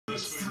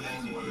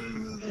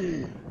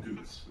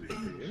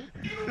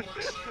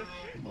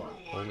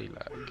Holy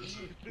lag.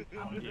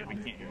 Yeah, we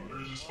can't hear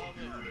you.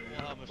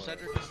 If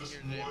Cedric isn't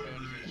here today,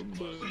 I'm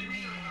going to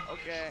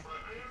Okay.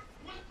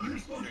 Oh,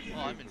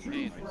 I'm in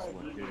pain.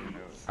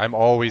 I'm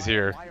always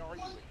here. Why are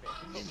you in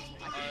bed?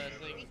 I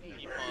think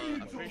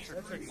I'm pretty sure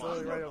That's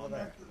literally right over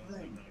there.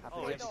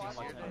 Oh, it's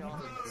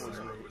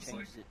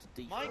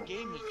my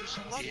game is just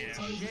fucking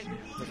shit.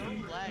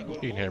 Laggy. You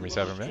can hear me,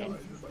 Seven, man?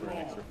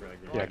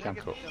 Yeah, I can.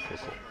 Cool.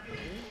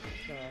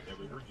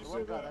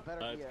 Cool. That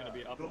better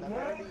be up on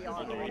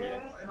the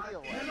radio.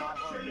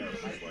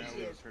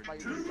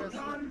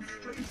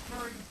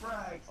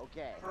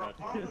 Okay.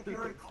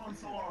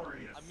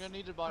 I'm gonna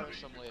need to borrow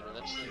some later.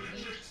 That's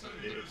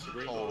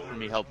the toll for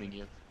me helping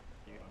you.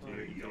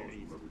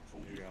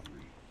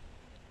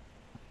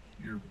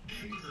 Your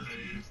finger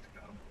used to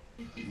come.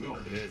 No,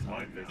 it is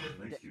my business.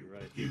 Thank you.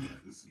 Right.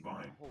 This is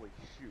mine. Holy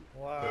shoot.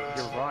 Wow.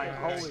 You're right.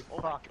 Holy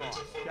fuck.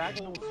 Jack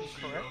is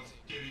correct.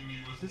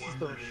 This is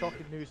the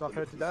shocking news I've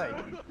heard today.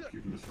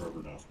 Keeping this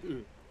forever now.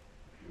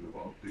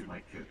 I'll do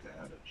my kit to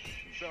add it.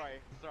 Sorry,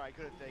 I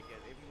couldn't take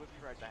it. If he was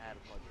correct, I had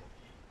to punch him.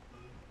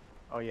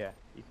 Oh yeah,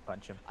 you can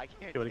punch him. I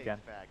can't do it again.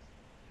 Facts.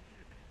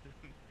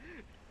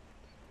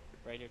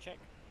 Radio check.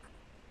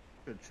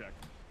 Good check.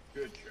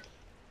 Good check.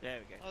 There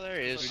we go. Oh, there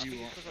he is.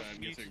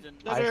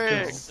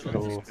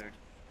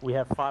 We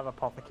have 5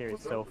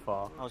 apothecaries so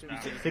far.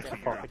 6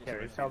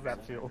 apothecaries. How's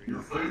that feel?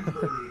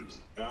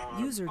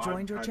 User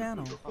joined your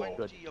channel.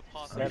 Good.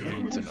 That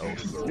means an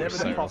oath.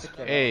 Seven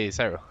apothecaries. Hey,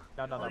 Cyril.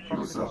 No.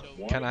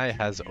 Can I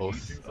has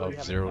oath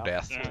of 0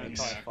 death,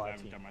 please?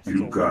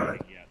 You got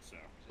it.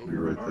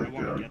 You're right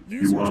there, Dad. You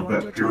User want joined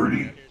that your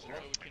purity?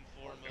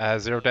 channel.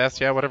 0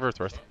 deaths, yeah, whatever it's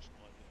worth.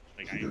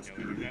 Like I know that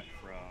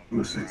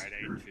from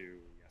Friday to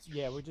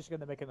Yeah, we're just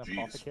gonna make an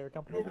apothecary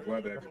company.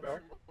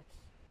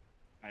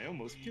 I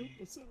almost killed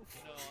myself.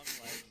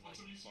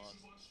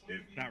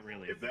 Not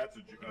really. If that's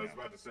I was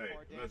about to say,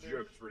 if that's a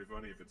joke, it's pretty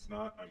funny. If it's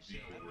not, I'm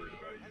deeply worried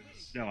about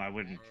you. No, I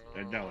wouldn't.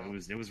 No, it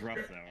was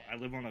rough though. I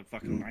live on a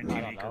fucking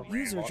 19-acre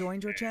User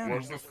joined your channel.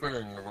 What's the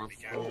thing? Oh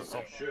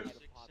shit.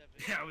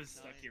 Yeah, I was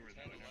stuck here with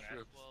that.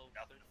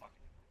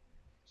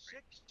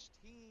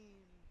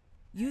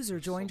 User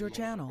joined your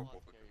channel.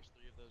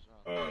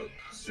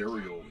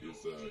 Serial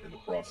is in the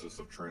process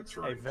of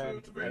transferring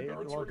to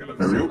Vanguard, so we're gonna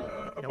Serial?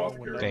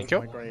 apothecary. Thank you.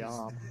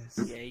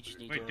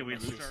 Wait, do we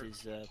start?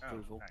 His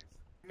approval.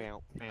 Where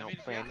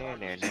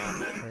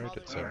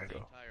did Sarah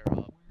go?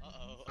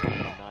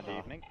 Not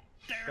evening.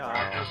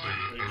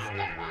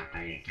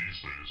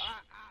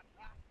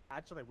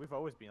 Actually, we've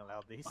always been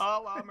allowed these.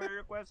 All ARMA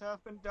requests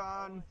have been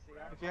done.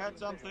 If you had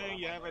something,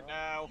 you have it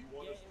now.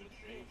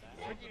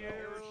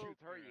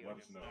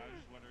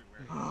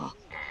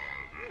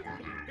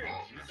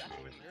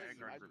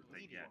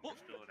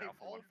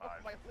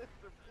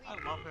 I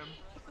love him.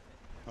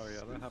 Oh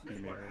yeah, that happened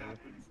to me earlier.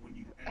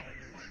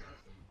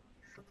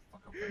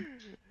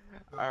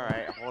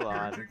 Alright, hold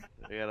on.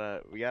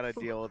 We gotta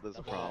deal with this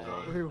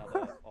problem.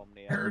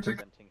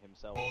 Heretic.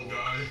 Himself.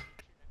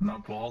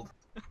 Not bald.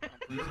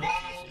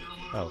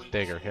 Oh,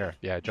 Dagger, here.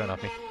 Yeah, join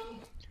up me.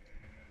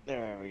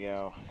 There we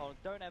go. Oh,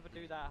 don't ever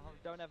do that.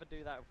 Don't ever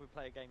do that if we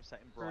play a game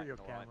set in Brighton,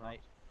 alright,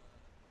 mate?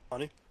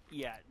 Honey?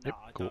 Yeah, Yep,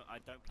 no, cool. I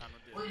don't plan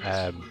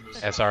on doing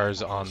it.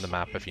 SR's on the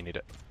map if you need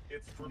it.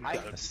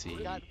 Let's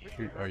see.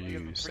 Who are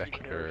you,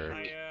 Sector?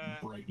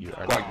 You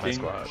are not my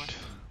squad.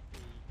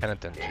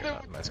 Penitent, you're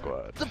not my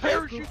squad. The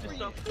parachute is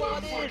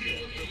spawned in!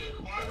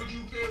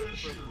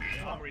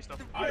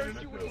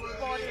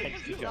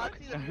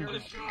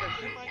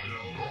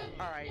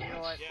 Alright, you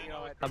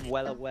know what? I'm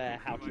well aware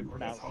how to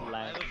pronounce the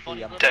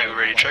language. Dagger,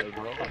 ready, check.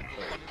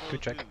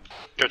 Good check.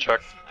 Good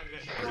check.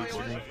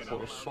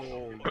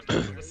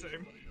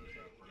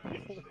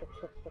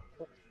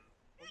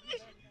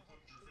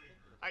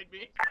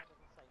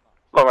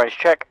 Alright,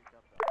 check.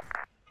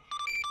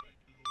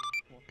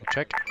 Good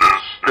check.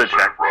 Good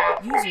check,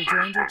 Rob. User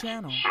joined your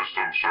channel.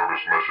 System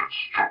service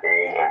message to all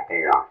on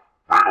board.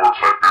 Radar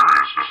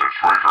Tiberius is a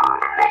traitor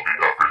and must be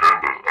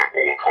apprehended at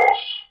all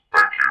costs.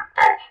 Thank you.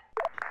 Out.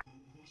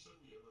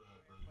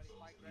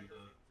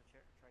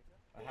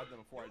 I had them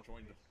before I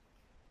joined.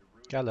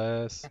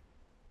 Gallus.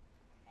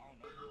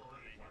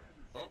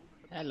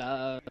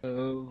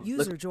 Hello.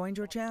 User joined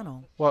your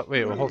channel. What?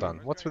 Wait, well, hold on.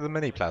 What's with the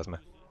mini plasma?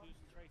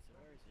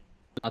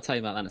 I'll tell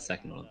you about that in a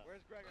second. Ron.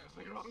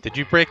 Did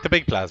you break the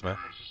big plasma?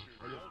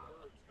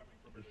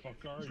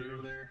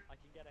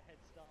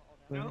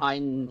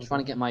 I'm trying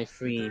to get my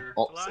free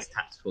ops as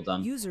tactical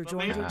done. User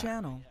joined your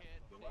channel.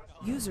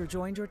 User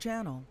joined your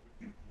channel.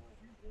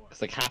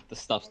 It's like half the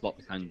stuff's locked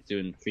behind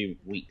doing 3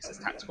 weeks as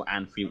tactical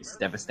and 3 weeks as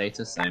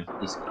devastator, so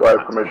at least Do I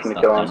have permission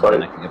to kill on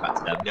site? I can go back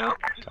to dev. No.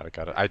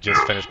 Got it. I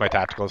just finished my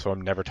tactical, so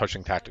I'm never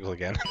touching tactical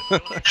again. I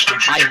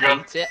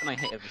hate it, and I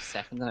hate every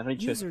second, and I've only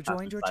User chosen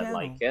joined your I channel.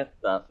 like it,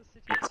 but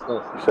it's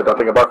awful. You said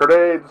nothing about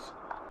grenades.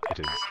 It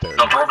is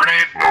terrible. No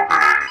grenade? No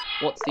grenades.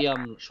 What's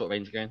the short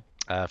range again?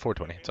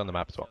 420. It's on the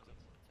map as well.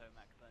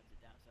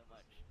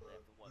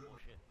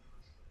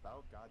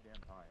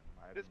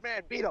 This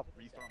man beat him!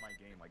 Restart my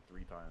game like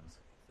 3 times.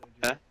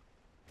 Huh?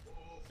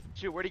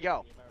 Shoot, where'd he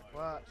go?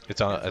 What?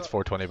 It's on. It's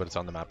 420, but it's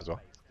on the map as well.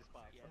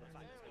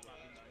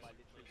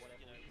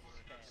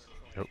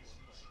 Yep.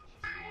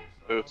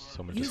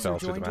 Someone just fell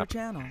through the map.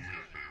 Channel.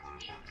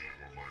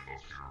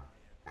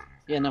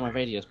 Yeah, no, my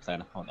radio's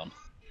playing. Hold on.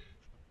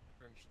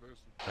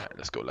 Alright,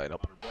 let's go line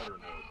up.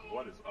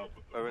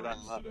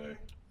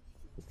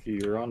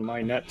 You're on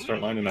my net,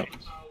 start lining up.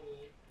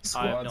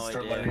 Squad,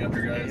 start lining up,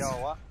 you guys. Yo,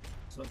 what?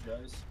 What's up,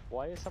 guys?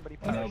 Why is somebody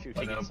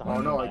parachuting inside?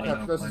 Oh no, I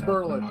captured this is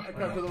Berlin. I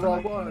captured the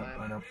wrong one.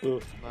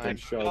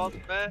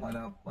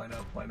 Line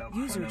up.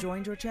 User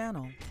joined your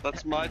channel.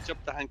 That's my job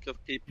to handcuff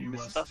people,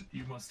 mister.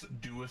 You must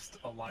doest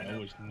a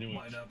line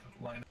up.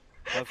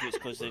 Hopefully it's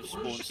because they've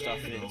spawned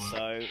stuff in,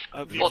 so...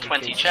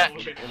 420 check.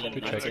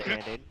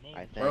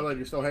 Berlin,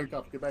 you're still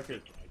handcuffed. Get back here.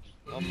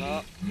 I'm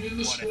not.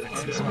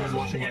 Somebody's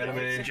watching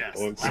anime.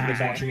 Somebody's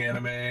watching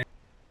anime.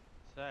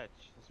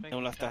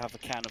 They'll have to have a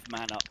can of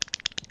man up.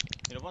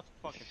 You know what the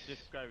fuck is this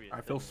scary?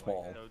 I feel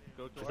small.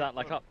 Is that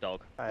like up,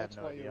 dog? I have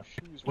no idea.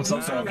 What's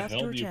up, Sam? I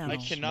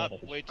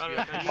cannot wait to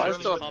Why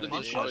stuff did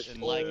this this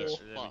and like it.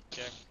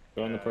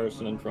 Go on the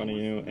person in front of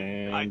you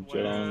and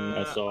get on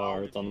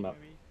SR. It's on the map.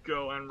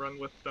 Go and run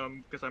with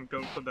them because I'm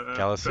going for the.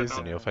 Galaxy's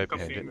the neophyte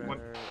behind you.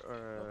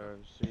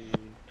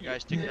 You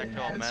guys take that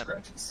call, man.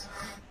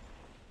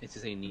 It's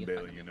just a neophyte.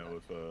 Bailey, you know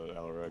if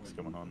LRX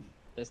coming on.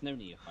 There's no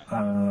neophyte.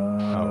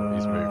 Oh,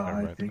 he's moving. Never I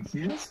mind. think he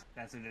is.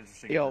 That's an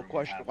interesting. Yo,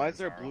 question. Why is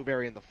there a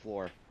blueberry in the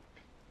floor?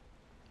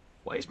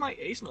 Why is my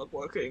ace not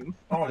working?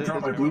 Oh, I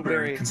dropped my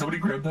blueberry. Can somebody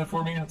grab that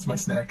for me? That's my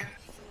snack.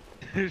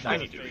 I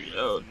need to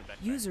reload.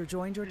 User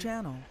joined your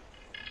channel.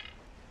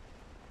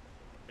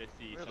 Like,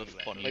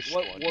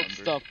 what work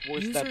stuff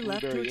was User that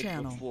left your blueberry in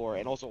channel. the floor?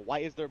 And also, why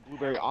is there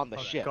blueberry on the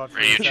ship? God,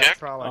 Are you check?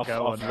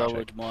 I've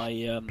lowered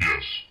my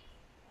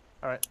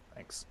Alright,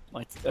 thanks.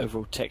 my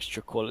overall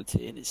texture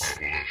quality, and it's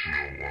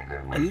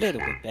a little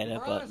bit better,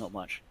 but not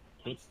much.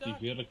 What's the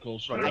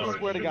vehicles? I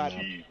swear to God,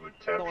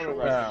 no one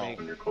arrested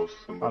me.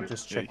 I'll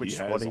just check which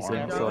squad he's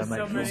in so I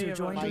make sure. User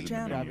joined your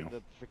channel. Grabbing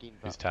the freaking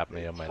He's tapped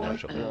me on my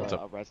natural. What's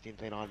up? arresting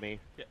thing on me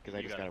because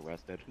I just got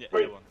arrested. You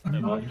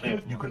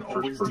can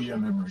always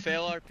DM him.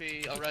 Fail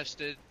RP,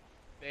 arrested,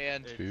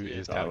 banned. Who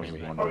is tapping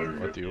me?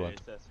 What do you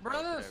want?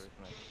 Brothers!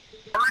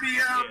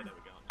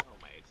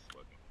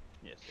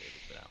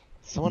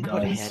 Someone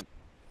put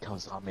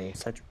handcuffs on me.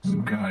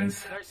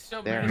 Guys,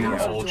 There. we are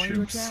User all joined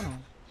your chimps. channel.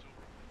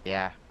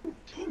 Yeah.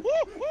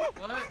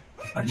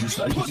 I just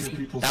hear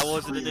people. That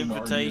wasn't an scream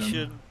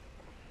invitation.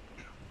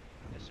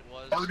 Yes, it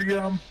was.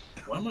 RDM.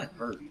 Why am I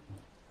hurt?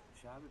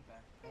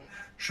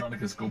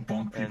 Shonikas go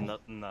bonk people.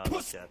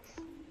 Not yet.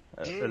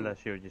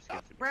 Unless you're just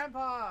getting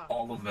Grandpa!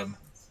 All of them.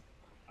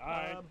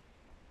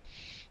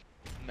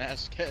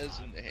 Masquez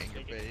and the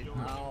hanger bay.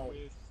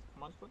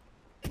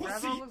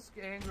 Grandma was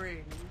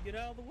angry. Get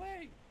out of the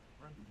way.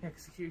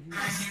 Execute you.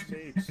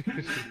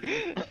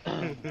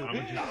 I'm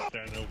just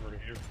stand over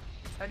here.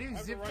 How do you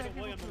zip that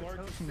people to a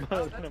toaster?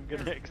 No, then I'm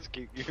gonna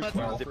execute you.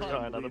 Well, Zip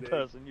tie another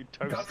person, you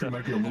Guthrie toaster.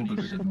 might be a little bit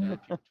bigger than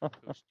that.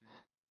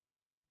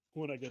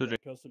 When I get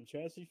that custom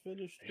chassis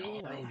finished,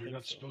 Bro, you're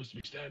not supposed to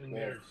be standing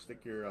there. Stick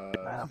your,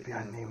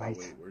 behind me, mate.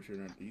 Wait, where's your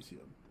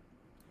Nardesium?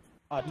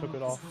 I took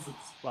it off.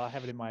 Well, I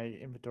have it in my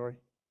inventory.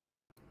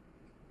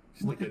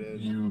 Look at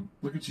you.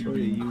 Look at you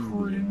being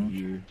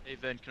cringy. Hey,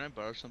 Ben, can I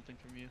borrow something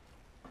from you?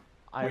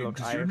 Wait,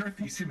 does your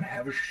Nardesium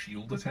have a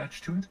shield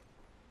attached to it?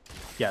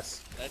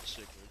 Yes. That's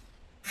sick.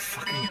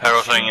 Fucking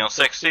Everything in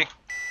 60?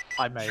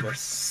 I made You're it.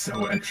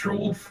 so extra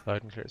wolf.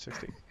 Loud and clear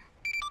 60.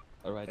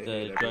 Alright,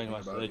 join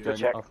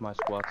off my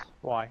squad.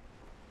 Why?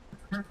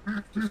 Just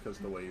because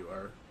of the way you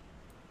are.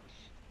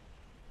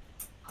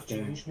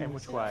 In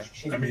which way?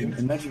 I mean,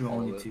 imagine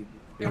only two.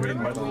 I mean,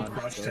 my little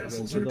crotch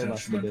tassels are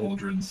attached to my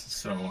pauldrons,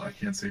 so I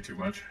can't say too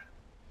much.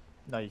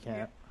 No, you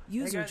can't.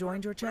 User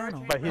joined your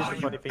channel. But here's the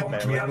funny thing,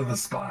 Bumped me Bailey. out of the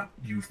spot,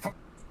 you fuck.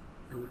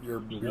 Your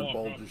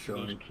bulge is There's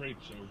showing.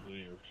 crates over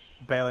there.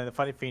 Bailey, the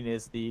funny thing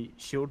is the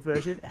shield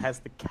version has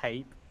the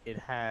cape, it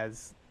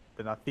has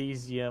the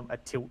Narthesium, a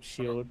tilt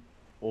shield,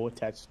 all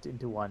attached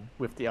into one,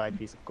 with the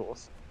IPs of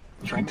course.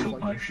 Try to tilt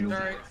my shield.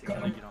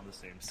 Gotta get on the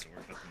same sword.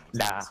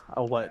 Nah,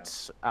 I'll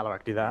let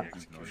Alaric do that. Do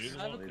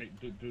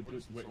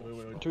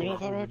we know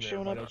if Alric's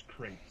showing up? Those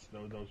crates,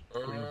 those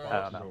green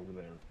boxes over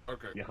there.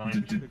 Okay.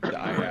 Behind you. I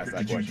asked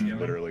that question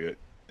literally.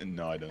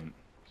 No, I didn't.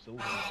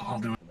 I'll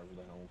do it.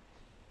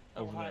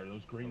 Over there,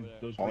 those green.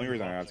 Those Only green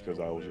reason I asked boxes because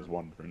I over was there. just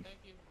wondering.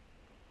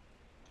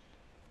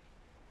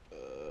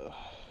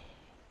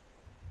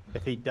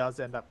 If he does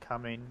end up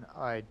coming,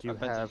 I do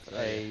have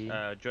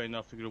a join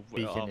off the group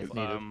beacon if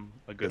needed.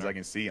 Because I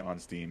can see on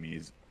Steam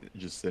he's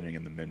just sitting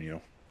in the menu.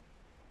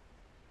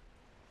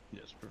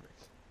 Yes,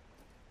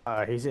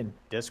 perfect. He's in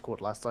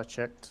Discord last I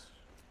checked.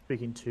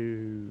 Speaking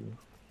to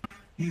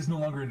He's no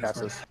longer in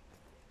Discord.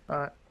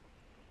 Alright.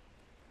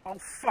 Oh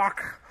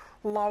fuck,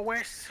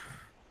 Lois.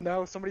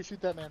 No, somebody shoot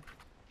that man.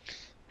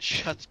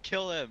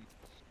 Kill him.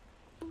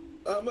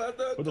 Put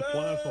the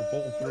plasma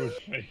bolt through his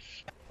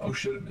face. Oh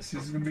shit,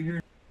 Missy's gonna be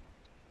here.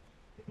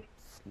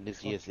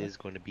 Nisius is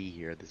going to be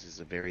here. This is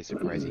a very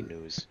surprising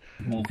news.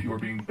 Wolf, you are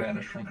being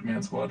banished from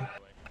command squad.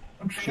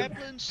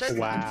 Chaplain said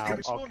Wow,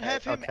 don't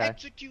have him okay.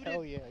 executed.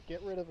 Hell yeah,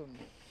 get rid of him.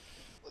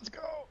 Let's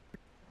go.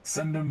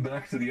 Send him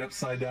back to the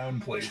upside down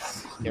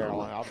place. Here,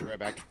 I'll be right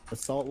back.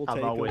 Assault will I'm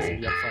take always over.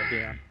 in the upside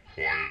down.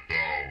 Quiet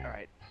down.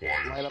 Alright,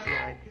 Quiet line up down.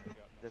 behind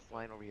this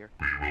line over here.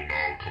 We will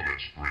now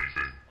commence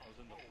briefing.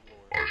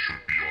 I should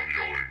be on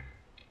yelling.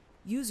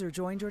 User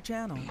joined your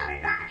channel. I will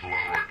wait until I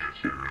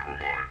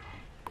like it.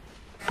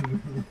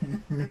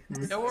 Never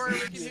mind. Don't worry, we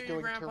can hear you,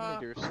 Doing Grandpa.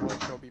 Terminator, so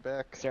I'll be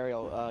back.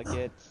 Serial,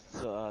 get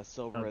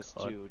Silverus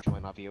to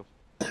join off you.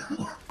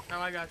 Oh,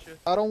 I got you.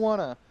 I don't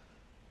wanna.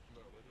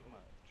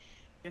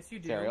 Yes, you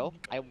do. Serial,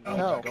 I want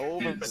No. to go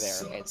over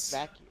there and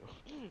smack you.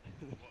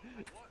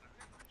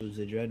 Who's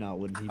the dreadnought?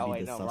 Wouldn't he Oh, be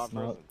wait, the no, wrong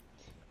Cessnout? person.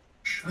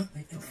 Shut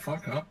the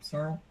fuck up,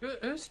 Sarl.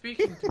 Who's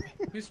speaking to me?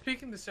 Who's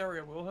speaking to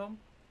Saria Wilhelm?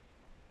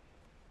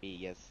 Me,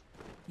 yes.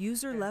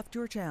 User left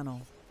your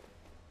channel.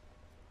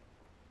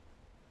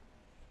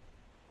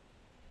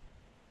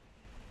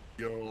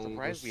 Yo,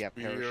 Surprised we have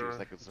parachutes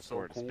that can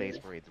support Space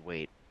Marine's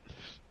weight.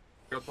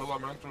 The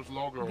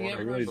really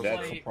Emperor's that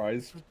light.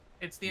 surprised?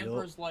 It's the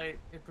Emperor's light.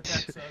 It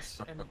protects us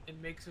and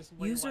it makes us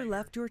way User lighter.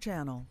 left your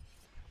channel.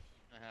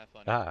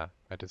 Ah,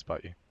 I did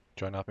spot you.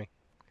 Join off me.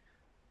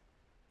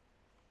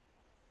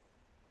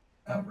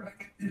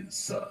 Alrek is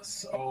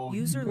sus. Oh,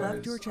 User you left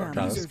guys your are channel.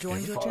 getting User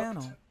joined your fucked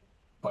channel.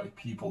 by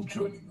people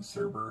joining the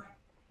server.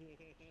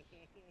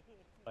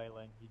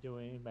 Melee. You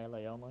doing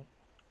melee only?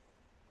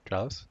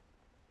 Chalice?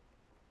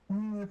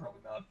 Probably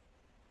not.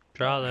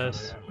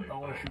 Chalice. I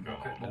want to shoot go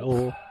okay.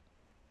 Hello.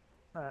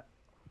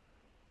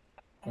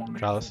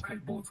 Chalice? Okay,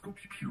 bullets go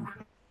pew pew.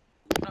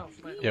 Oh,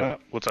 wait. Yeah.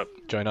 What's up?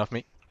 Join off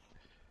me.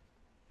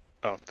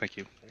 Oh, thank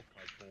you.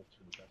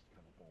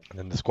 And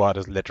then the squad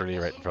is literally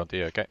right in front of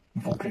you, okay?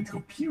 Volcans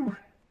go pew.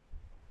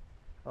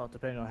 Well,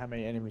 depending on how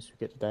many enemies we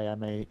get today, I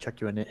may chuck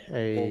you in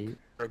a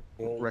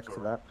wreck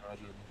for that.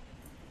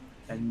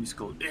 Enemies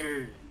go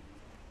there.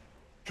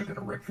 Chuck in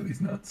a wreck for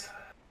these nuts.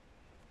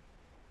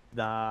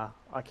 Nah,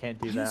 I can't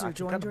do that. I User can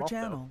joined cut them your off, though.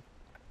 channel.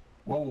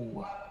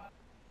 Whoa.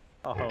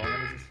 Oh, hold on, let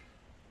me just...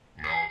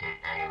 Now that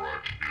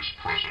Alarak is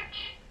present,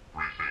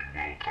 briefing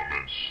will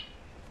commence.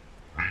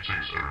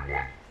 Greetings,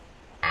 everyone.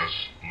 As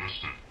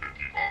listed in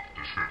the op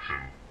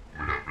description, we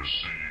have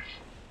received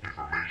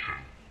information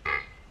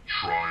that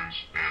shrines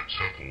and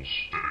temples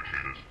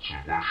dedicated to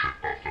worship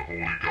of the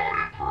Holy God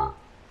Emperor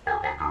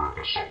are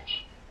under assault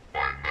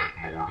by Night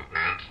Lord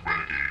and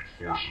Renegade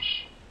forces.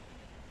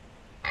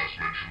 As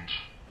mentioned,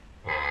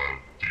 the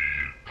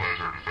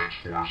planetary defense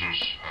forces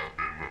have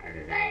been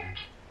overwhelmed,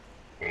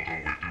 although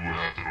we do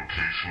have the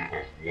location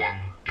of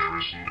one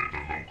garrison in the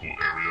local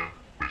area,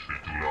 which we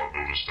do not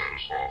know the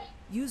status of.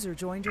 User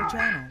joined your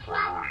channel.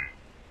 Priority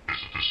is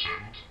to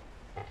descend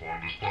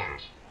upon this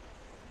planet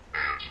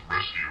and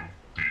rescue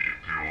the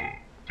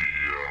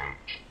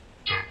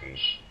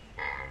temples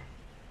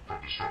from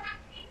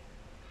destructions.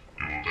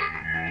 You will then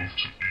move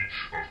to each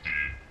of the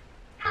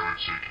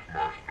heretic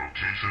marked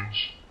locations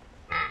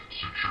and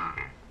secure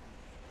them.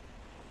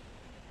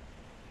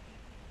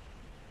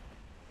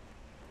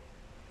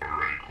 Are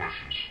there any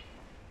questions?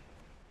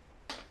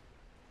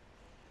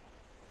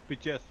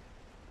 Yes.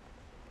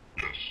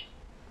 Yes.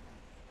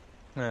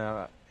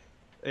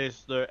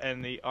 Is there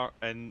any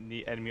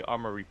enemy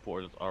armor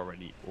reported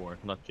already, or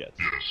not yet?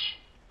 Yes.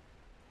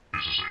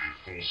 This is a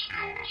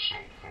full-scale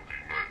assault from the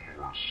Night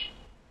Lords,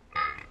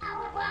 and their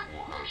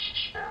arrival has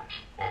sparked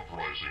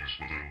uprisings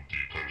within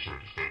the Planetary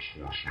Defense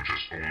Force, which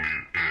has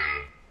only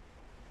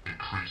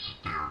increased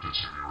their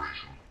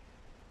deterioration.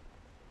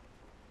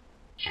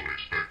 So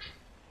expect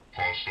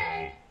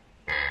hostile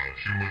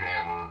human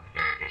armor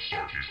and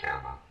Astartes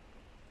armor.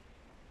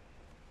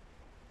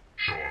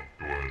 Sean,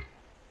 go ahead.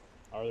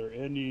 Are there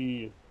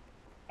any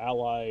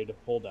allied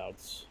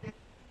holdouts? Yes,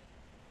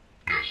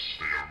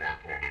 they are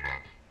marked on the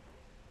map.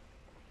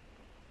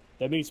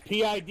 That means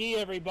PID,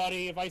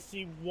 everybody. If I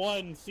see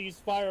one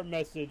ceasefire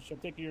message, I'm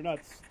taking your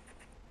nuts.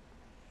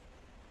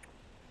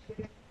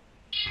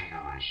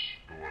 Silverus,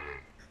 go ahead.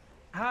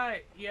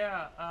 Hi,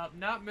 yeah,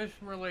 not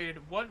mission related.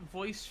 What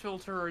voice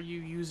filter are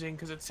you using?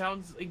 Because it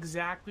sounds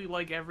exactly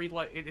like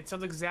it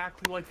sounds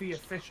exactly like the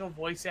official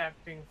voice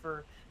acting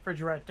for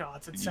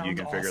Dreadnoughts. It sounds You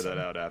can figure awesome. that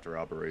out after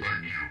operation.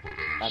 Thank you, but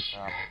that is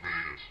not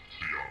related to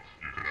the op.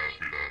 You can ask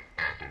me that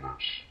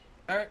afterwards.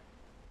 Alright.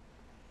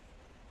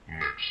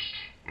 Next,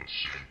 let's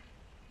see.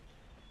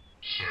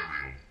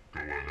 Serial, go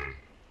ahead.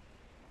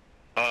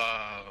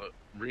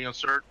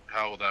 Reinsert,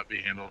 how will that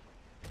be handled?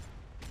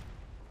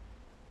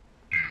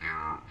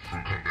 Either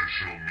through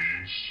conventional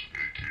means,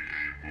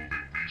 aka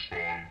moving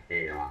respawn,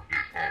 or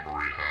if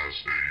Armory has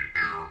a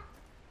air.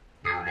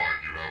 Never mind,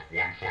 you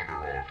have one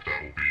Thunderhawk, that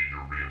will be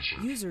your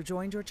reinsert. User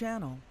joined your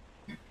channel.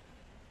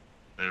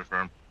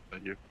 Affirm.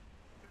 Thank you.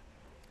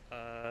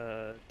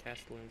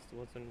 Castellans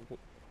wasn't.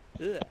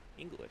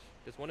 English.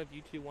 Does one of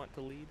you two want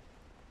to lead?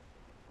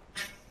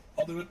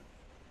 I'll do it.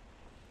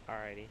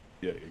 Alrighty.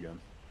 Yeah, again.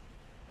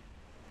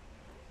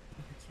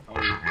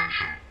 I should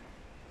mention,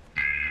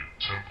 the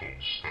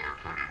temples that are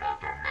currently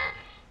marked on map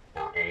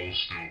are all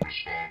still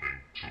responding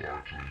to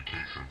our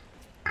communication,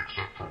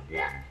 except for one all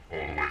the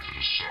way to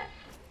the south,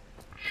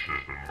 which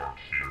has been marked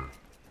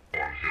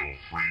here on Hill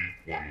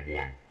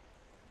 311.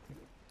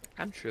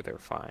 I'm sure they're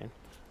fine.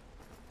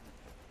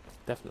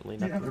 Definitely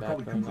Yeah, nothing they're bad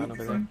probably going on completely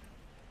over there. fine.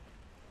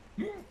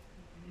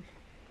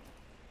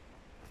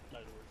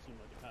 That would seem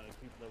like the kind of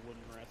people that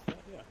wouldn't arrest that,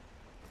 yeah.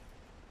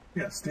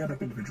 Yeah,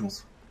 stand-up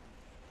individuals.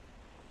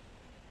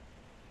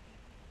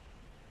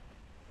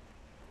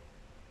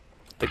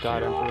 The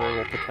God Emperor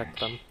will protect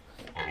them.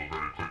 I will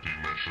very quickly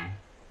mention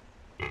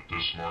that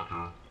this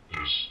marker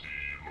is the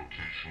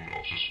location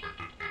of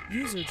suspected enemy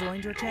User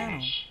joined your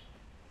channel.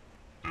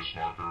 This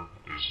marker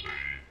is a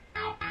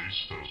air base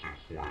that has been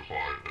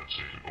fortified and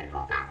taken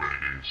over by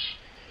renegades.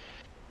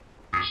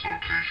 This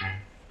location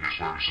is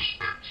where we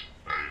suspect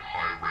a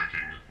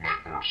high-ranking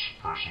Night Lord's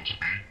person to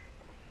be.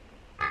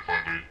 And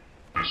finally,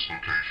 this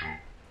location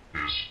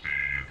is the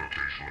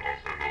location of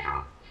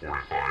another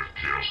fortified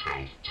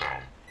Chaos-held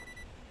town.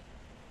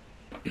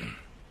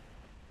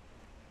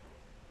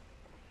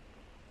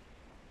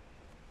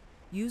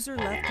 User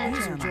left your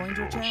channel. Joined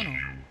your channel.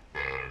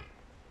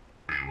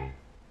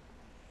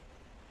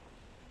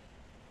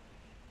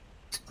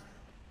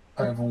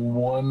 I have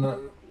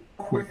one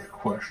quick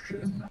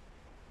question.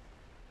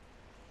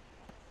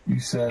 You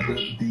said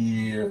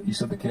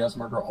the chaos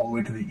marker all the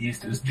way to the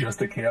east is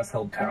just a chaos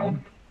held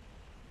town?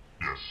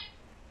 Yes.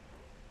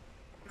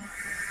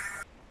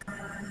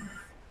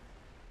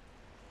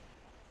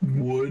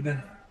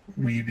 Would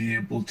we be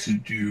able to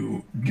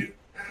do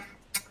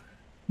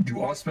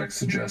Auspecs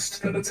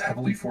suggest that it's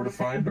heavily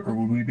fortified, or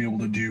would we be able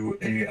to do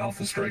a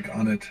alpha strike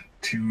on it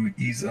to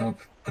ease up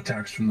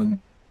attacks from the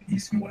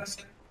east and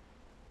west?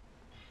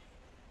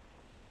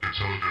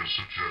 Intelligence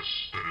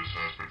suggests that it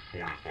has been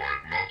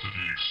fortified not to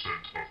the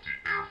extent of the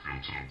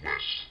airfield to the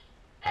west.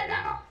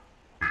 However,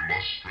 we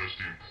must stress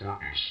the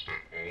importance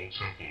that all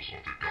temples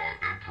of the God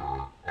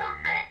Emperor are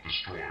not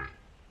destroyed.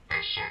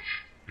 As such,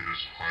 it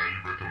is highly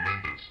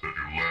recommended that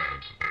you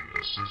land and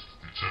assist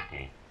the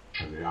temple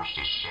towards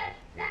the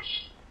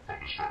southwest from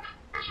destruction,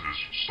 as it is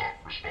stop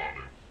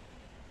responding.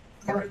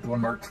 Alright, the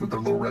one marked with the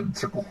little red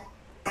circle.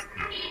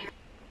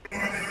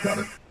 Yes. Got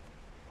it.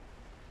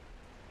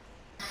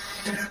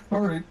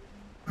 Alright.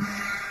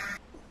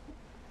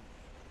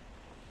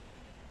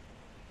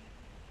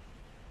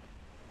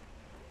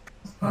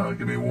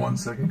 Give me 1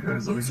 second,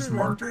 guys. Let me just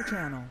mark. Your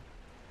channel.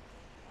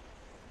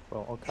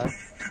 Well, okay.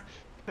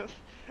 Yeah,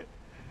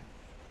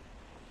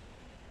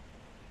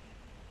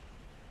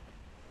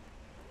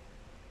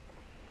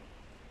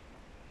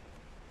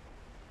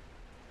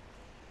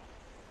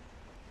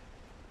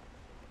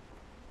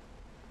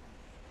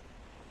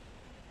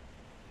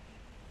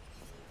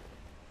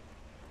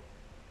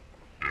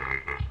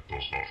 that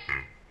does not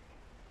fit.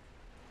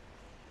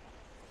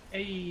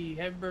 Hey,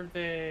 happy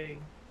birthday.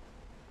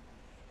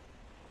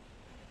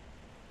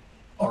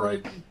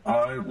 Alright,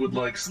 I would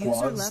like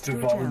squads to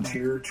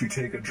volunteer to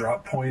take a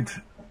drop point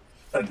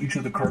at each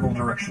of the cardinal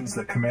directions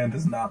that command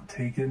has not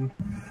taken.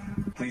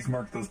 Please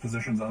mark those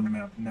positions on the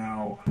map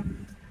now.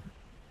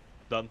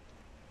 Done.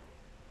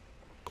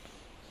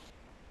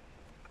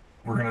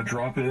 We're going to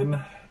drop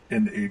in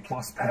a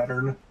plus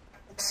pattern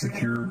to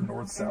secure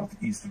north, south,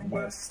 east, and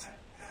west.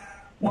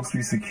 Once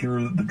we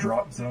secure the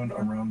drop zone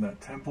around that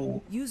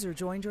temple, user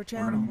joined your we're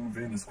channel. going to move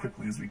in as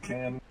quickly as we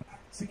can,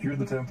 secure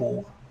the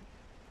temple,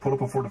 put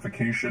up a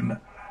fortification,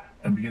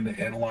 and begin to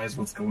analyze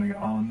what's going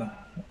on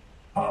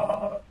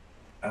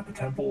at the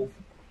temple.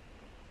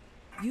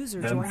 User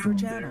Then joined from your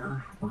channel.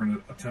 there, we're going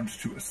to attempt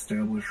to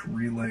establish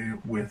relay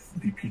with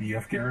the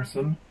PDF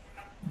garrison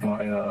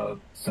via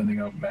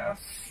sending out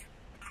mass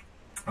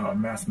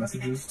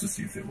messages to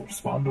see if they will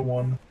respond to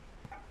one.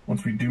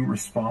 Once we do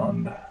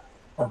respond,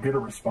 or get a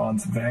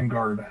response,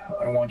 Vanguard,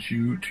 I want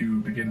you to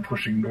begin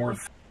pushing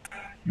north.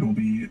 You'll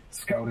be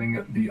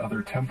scouting the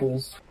other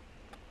temples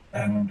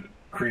and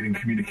creating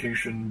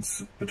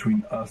communications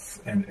between us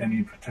and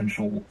any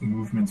potential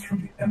movements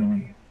from the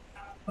enemy.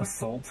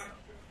 Assault,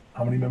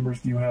 how many members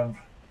do you have?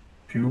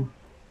 2?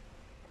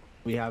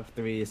 We have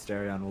 3.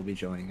 Asterion will be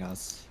joining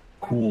us.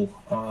 Cool.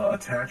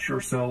 Attach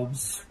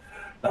yourselves.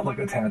 Not like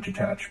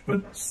attach,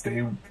 but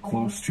stay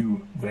close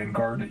to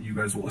Vanguard. You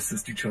guys will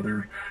assist each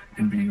other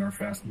in being our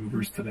fast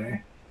movers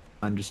today.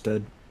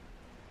 Understood.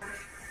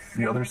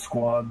 The other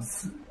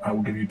squads, I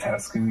will give you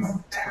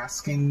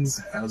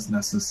taskings as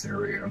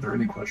necessary. Are there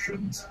any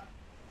questions?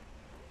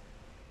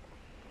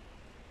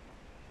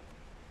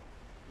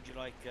 Would you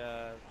like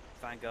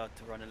Vanguard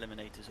to run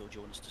Eliminators, or do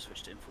you want us to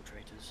switch to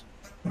Infiltrators?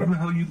 Whatever the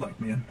hell you'd like,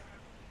 man.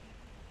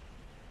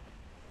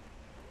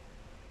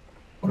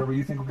 Whatever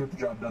you think will get the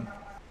job done.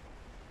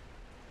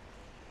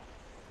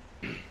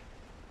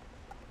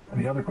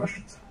 Any other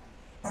questions?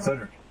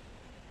 Cedric?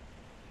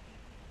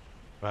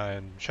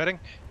 I'm shouting?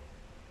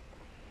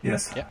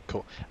 Yes. Yeah,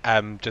 cool.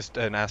 Just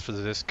an ask for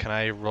this, can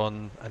I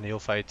run a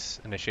Neophyte's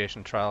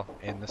initiation trial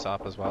in this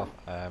op as well?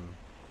 I'm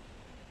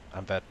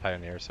Vet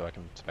Pioneer, so I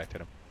can spectate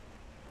him.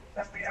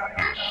 FBI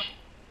on that.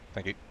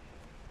 Thank you.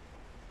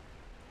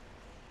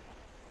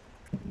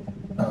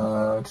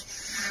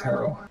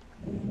 Charo.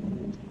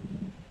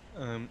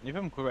 If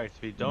I'm correct,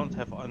 we don't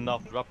have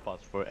enough drop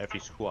pods for every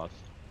squad.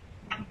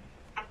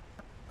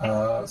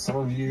 Some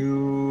of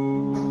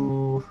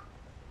you...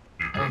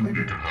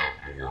 maybe.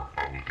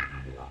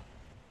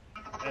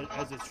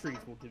 As a treat,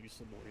 we'll give you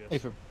some more,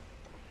 yes.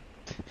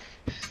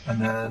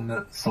 And then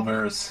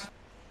Silveris.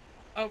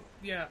 Oh,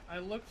 yeah, I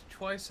looked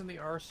twice in the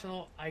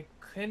arsenal. I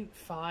couldn't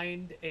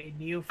find a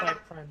Neophyte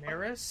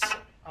Primaris.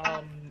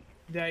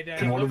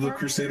 Can one of the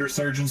Crusader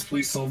Sergeants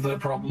please solve that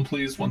problem,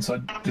 please, once I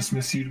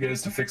dismiss you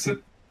guys to fix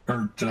it?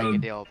 Or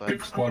to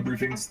pick squad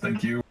briefings?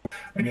 Thank you.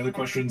 Any other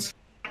questions?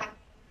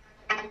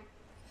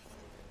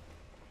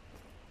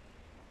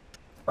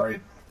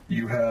 Alright,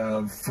 you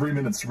have 3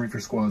 minutes to brief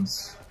your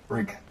squads.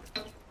 Break.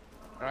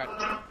 Alright.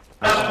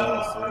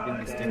 So we're going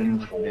to be sticking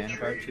with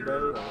Vanguard today?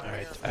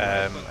 Alright,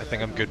 I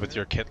think I'm good with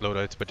your kit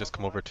loadouts, but just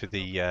come over to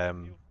the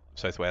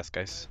southwest,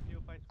 guys. Yep.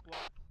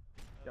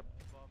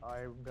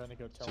 I'm gonna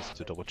go tell Just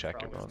to double check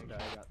everyone.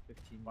 I got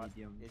 15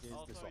 medium. It is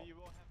this all.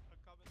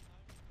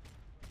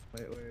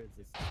 Wait, where is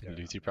this?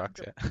 Lucy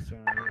procs, yeah.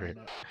 Great.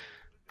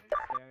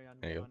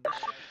 There you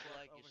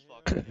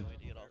go.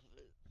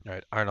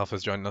 Alright, Arnold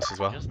is joining us as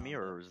well. Just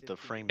mirrors the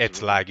frames.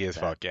 It's really laggy as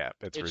bad. fuck, yeah.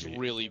 It's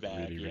really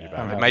bad. really Yeah.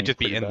 bad. It might just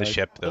be in the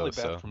ship though, Really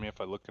bad so. for me if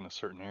I look in a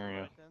certain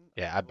area.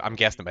 Yeah, I'm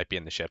guessing it might be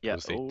in the ship. Yeah.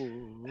 We'll see.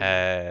 Ooh.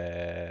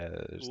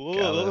 There's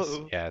Gallus.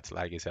 Yeah, it's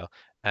laggy as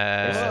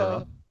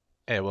hell.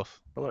 Hey,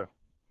 Wolf. Hello.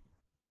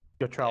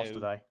 Your trials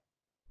today.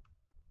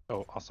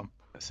 Oh, awesome.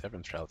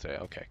 Seven's trial today.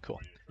 Okay, cool.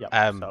 Yep,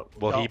 so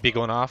will he be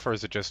going off, or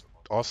is it just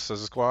us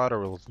as a squad, or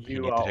will he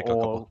You need to are take a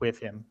couple? all with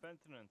him.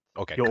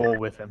 Okay, You're cool. all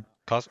with him.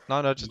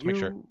 No, just to make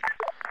sure. You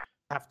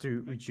have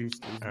to reduce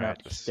as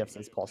Alright, much deaths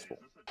as possible.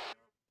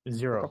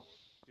 0.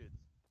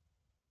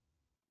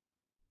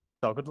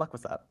 So good luck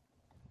with that.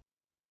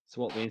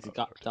 So what means he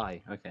got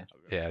die? Okay.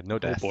 Yeah, no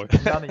death. boy.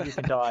 None of you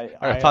can die.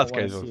 Alright, I thoughts,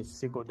 don't guys. want to see a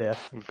single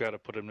death. We've got to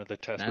put him to the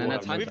test. No, no,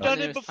 time We've to done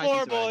run. it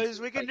before, boys.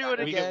 We can do it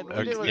again.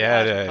 We do it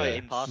Yeah.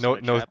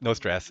 No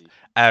stress.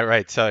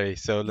 Right, sorry.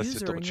 So let's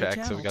just User double in your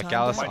check. So we got channel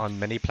Gallus timed out. on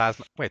mini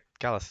plasma. Wait,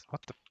 Gallus,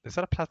 what the? Is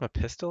that a plasma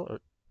pistol? Or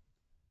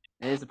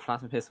It is a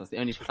plasma pistol. It's the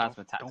only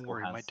plasma Don't tactical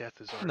worry, has. my death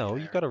is already no? there.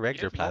 You've got a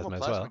regular plasma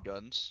as well.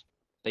 Guns.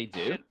 They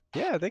do?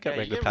 Yeah, they got Yeah, you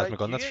regular get plasma reg-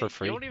 gun. you That's get- for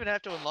free. You don't even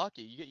have to unlock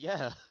it. You get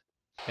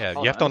Yeah,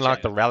 Oh, you have to okay.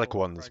 unlock the relic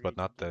ones, but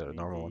not the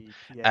normal one.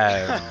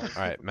 Yeah.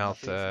 Alright,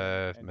 melt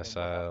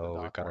missile.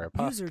 We've got our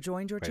pop. User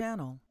joined your Wait.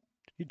 channel.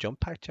 You jump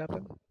pack,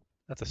 Chaplin?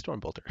 That's a storm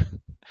bolter.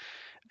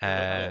 Two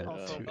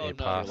no,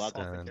 APOS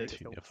no, and no.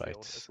 2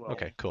 neophytes. as well.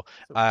 Okay, cool.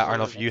 So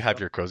Arnold, clearly you next have up-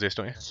 your Crozius,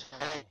 don't you?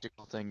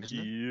 tactical thing, isn't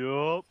it?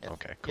 Yup.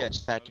 Okay, cool. Yeah,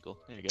 it's tactical.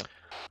 There you go.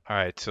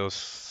 Alright, so that's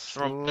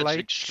slight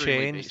extremely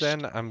change based.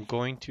 then. I'm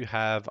going to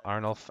have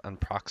Arnulf and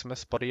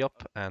Proximus buddy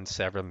up, and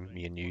Severin,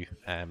 me and you,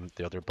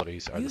 the other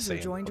buddies are the User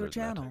same. joined your other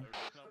than that. channel.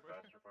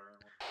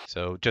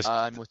 So just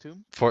I'm with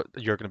whom?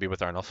 you're going to be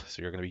with Arnulf,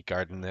 so you're going to be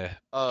guarding the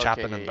Oh,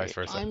 Chaplain okay, and vice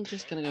versa. I'm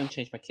just gonna go and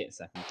change my kit a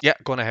second. Yeah,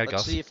 go on ahead,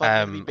 Let's Gus. see if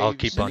I'm gonna be I'll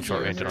keep on babysitting short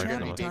you range or and you're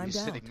everything. gonna be Timed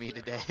out. babysitting me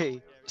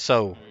today.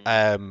 So,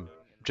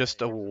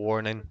 just a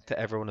warning to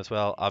everyone as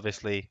well.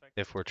 Obviously,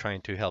 if we're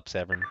trying to help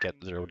Severin get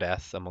 0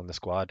 deaths among the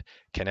squad,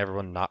 can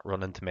everyone not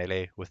run into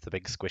melee with the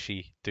big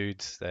squishy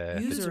dudes,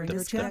 User in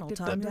your channel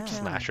timed out.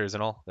 smashers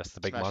and all? That's the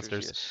big Smashers,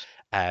 monsters.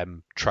 yes.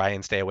 Try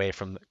and stay away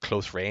from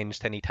close range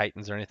to any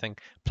titans or anything.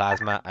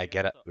 Plasma, I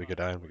get it. We go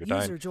down,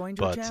 User joined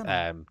your but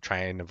channel. try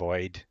and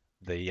avoid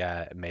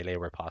the melee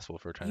where possible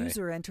if we're trying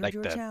User to entered like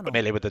your the channel.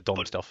 melee with the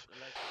dumb stuff.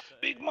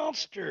 Big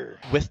monster.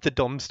 With the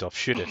dumb stuff,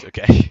 shoot it,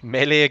 okay?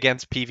 Melee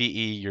against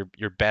PvE,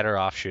 you're better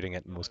off shooting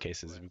it in most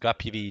cases. We've got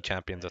PvE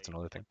champions, that's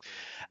another thing.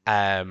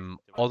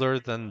 Other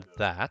than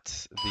that,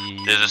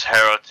 the This is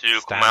Hera to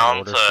standard command,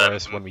 order for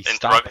us when we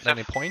stop at interrogative.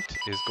 any point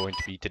is going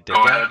to be to dig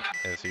Go in.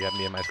 ahead. So you have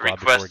me and my squad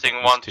before we Requesting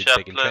get one used to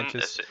digging chaplain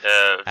trenches.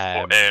 for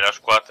our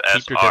squad as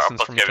Keep your our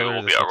distance from each apothecary other.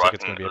 will This be looks like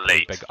it's going to arriving be a pretty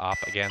late. big op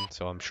again,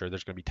 so I'm sure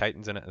there's going to be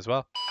titans in it as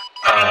well.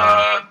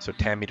 Uh, So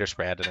 10 meter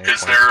spread at any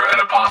Is point. there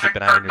an Keep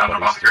an eye on your not an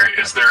buddies. apothecary?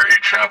 Is there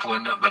a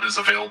chaplain that is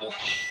available?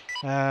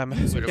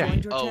 User Yeah.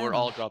 joined your Oh, we're channel.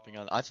 all dropping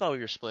on. I thought we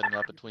were splitting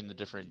up between the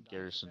different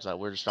garrisons.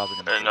 We're just dropping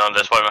on. No,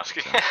 that's why I'm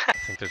asking. I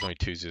think there's only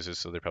 2 Zeus's,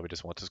 so they probably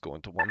just want us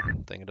going to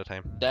one thing at a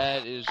time.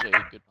 That is a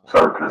good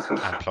point.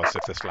 And plus,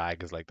 if this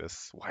flag is like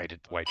this, why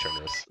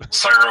Chernus?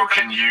 Cyro,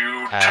 can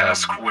you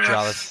task with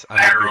Dralis, I'm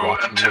going to be Harrow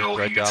watching until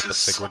Red he Job, gets but his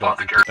Sigurd will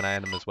apothecary? keep an eye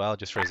on him as well,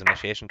 just for his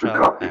initiation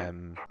trial.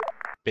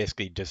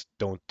 Basically, just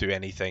don't do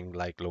anything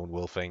like lone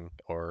wolfing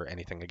or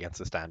anything against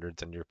the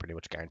standards, and you're pretty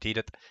much guaranteed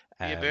it.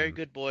 Be a very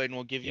good boy, and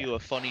we'll give you a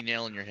funny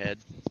nail in your head.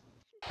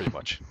 Pretty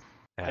much.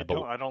 I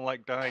don't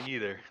like dying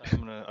either. I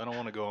don't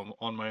want to go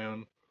on my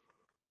own.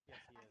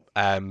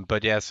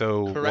 But yeah,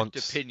 so Correct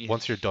once opinion.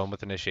 once you're done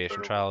with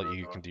initiation trial,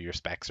 you can do your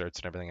spec certs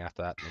and everything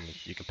after that,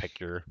 and you can pick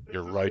your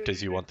route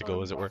as you want to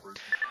go, as it were.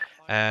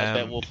 I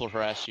bet Wolf will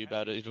harass you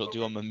about it. He'll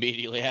do them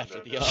immediately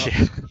after the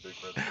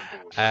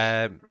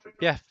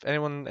Yeah.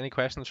 Any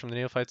questions from the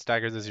neophytes?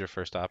 Daggers is your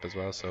first stop as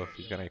well, so if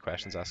you've got any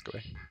questions, ask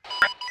away.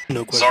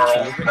 No questions.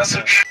 Zarl,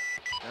 message.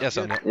 Yes,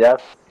 I'm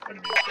Yes.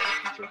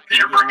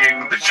 You're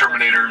bringing the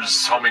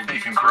Terminator's homing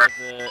beacon, correct?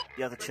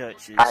 The other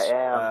churches I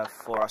am.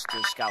 for us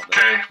to scout them.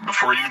 Okay,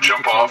 before you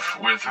jump off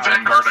with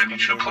Vanguard, I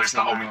need you to place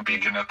the homing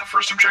beacon at the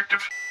first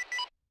objective.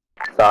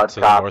 Solid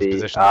So the north copy.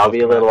 position I'll of be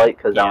a little command. late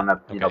because I want to,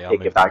 Okay, I'll pick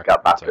move it back them.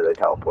 up after they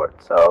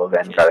teleport. So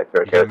Vanguard, if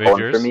you're You gonna okay move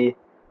pulling for yours? me,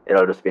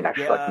 it'll just be an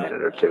extra like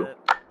minute or two.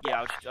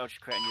 Yeah, I'll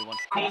just create a new one.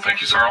 Cool, thank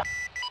you, Sarl.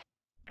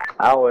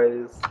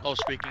 Always. Oh,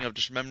 speaking of,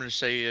 just remember to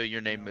say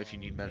your name if you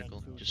need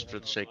medical, just for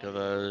the sake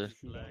of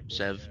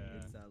Sev.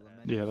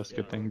 Yeah, that's a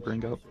good thing to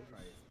bring up.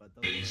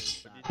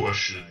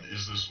 Question: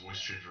 is this voice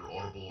changer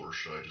audible, or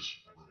should I just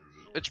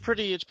remove it?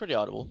 It's pretty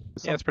audible.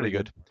 Yeah, it's pretty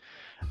good.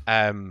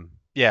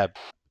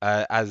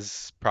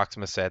 As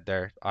Proxima said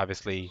there,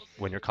 obviously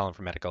when you're calling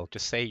for medical,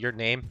 just say your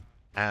name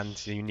and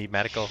you need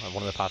medical, and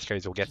one of the pass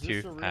carriers will get to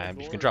you.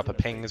 You can drop a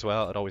ping as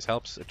well; it always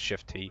helps. It's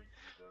Shift T.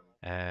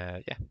 Yeah,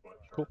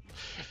 cool.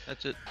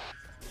 That's it.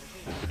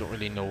 We don't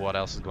really know what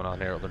else is going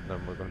on here other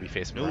than we're going to be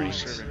facing No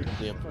Marines. servant of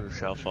the Emperor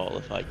shall fall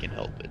if I can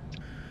help it.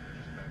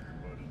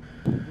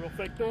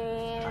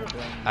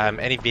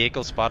 Any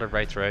vehicles spotted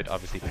right throughout,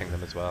 obviously ping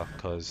them as well,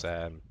 because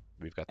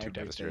we've got 2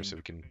 Devastators, so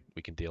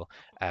we can deal.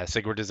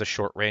 Sigurd is a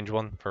short range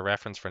one for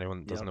reference for anyone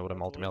that doesn't know what a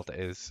multi-melta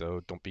is,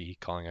 so don't be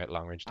calling out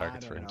long range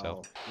targets for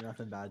himself.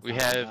 We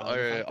have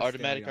our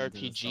automatic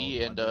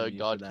RPG and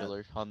God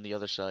Killer on the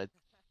other side.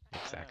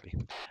 Exactly.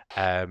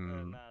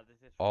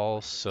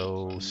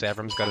 Also,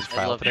 Severum's got his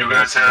trial today. You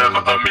guys have so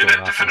a minute going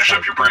to off finish on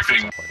up your side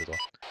briefing. as well.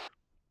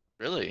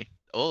 Really?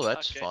 Oh,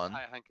 that's fun.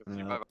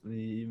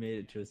 You made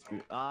it to a screw.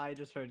 I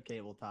just heard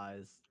cable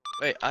ties.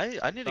 Wait,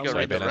 I need to go Sorry,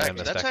 read the Ben, I rec.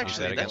 missed That's that. Can you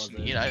say actually, that that's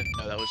again? neat. I didn't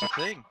know that was a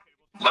thing.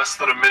 Less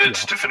than a minute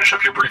to finish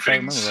up your If I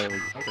briefings. remember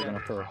rightly, they're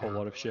gonna throw a whole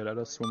lot of shit at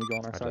us when we go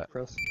on our How's side that?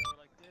 press.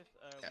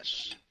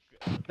 Yes.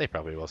 They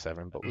probably will,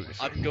 Severum, but we'll see.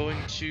 I'm going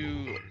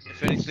to,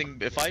 if anything,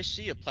 if I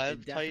see a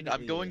Platypus,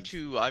 I'm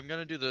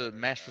gonna do the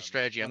master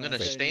strategy. I'm gonna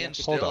stand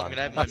still. Hold on. I'm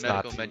gonna have my That's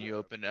medical not- menu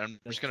open, and I'm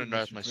just gonna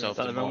nerf myself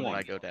the moment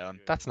I go down.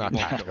 That's not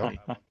tactical.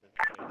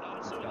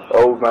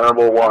 Oh,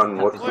 Venerable One,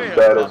 what's the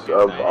status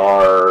of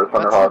our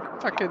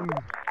Thunderhawk?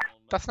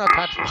 That's not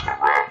tactical.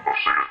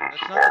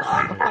 That's not.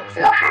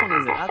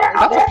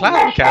 That's a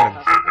plasma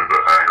cannon.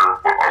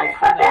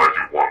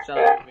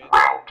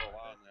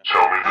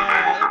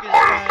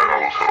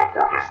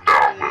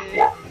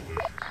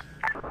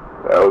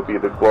 That would be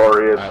the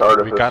glorious We got like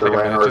artificer a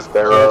minute. Lanris Just hold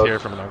thereof. here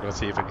for a minute. I'm gonna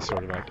see if I can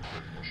sort him out.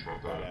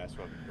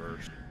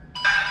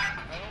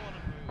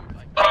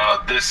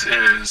 This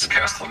is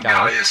Castellan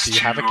Gallus, Gaius do you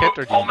have a to kit,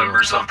 or do all you know?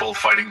 members of both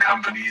fighting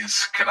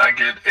companies. Can I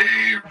get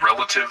a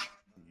relative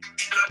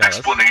Gallus?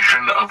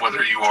 explanation of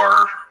whether you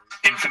are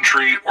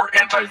infantry or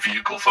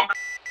anti-vehicle focused?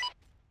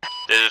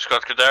 This is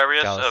Scott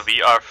Cadarius. Gallus.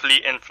 We are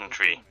fleet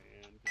infantry.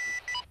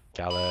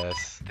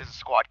 Gallus. This is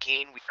Squad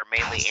Keen. We are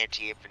mainly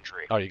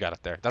anti-infantry. Oh, you got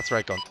it there. That's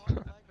right, Gunt.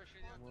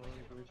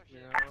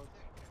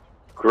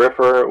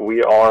 Griffer,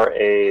 we are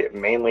a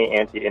mainly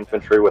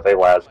anti-infantry with a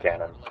las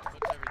cannon.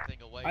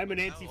 I'm an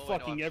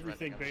anti-fucking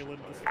everything, Balin.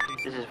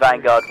 This is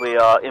Vanguard. We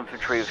are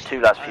infantry with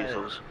 2 las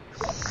fusils.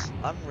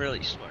 I'm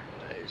really smart,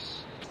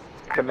 guys.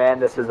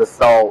 Command, this is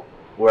assault.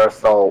 We're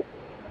assault.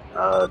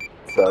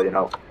 So, you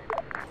know.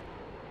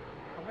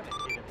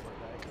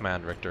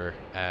 Command Richter.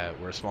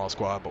 We're a small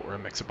squad, but we're a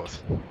mix of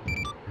both.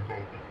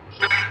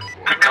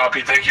 Good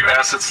copy. Thank you,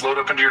 assets. Load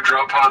up into your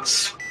drop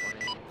pods.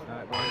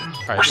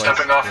 Alright, We're boys,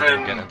 stepping off we're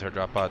in getting into our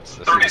drop pods.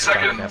 30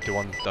 seconds.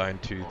 FD1 down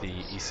to the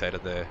east side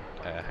of the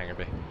hangar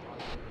bay.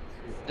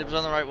 Dibs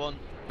on the right one.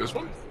 This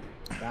one?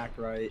 Back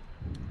right.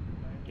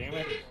 Damn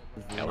it.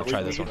 Yeah, we'll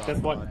try this one. This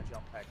one.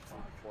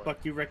 Fuck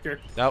you, Richter.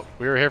 No,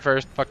 we were here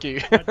first. Fuck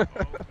you.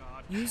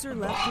 User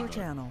left your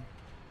channel.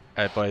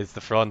 Alright, boys,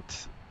 the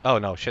front. Oh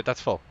no, shit, that's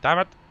full. Damn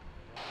it!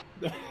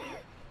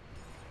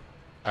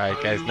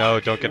 Alright, guys, no,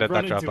 don't get at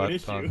that drop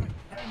pod. Come on.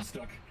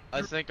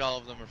 I think all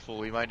of them are full.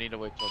 We might need to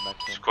wait till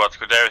next one. Squad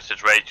Cadarius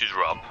is ready to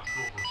drop.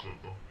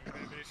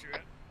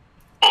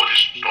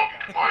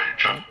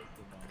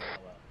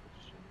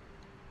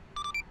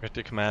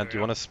 Richter Command, do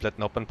you want to split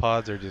in open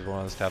pods, or do you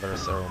want us to have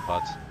our own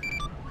pods?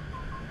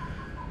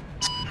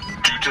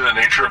 Due to the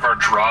nature of our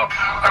drop,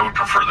 I would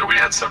prefer that we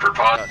had separate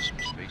pods.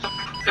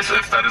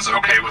 If that is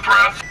okay with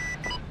Wrath.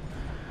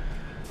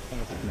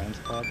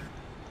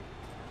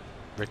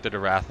 Richter to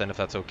Wrath, then if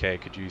that's okay,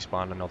 could you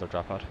spawn another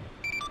drop pod?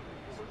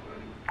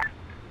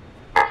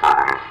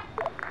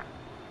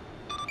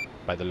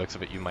 By the looks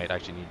of it, you might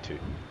actually need to.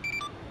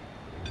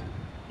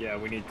 Yeah,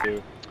 we need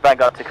to.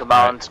 Vanguard to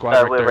command. Right,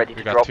 squad we're Richter, ready we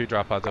to got drop. 2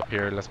 drop pods up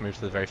here. Let's move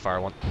to the very far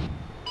one.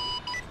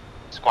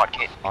 Squad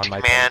Keen On to my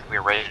command. We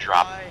are ready to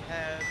drop.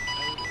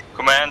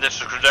 Command, this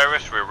is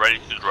Cadarius. We're ready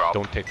to drop.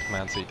 Don't take the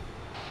command seat.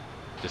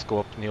 Just go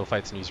up to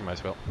neophytes and use your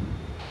mouse wheel.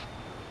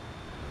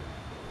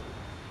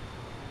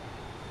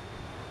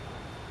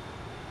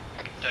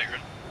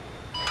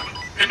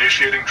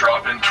 Initiating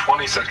drop in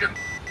 20 seconds.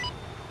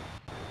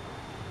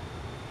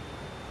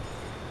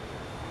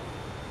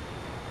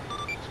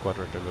 Squad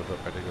Richter, load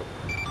up, ready to go.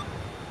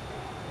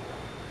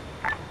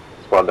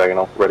 Squad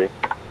diagonal, ready.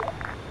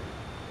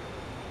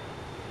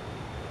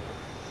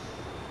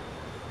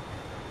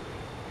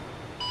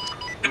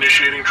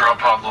 Beginning drop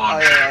pod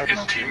launch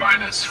in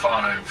T-minus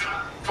 5,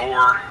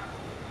 4,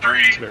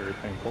 3,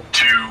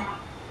 2,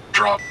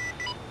 drop.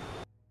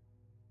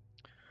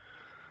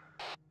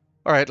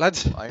 Alright,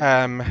 lads.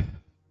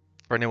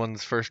 For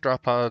anyone's first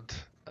drop pod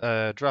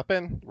drop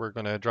in, we're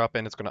going to drop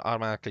in. It's going to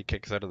automatically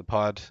kick us out of the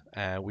pod.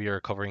 We are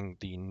covering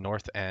the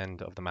north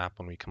end of the map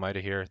when we come out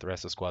of here. The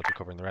rest of the squads are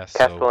covering the rest.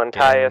 Castellan and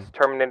Tyus,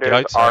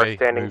 Terminators are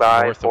standing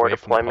by for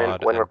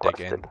deployment when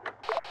requested.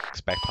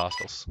 Expect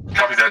hostiles.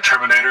 Copy that,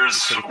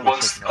 Terminators.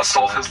 Once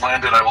assault has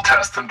landed, I will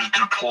task them to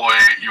deploy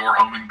your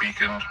homing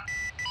beacon.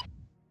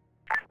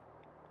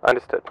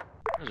 Understood.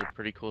 That was a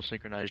pretty cool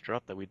synchronized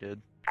drop that we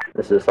did.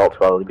 This is Assault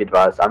 12, be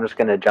advised. I'm just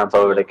gonna jump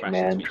over to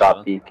command,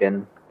 drop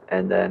beacon,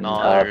 and then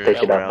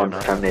pick it up once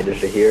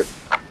Terminators are here.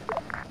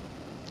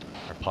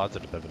 Our pods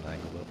at a bit of an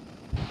angle though.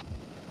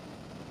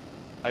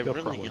 I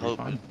really hope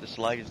that this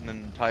lag isn't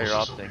an entire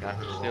op thing.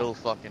 I'm still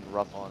fucking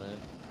rough on it.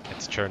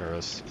 It's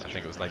Churnerus. I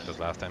think it was like this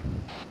last time.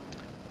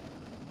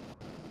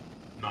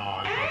 No,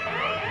 I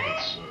think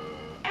it's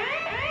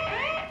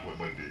what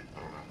might be. I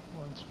don't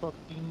know. Let's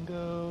fucking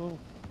go.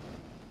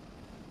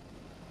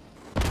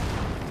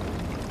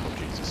 Oh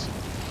Jesus.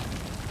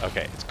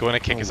 Okay, it's going to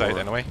kick us out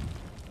anyway.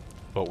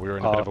 But we're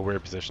in a bit of a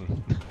weird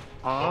position.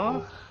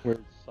 We're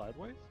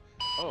sideways?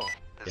 Oh.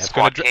 Yeah, it's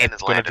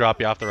gonna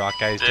drop you off the rock,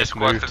 guys. Just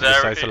move to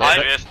the side a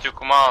little bit. to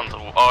command.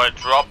 Our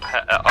drop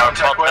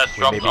has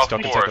dropped off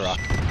course.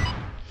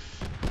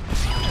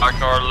 Mark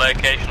our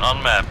location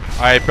on map.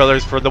 Alright,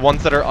 brothers, for the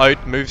ones that are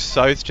out, move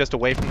south just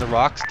away from the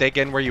rocks. Dig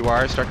in where you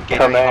are. Start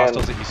engaging any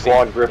hostiles that you see.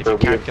 Squad Gripper,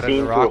 if you can't get out of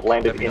the rock, have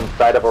landed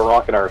inside of a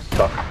rock and are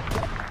stuck.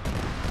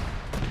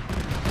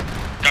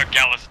 Got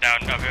Gallus down,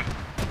 W.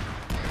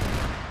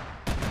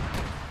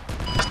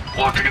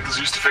 We'll have to get the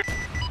Zeus to fix.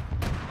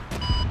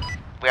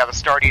 We have a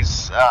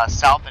Astartes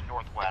south and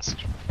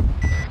northwest.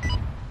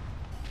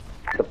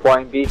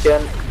 Deploying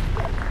beacon.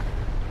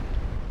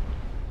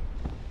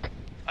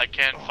 I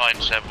can't find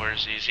Seb. Where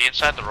is he? Is he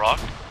inside the rock?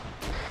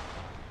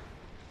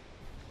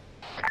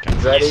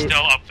 Ready? He's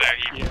still up there.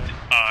 He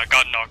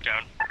got knocked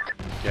down.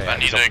 Yeah, I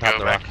need to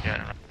go back.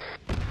 Yeah.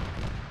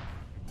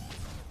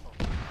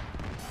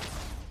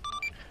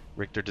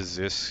 Richter to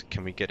Zeus,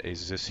 can we get a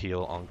Zeus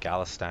heal on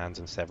Gallus stands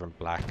and Severn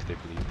Black? They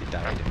believe they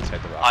died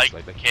inside the rocks I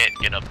slightly. can't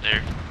get up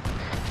there.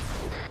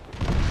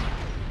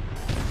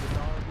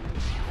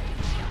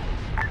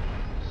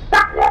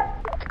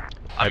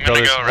 Alright,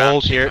 brothers,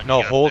 hold here.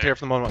 No, hold here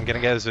for the moment. I'm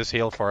gonna get a Zeus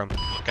heal for him.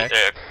 Okay?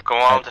 Come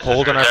on,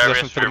 hold in our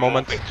position for the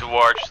moment.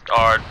 Towards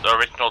our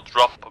original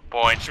drop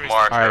point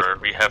marker.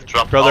 Alright, we have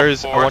dropped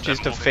brothers, off I want you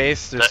and to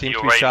face. There seems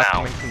to be shots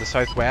coming from the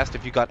southwest.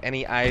 If you got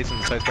any eyes in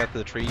the southwest of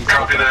the trees,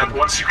 Copy that.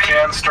 Once you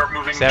can, start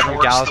moving Severn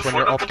towards Gallus, the when foot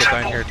you're of up, the get down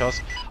temple. here to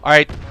us.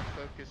 Alright.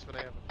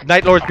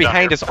 Night Lord's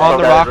behind us on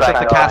the rocks at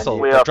the castle.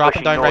 They're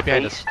dropping down right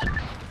behind us.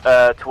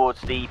 Towards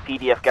the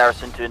PDF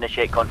garrison to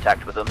initiate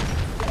contact with them.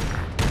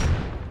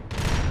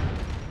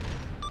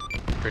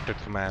 Richter to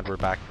command, we're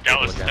back.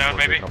 Gallus again. down,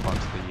 We're maybe? moving up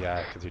onto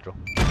the cathedral.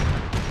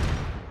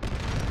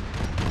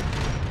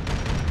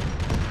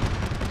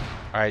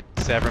 Alright,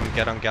 Severn,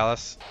 get on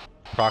Gallus.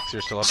 Prox,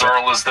 you're still up there.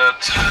 Zarl, is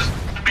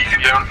that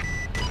beacon down?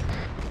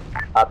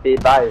 Be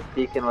advised,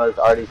 beacon was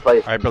already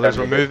placed. Alright, brothers,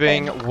 we're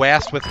moving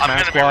west with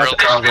command squad.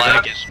 This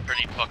lag is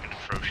pretty fucking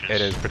atrocious.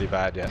 It is pretty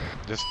bad, yeah.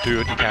 Just do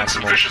what you can.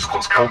 Some vicious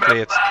close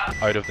Hopefully combat.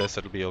 it's out of this,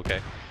 it'll be okay.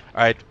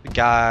 Alright,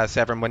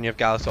 Severn, when you have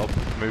Gallus up,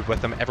 move with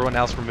them. Everyone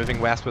else, we're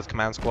moving west with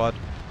command squad.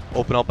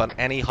 Open up on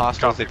any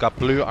hostiles. They've got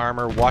blue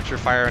armor. Watch your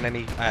fire on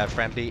any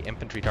friendly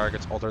infantry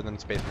targets other than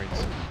Space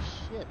Marines.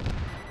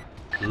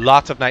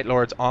 Lots of Night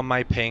Lords on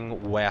my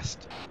ping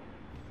west.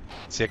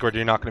 Sacred,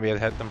 you're not going to be able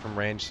to hit them from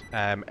range.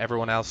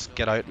 Everyone else,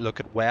 get out,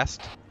 look at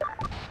west.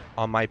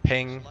 On my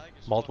ping,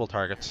 multiple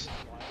targets.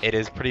 It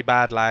is pretty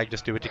bad lag,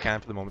 just do what you can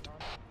for the moment.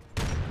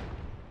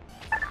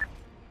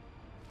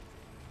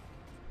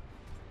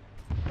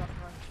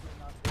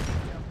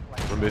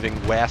 We're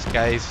moving west,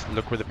 guys.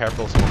 Look where the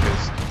purple smoke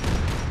is.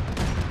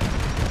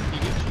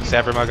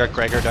 Severn, I got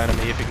Gregor down on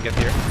me if you can get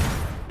here.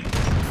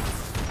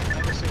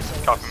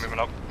 Copy, moving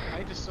up.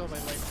 I just saw my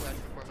light flash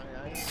before my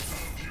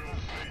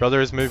eyes.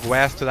 Brothers, move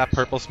west to that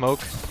purple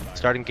smoke.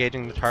 Start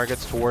engaging the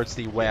targets towards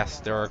the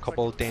west. There are a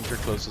couple of danger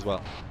close as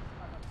well.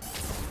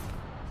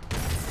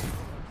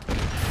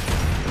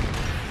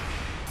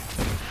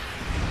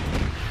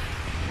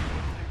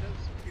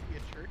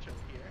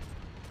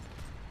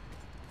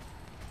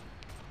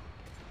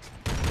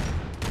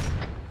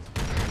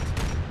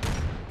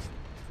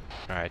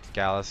 Alright,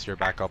 Gallus, you're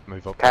back up,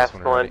 move up.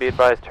 Castellan, be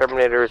advised,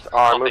 Terminators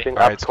are moving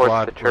up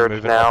towards the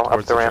church now,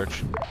 up the ramp.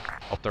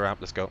 Up the ramp,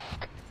 let's go.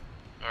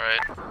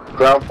 Alright.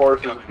 Ground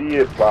forces, be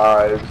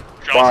advised.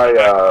 My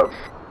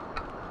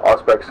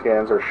Auspex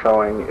scans are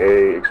showing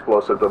a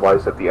explosive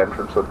device at the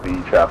entrance of the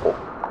chapel.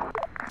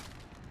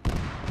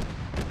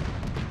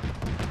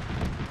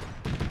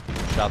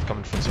 Shot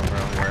coming from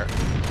somewhere on where.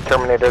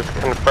 Terminators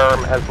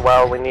confirm as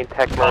well. We need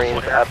tech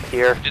marines up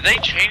here. Did they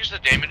change the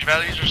damage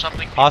values or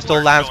something?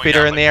 Hostile land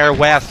speeder in the air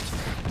west.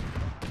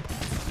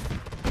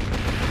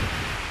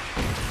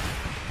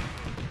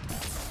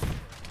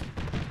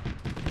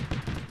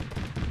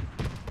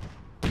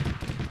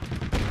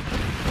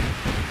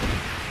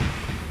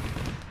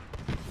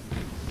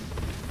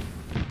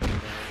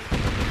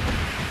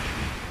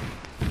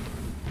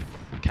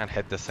 can't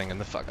hit this thing in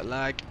the fucking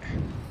lag.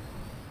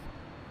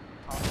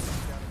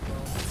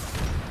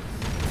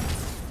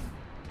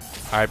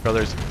 Alright,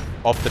 brothers.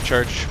 Up the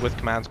church with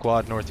command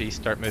squad, northeast,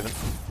 start moving.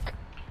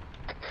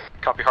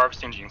 Copy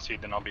harvesting, you can see,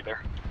 then I'll be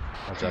there.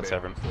 Roger that,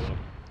 Severin.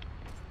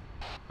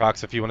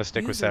 Rox, if you want to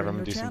stick with Severin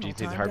and do some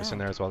GT harvesting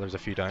there as well, there's a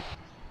few down.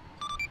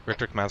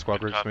 Richter, command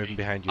squad, we're just moving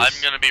behind you. I'm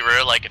gonna be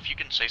real, like, if you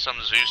can say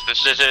something, Zeus,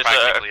 this is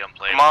practically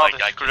unplayable. Command,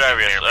 Like, I can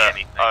barely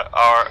anything.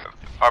 Our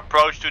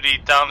approach to the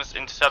town is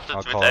intercepted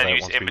with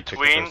enemies in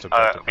between.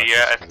 We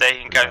are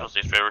taking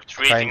casualties. We're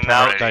retreating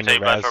now.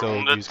 Take back our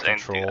wounded and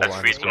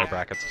square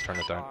brackets to turn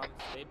it down.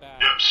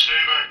 Yep, stay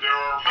back. There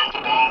are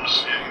melta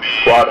bombs in the...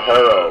 Squad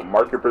Hero,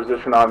 mark your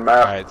position on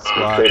map. Alright,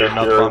 squad, there are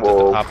melta bombs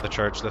at the top of the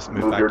church. Let's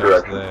move back down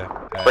to the...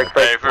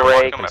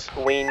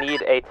 break. We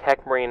need a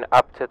tech marine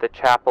up to the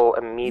chapel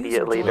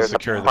immediately. There's a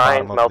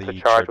defined melta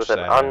charge with an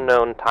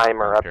unknown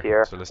timer up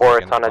here, or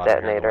it's on a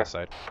detonator.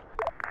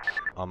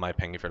 On my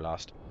ping if you're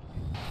lost.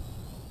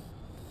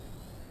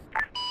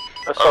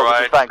 Assault,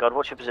 this is Vanguard,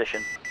 what's your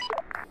position?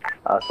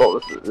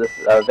 Assault,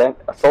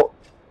 Assault.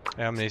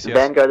 Amnesia.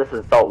 Vanguard, this is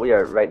Assault, we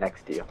are right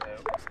next to you.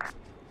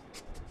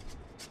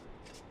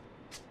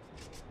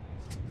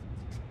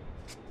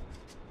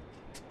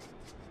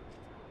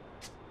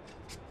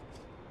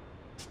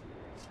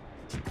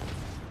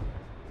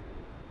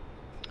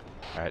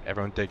 Alright,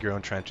 everyone dig your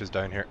own trenches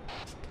down here.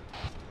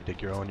 You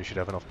dig your own, you should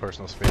have enough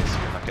personal space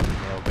so you're not getting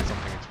nailed by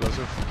something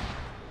explosive.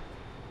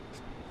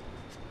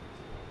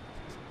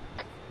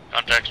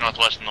 Contacts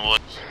northwest in the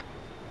woods.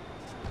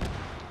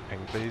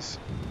 Ping, please.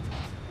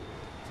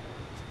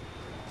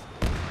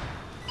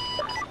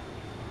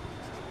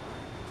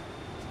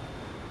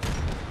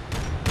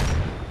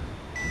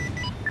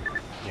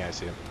 Yeah, I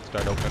see him.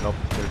 Start opening up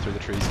through the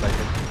trees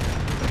slightly.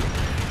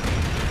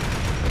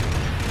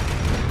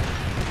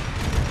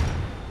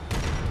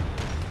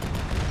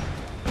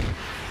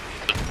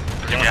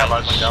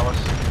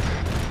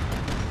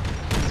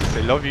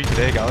 They love you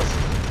today, Gallus.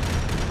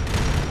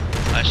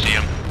 I see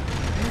him.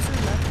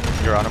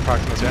 You're on him,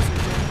 Proximus, yeah?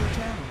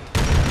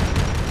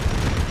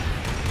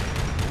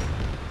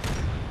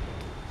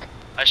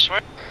 I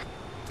swear.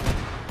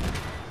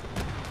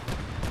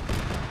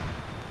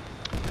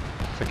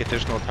 It's like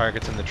additional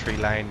targets in the tree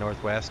line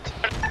northwest.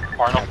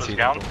 Arnold is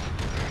down.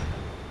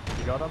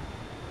 You got him?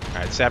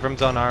 Alright,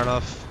 Severin's on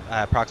Arnold,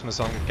 Proximus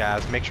on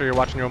Gaz. Make sure you're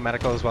watching your own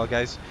medical as well,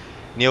 guys.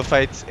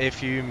 Neophytes,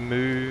 if you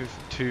move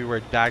to where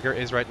Dagger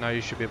is right now, you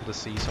should be able to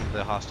see some of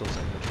the hostiles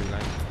in the tree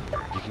line.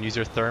 You can use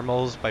your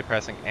thermals by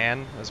pressing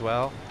N as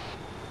well.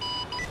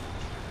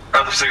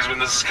 Other Sigismund,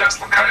 this is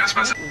Castle and Kaya's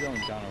message. We're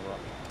going down a rock.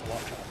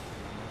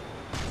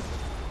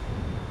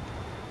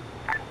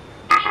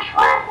 This is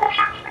Rob,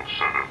 Sigismund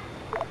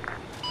 7.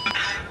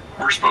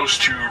 We're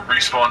supposed to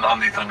respawn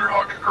on the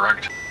Thunderhawk,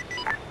 correct?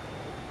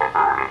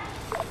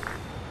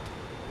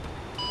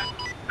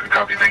 Good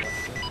copy, thank you.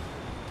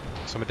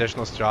 Some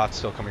additional shots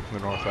still coming from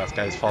the northwest,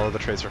 guys. Follow the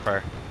tracer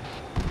fire.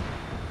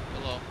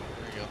 Hello,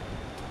 there you go.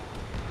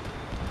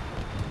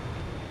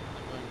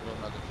 I'm going to go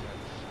another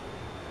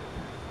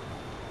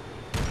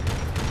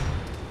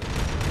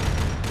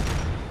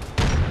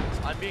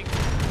trench. I'm being...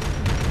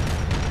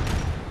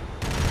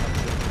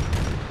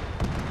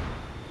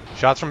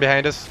 Shots from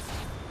behind us.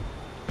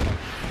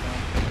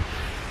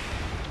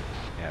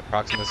 Yeah,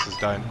 Proximus is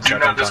down. Do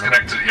not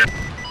disconnect it yet.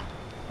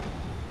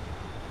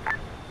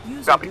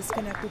 User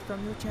disconnected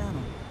from your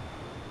channel.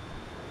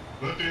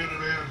 Let the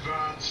enemy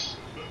advance.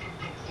 Let them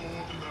come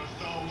forth in their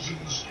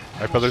thousands.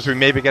 Alright, brothers, we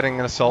may be getting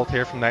an assault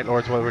here from Night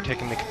Lords while we're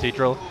taking the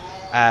cathedral.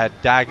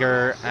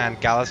 Dagger and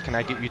Gallus, can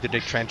I get you to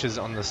dig trenches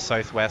on the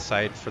southwest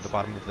side for the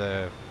bottom of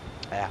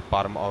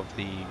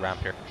the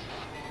ramp here?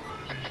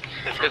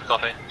 Good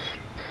copy.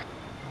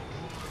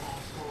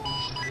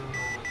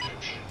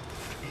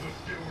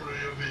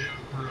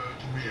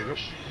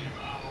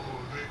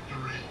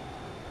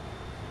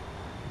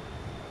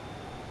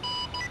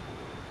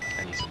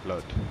 I need some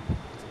blood.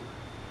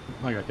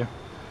 I got you.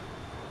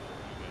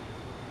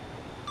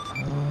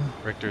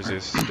 Richter's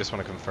is, just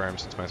want to confirm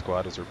since my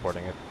squad is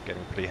reporting it,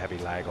 getting pretty heavy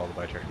lag all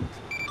about here.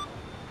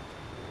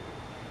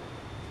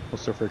 We'll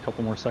stay for a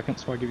couple more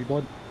seconds so I give you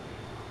blood.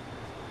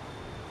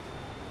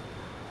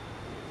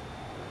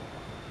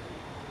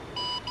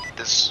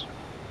 This.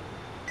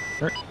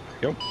 Alright,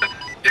 go.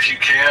 If you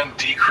can,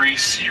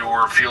 decrease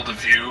your field of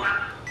view.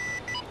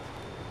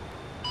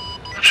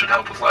 That should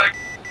help with lag.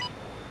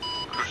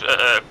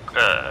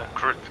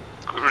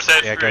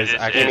 Yeah, guys,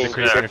 actually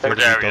decreasing the field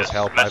of view does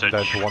help. I'm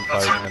down to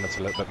 1,000 and it's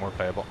a little bit more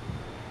playable.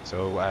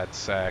 So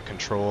it's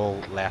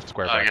control left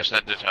square bracket. I guess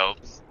that did help.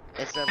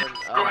 It's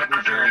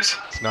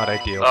not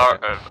ideal.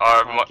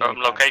 Our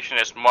location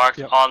is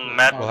marked on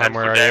map at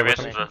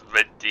Cordarius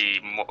with the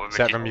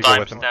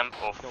timestamp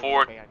of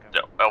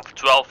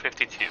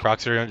 12:52.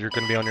 Proxy, you're going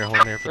to be on your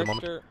home here for the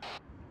moment.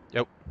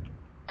 Yep.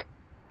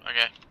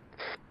 Okay.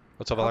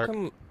 What's up,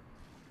 Alaric?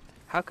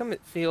 How come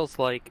it feels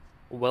like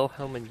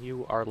Wilhelm and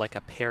you are like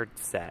a paired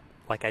set?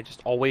 Like I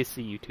just always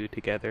see you two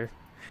together.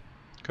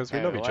 Because we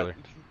love each other.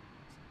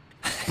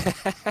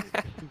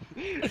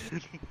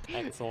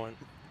 Excellent.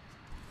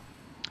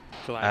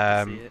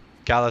 Glad to see it.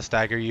 Gallus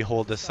Dagger, you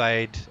hold the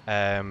side.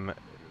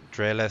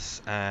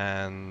 Draelis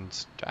and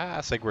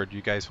Sigurd,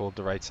 you guys hold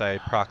the right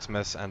side.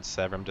 Proximus and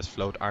Severum just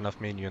float.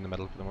 Arnulf, me and you in the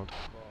middle for the moment.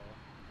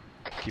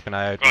 Keep an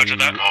eye out. We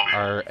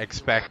are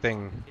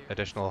expecting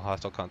additional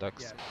hostile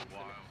contacts.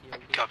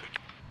 Copy.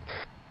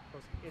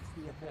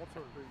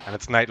 And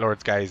it's Night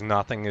Lords, guys.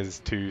 Nothing is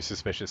too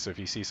suspicious. So if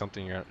you see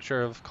something you're not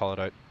sure of, call it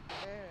out.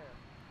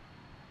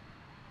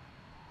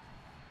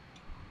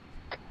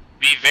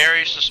 Be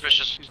very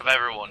suspicious of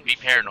everyone. Be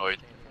paranoid.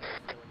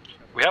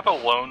 We have a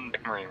lone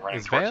Marine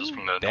running towards us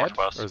from the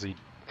northwest. Or is he?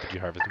 Did you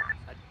harvest him?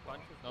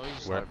 No,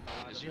 he's Where?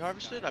 Is he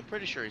harvested? I'm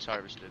pretty sure he's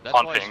harvested. That's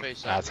On why his ping.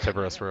 face. That's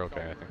Tiberus. We're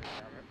okay, I think.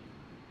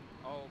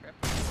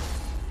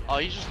 Oh,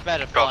 he's just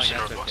bad at flying.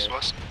 That's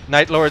okay.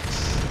 Night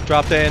Lords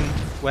dropped in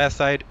west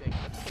side.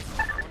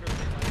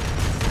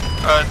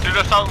 To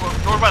the south,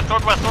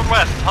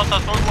 northwest. Hostile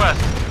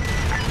northwest.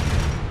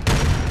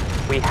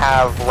 We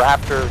have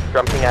raptors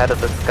jumping out of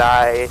the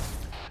sky.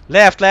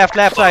 Left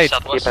side.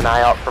 Keep an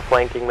eye out for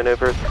flanking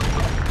maneuvers.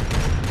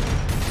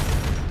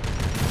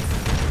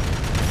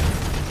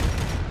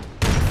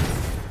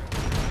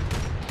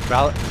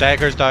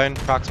 Dagger's down.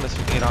 Proximus,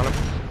 you can get on him.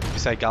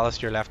 Beside Gallus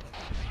to your left.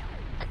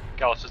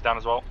 Gallus is down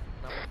as well.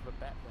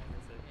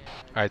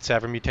 Alright,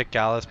 Severum, you take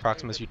Gallus.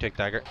 Proximus, you take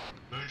Dagger.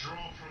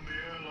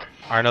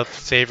 Arnulf,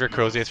 save your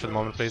Crozius for the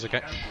moment, please,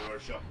 okay?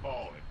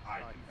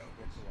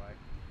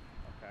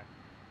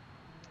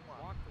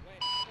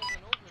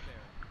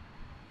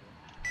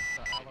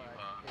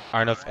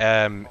 Arnulf,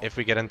 if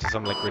we get into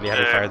some like really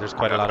heavy fire, there's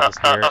quite a lot of us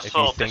here. If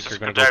you think you're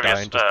going to go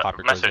down, just pop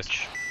your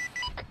Crozius.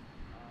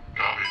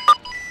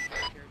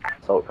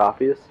 So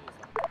copies.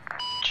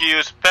 To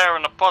use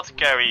Baron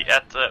Apothecary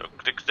at the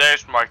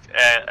Gdaris mark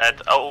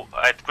at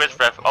grid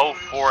ref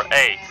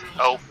 048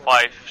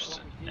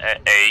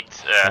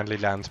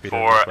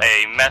 for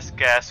a mass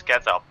gas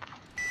get up.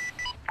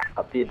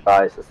 Be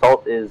advised,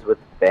 assault is with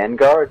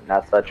Vanguard, and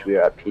as such we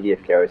are at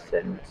PDF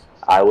garrison.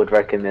 I would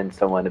recommend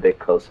someone a bit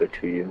closer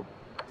to you.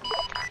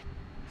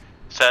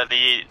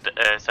 Sadly,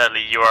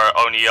 you are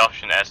our only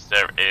option as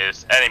there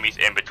is enemies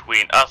in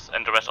between us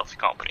and the rest of the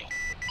company.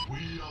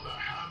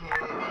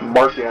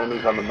 Mark the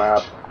enemies on the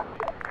map.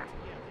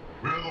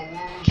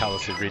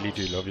 Callus, I really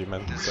do love you,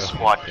 man. So,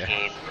 Squad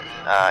Kane,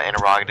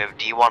 interrogative.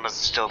 Do you want us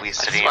to still be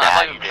sitting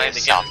at the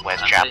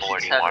southwest chapel, or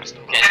do you want us to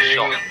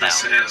King,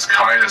 this is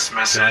Caius'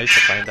 message. Nice to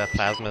find that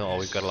plasma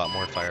always got a lot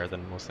more fire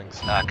than most things.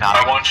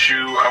 I want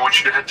you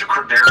to head to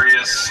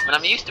Credarius. But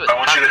I'm used to it. I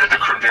want you to head to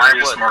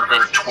Credarius marker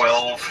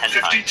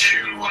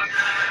 1252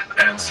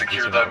 and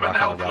secure them and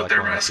help with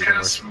their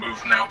mascas.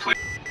 Move now, please.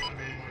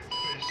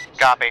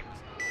 Copy.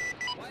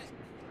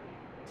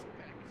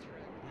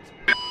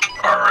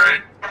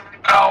 Alright.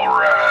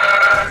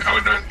 Alright. How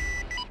we doing?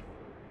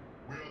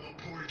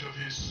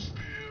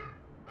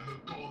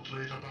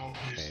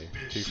 Okay,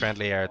 2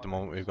 friendly air at the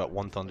moment. We've got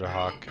 1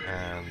 Thunderhawk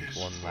and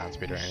 1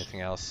 Landspeeder.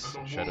 Anything else?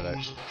 Shout it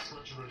out.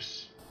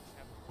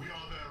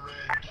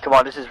 Come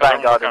on, this is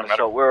Vanguard and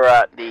Assault. We're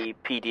at the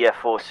PDF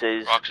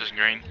forces. Box is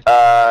green.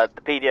 The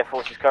PDF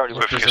forces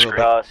currently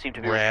seem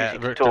to be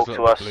refusing to talk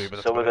to us,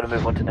 so we're going to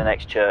move on to the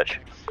next church.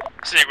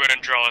 Sigurd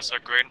and Draelis are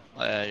green.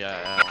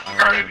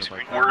 Alright,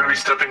 we're going to be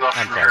stepping off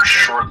from here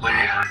shortly.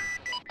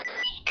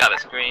 Got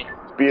it, green.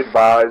 Be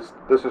advised,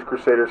 this is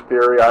Crusader's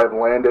Fury. I have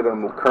landed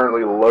and I'm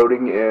currently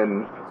loading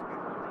in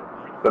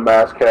the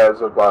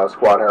mascas of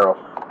Squad Harrow.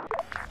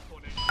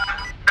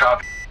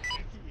 Copy.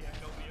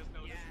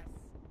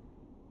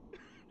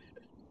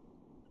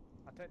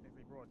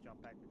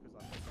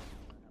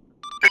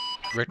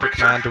 Richter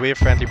Command, do we have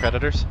friendly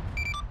predators?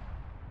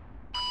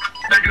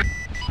 Negative.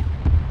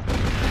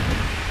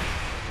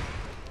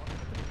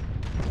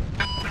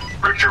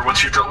 Richter,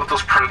 once you've dealt with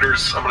those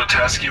predators, I'm going to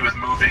task you with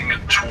moving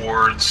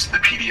towards the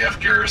PDF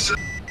garrison.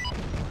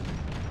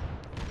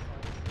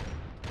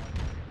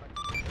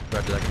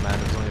 Roger that,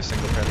 Command. There's only a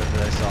single predator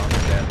that I saw and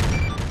they're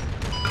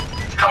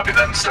dead. Copy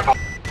then, step up.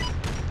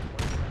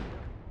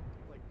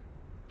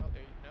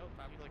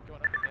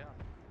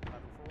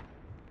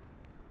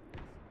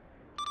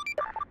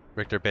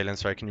 Richter, Balin,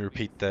 sorry, can you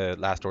repeat the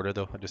last order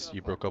though?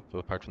 You broke up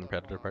apart from the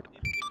predator part.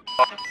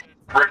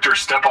 Richter,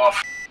 step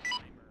off.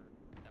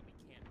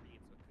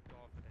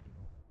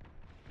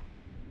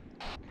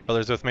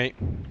 Brothers with me.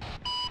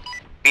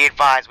 Be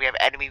advised, we have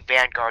enemy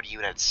Vanguard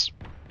units.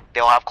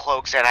 They'll have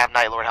cloaks and have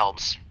Night Lord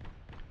helms.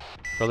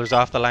 Brothers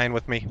off the line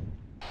with me.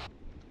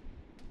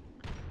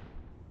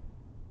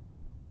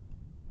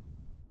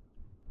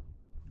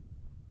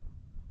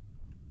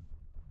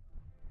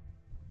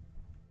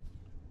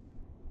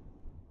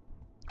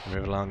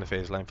 Move along the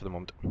phase line for the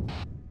moment.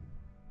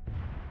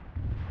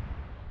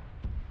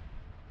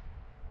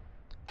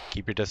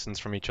 Keep your distance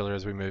from each other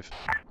as we move.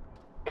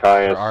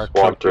 Caius,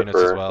 Swamp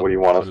Tripper, what do you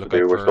want us to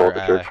do? We're still at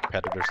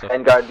the church.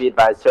 Vanguard, be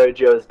advised,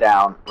 Sergio's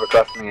down.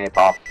 Requesting a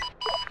pop.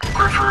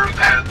 Griffer,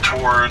 head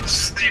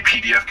towards the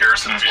PDF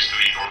garrison.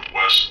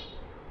 Northwest.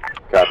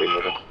 Copy,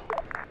 moving.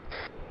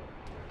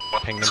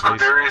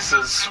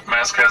 Squadarius's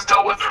mask has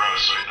dealt with.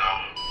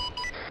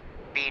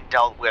 Being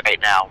dealt with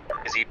right now.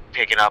 Is he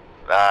picking up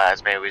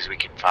as many as we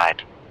can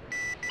find.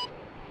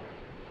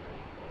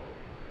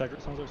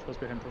 Sounds like we're supposed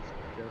to be heading towards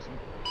Garrison.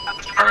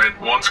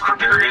 Alright, once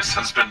Cordarius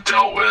has been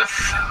dealt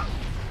with,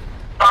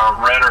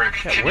 Rhetoric,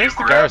 can you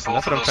grab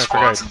both of those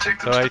squads and take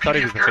them to the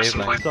PDF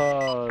Garrison, please?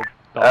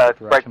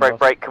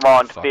 Break,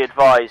 command, be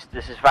advised,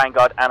 this is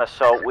Vanguard and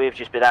Assault, we've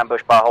just been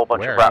ambushed by a whole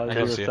bunch of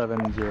raptors.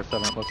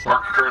 0707, looks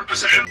Mark current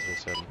position.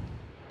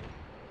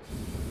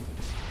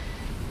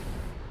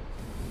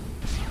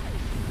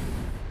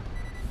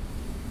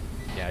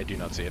 Yeah, I do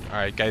not see it.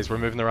 Alright guys, we're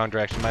moving the wrong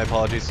direction, my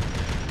apologies.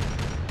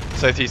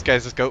 Southeast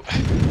guys, let's go.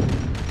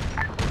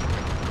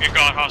 We've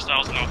got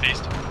hostiles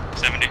northeast,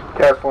 70.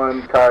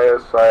 Caslin,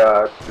 Caius,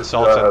 the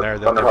salt's in there,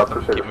 Thunderhawk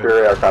Crusader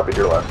Fury, I copied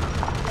your last.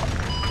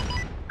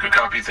 Good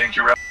copy, thank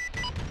you, Rep.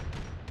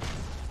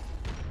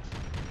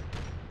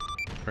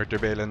 Richter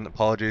Balin,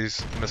 apologies,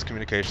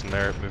 miscommunication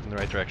there, moving the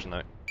right direction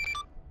now.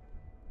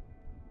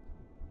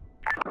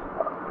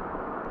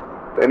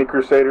 Any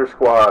Crusader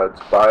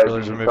squads by the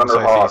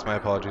Thunderhawk my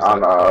apologies,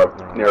 on,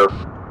 near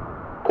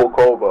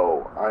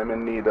Pulkovo. I'm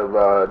in need of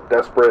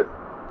desperate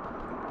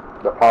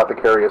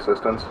apothecary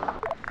assistance.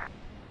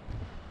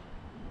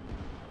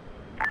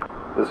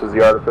 This is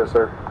the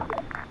Artificer.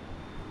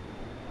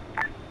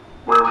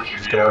 Where would you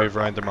just gonna move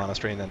around the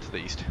monastery and then to the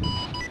east.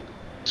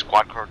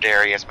 Squad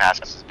Cordarius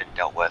Masks has been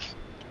dealt with.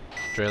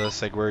 Drayla,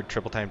 Sigurd,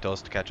 triple time to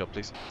us to catch up,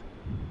 please.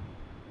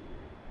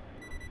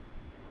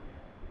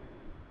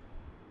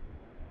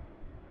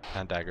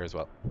 And dagger as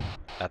well.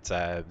 That's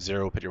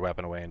 0, put your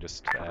weapon away and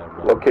just roll.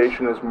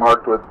 Location is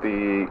marked with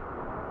the...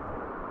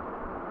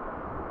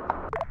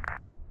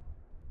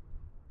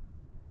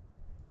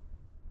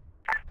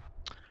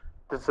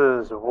 This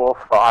is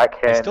Wolf, I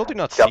still do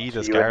not see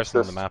this garrison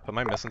on the map, am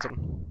I missing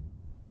something?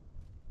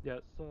 Yeah,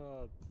 it's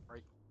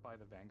right by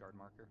the Vanguard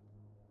marker.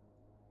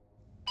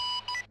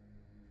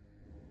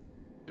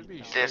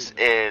 This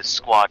is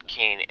Squad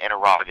King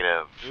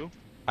Interrogative.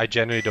 I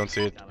genuinely don't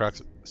see it.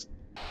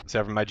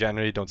 Severin, I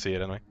genuinely don't see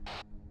it anyway.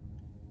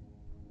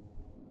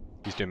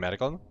 He's doing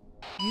medical on them?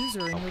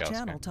 User in your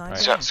channel time.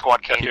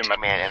 Squad King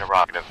Command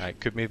Interrogative. Alright,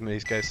 could move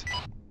these guys.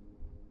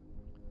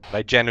 But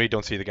I genuinely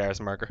don't see the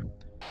garrison marker.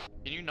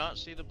 Can you not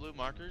see the blue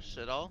markers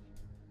at all?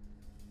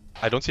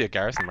 I don't see a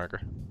garrison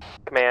marker.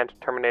 Command,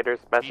 Terminator's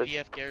message.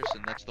 PDF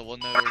Garrison, that's the one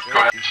that we're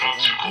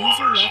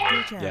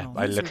Yeah,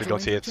 I literally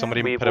don't see it.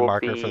 Somebody put a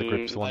marker for the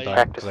groups one time.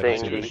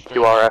 Practicing the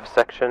QRF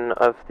section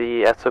of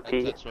the SOP.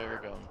 That's where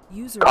we're going.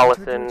 Call us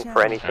in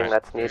for anything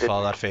that's needed.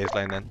 Follow that phase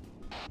line then.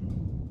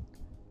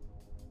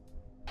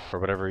 For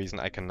whatever reason,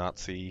 I cannot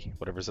see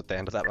whatever's at the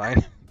end of that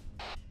line.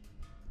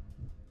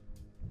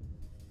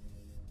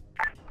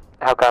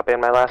 How copy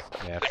on my last?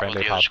 Yeah,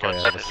 friendly pop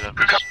carrier.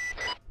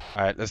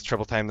 Alright, let's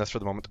triple time this for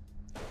the moment.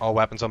 All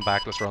weapons on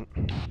back, let's run.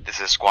 This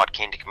is Squad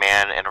King to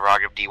Command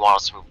Interrogative. Do you want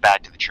us to move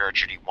back to the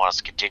church or do you want us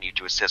to continue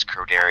to assist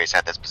Cordarius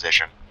at this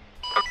position?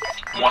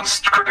 Once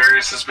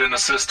Cordarius has been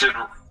assisted,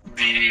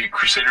 the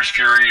Crusader's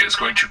Fury is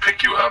going to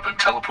pick you up and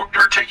teleport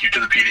or take you to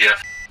the PDF.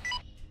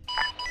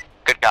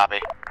 Good copy.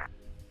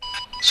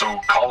 So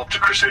call up to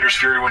Crusader's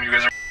Fury when you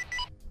guys are...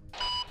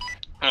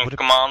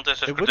 Command,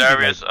 this is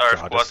Cordarius. Our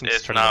squad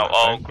is now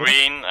all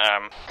green.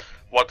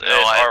 What is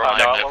our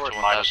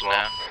objective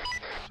now?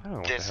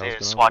 This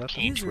is SWAT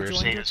King to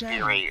Crusader's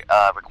Fury,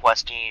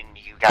 requesting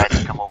you guys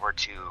to come over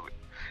to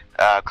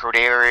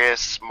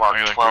Cordarius, Mark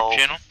 12.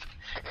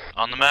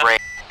 On the map?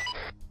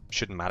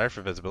 Shouldn't matter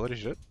for visibility,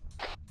 should it?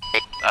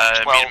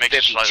 I mean, it makes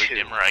it slightly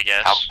dimmer, I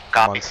guess.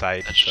 I'm on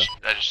side. That's just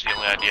the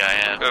only idea I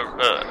have.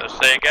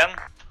 Say again?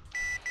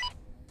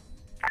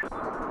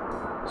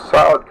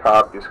 Solid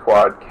copy,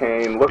 Squad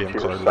Kane. Look to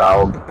your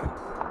south.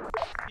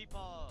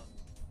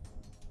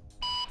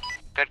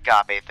 Good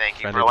copy,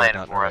 thank you for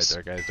landing for us.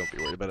 There, guys, don't be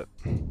worried about it.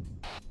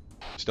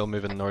 Still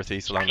moving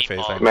northeast along the phase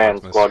line.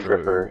 Command, Squad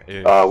Gripper.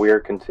 We are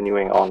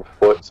continuing on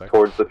foot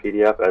towards the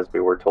PDF as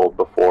we were told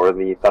before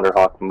the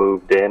Thunderhawk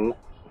moved in.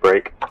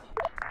 Break.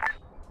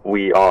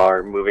 We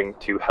are moving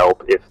to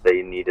help if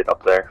they need it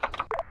up there.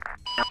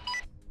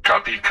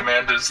 Copy.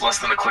 Command is less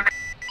than a click.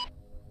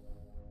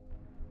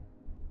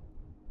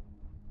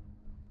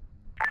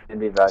 In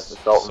the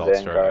Assault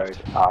and Vanguard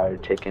are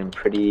taking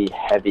pretty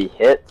heavy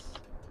hits.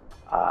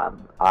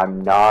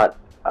 I'm not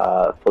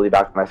fully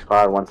back with my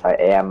squad. Once I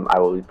am, I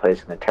will be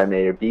placing the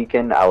Terminator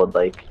beacon. I would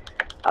like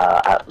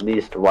at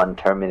least one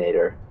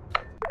Terminator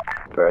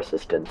for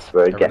assistance.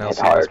 We're getting hit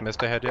hard.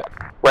 Missed ahead yet?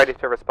 Ready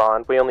to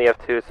respond. We only have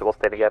 2, so we'll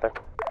stay together.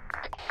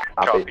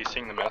 Copy,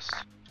 seeing the mist.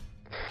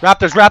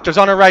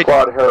 Raptors on our right!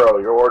 Squad Hero,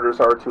 your orders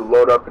are to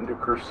load up into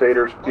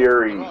Crusader's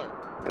Fury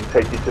and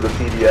take you to the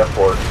PDF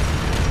force.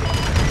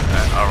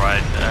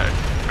 Alright,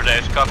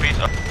 Cordarius copies.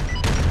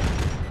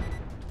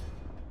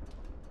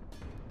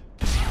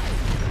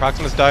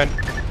 Proximus down.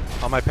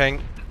 On my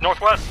ping.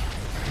 Northwest.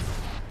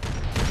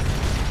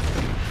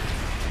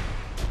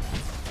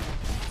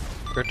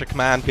 Grifter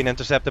Command being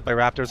intercepted by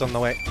Raptors on the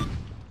way.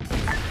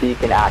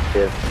 Beacon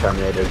active,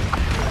 Terminator.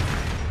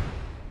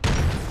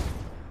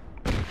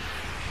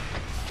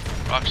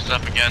 Rocks is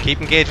up again.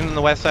 Keep engaging on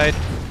the west side.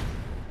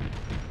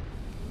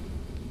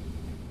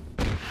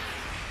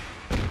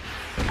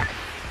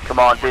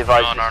 Command, be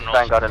advised, this is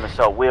Vanguard and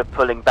Assault. We're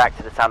pulling back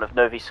to the town of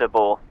Novi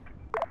Sobor.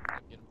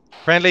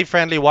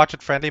 Friendly, watch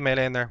it. Friendly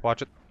melee in there,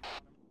 watch it.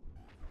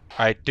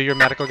 Alright, do your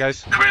medical,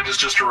 guys. Command has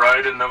just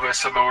arrived in Novi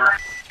Sobor.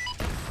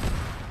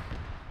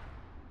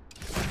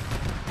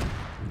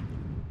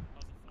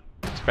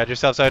 Spread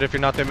yourselves out if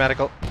you're not doing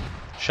medical.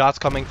 Shots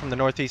coming from the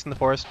northeast in the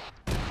forest.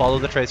 Follow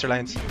the tracer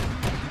lines.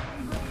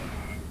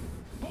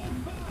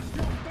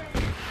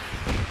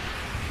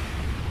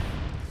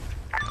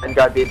 And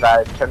God be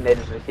advised,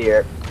 Terminators are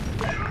here.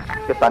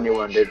 Get on your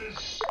wounded.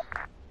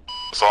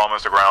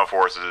 Solomons to ground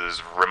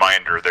forces,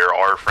 reminder, there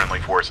are friendly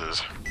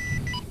forces.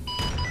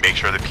 Make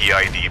sure the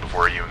PID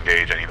before you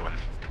engage anyone.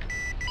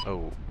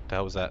 Oh, that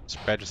was that.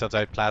 Spread yourselves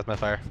out, plasma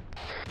fire.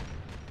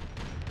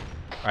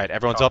 Alright,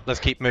 everyone's up, let's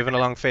keep moving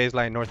along phase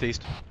line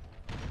northeast.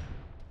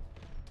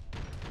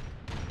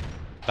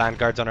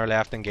 Vanguard's on our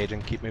left,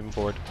 engaging, keep moving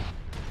forward.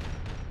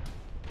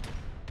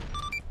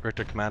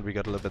 Richter Command, we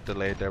got a little bit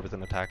delayed there with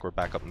an attack, we're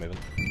back up and moving.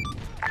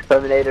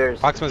 Terminators,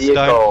 Proximus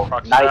vehicle,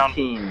 down.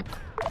 19.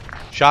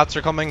 Shots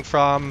are coming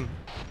from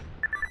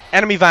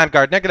enemy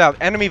Vanguard, negative,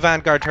 enemy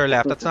Vanguard to our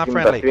left, that's not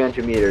friendly.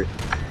 300 meters.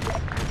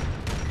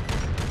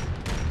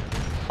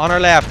 On our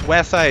left,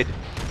 west side.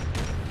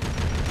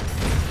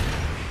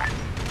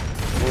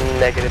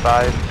 Negative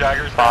eyes.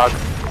 Jaggers. Fog.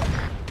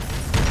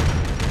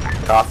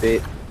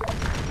 Copy.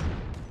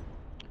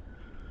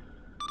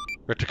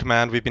 Richter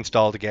Command, we've been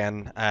stalled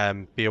again.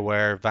 Be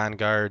aware,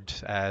 Vanguard,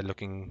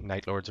 looking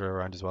Night Lords are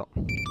around as well.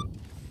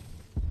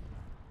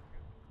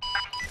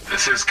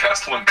 This is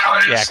Castellan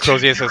Caius. Yeah,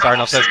 Crozius says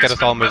Arnold says get us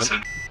all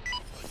moving.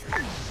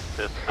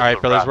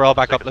 Alright, brothers, we're all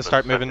back up. Let's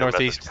start moving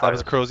northeast. That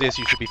was Crozius,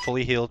 you should be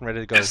fully healed and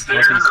ready to go. Is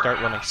there Northeast, start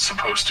running.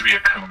 supposed to be a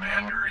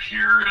commander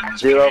here in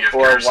this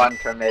 041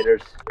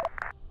 Terminators.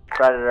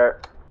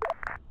 Predator.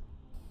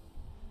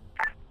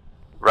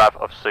 Wrath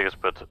of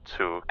Sigismund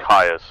to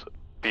Caius.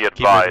 Be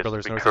advised,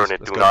 we currently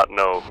do not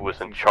know who is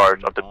in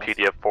charge of the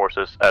PDF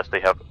forces as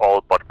they have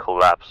all but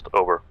collapsed.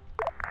 Over.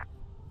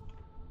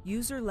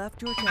 User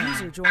left your channel.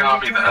 User joined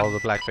your channel. Follow the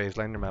black phase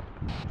line in your map.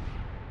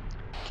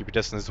 Keep your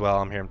distance as well,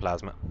 I'm hearing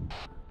plasma.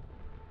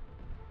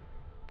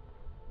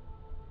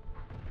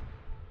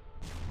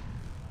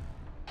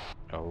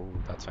 Oh,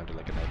 that sounded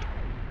like a knight.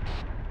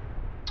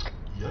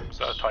 Is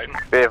that a Titan?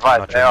 Be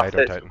advised,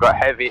 Titan. we've got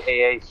heavy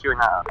AA shooting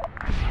at us.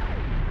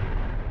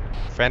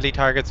 Friendly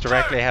targets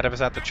directly ahead of us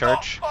at the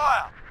church.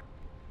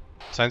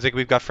 Sounds like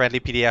we've got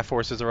friendly PDF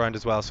forces around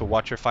as well, so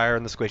watch your fire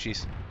on the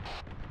squishies.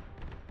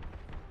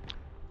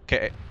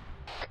 Okay.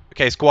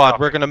 Okay, squad,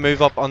 we're gonna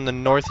move up on the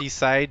northeast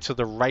side, so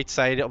the right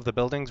side of the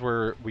buildings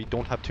where we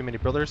don't have too many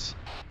brothers.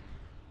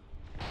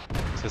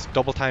 So it's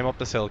double time up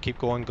this hill, keep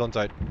going, guns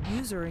out.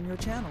 User in your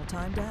channel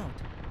timed out.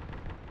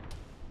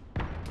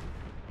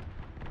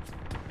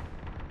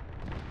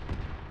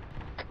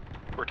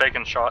 We're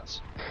taking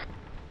shots.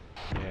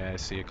 Yeah, I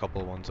see a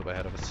couple of ones up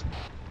ahead of us.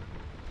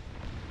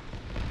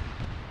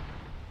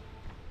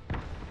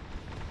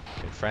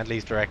 Okay,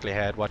 friendlies directly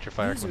ahead, watch your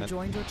fire coming in.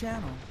 Joined your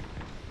channel.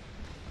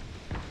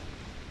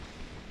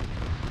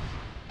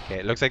 Okay,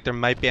 it looks like there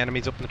might be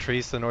enemies up in the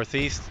trees to the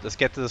northeast. Let's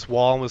get to this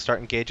wall and we'll start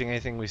engaging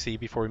anything we see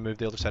before we move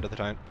the other side of the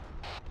town.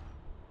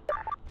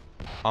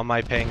 On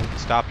my ping,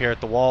 stop here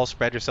at the wall,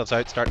 spread yourselves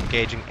out, start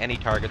engaging any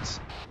targets.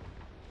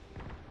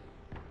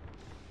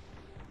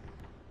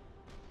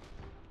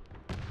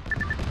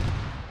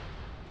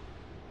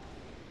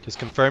 Just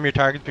confirm your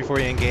targets before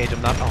you engage,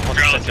 I'm not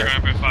 100% sure.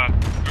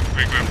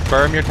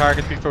 Confirm your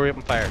targets before we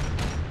open fire.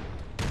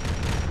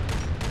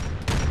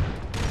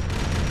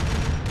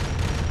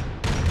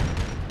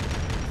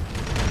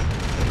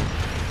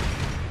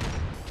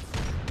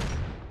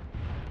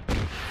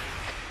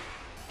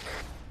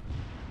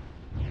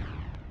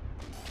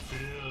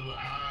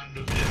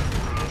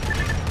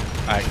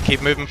 Alright,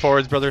 keep moving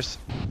forwards, brothers.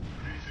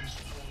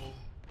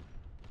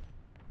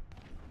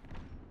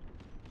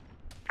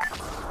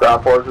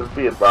 Ground forces,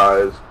 be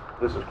advised.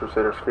 This is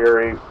Crusader's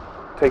Fury.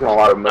 Taking a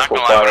lot of missile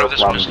fire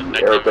from the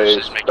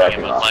airbase,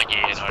 backing up.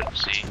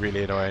 It's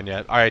really annoying,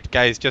 yeah. Alright,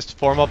 guys, just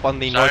form up on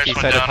the northeast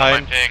side of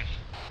town.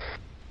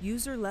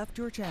 User left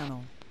your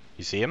channel.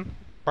 You see him,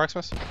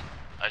 Proximus?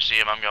 I see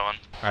him, I'm going.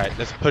 Alright,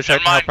 let's push out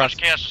and help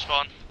Proximus.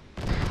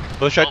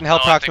 Push out and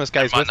help Proximus,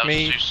 guys, with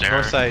me,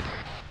 north side.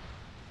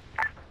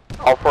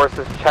 All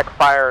forces, check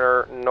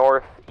fire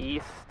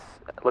northeast.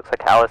 It looks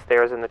like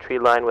Alistair's in the tree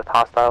line with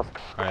hostiles.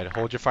 Alright,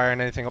 hold your fire on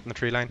anything up in the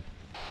tree line.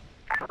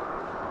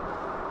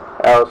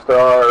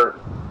 Alistair.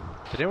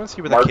 Did anyone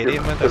see where the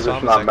Acadian went?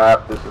 Position on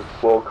map. This is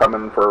Will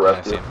coming for a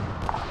rescue.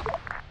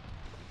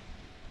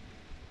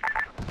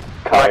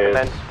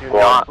 Recommend do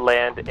not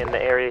land in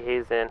the area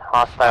he's in.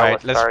 Hostile.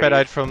 Alright, let's spread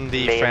out from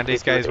the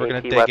friendlies, guys. We're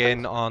gonna dig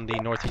in on the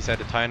northeast side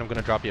of town. I'm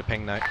gonna drop you a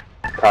ping now.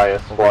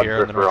 Caius, over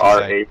here on the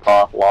northeast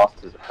side. APOC lost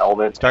his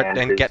helmet. Start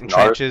and getting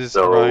trenches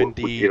around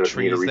the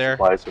trees there.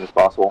 As soon as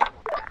possible.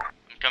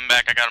 Come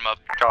back, I got him up.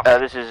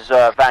 This is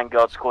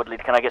Vanguard squad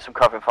lead. Can I get some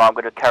covering fire? I'm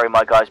going to carry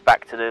my guys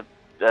back to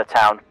the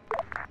town.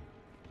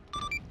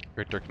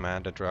 Richter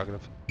Command,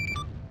 interrogative.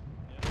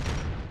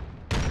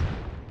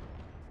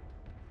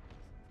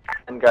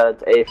 And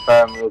Vanguard, a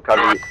firm, we'll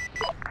cover you.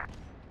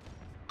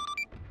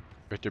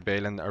 Victor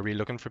Balin, are we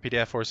looking for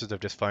PDF forces? I've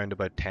just found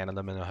about 10 of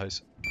them in a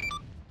house.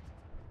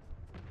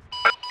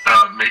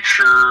 Make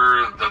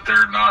sure that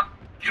they're not,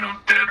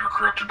 dead or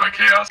corrupted by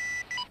chaos.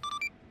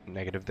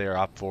 Negative, they are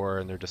op 4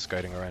 and they're just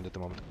scouting around at the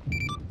moment.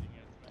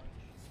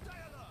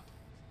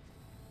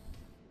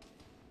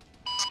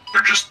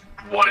 They're just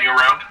whatting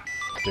around?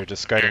 They're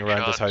just scouting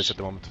around this house at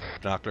the moment.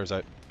 Binoculars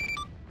out.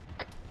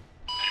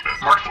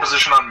 Mark the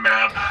position on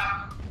map.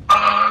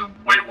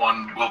 Wait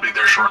 1 will be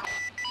there shortly.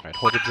 Alright,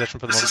 hold your position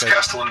for the moment. This is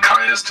Castellan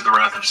Caius to the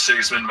Wrath of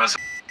Sigismund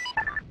message.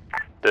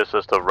 This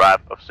is the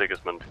Wrath of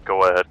Sigismund.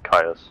 Go ahead,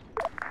 Caius.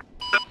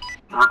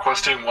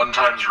 Requesting 1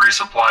 times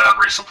resupply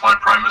on resupply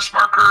Primus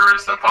marker,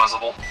 is that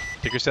possible?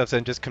 Take yourselves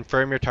in, just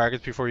confirm your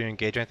targets before you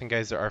engage anything,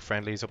 guys. There are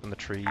friendlies up in the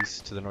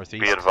trees to the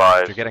northeast. Be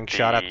advised, if you're getting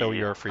shot at though,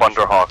 you're free.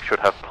 Thunderhawk should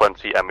have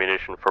plenty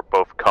ammunition for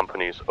both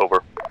companies,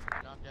 over.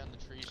 Knock down the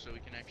tree so we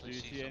can actually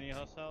see any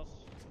hostiles.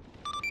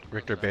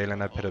 Richter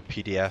Balin, I put a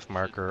PDF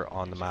marker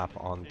on the map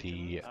on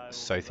the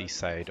southeast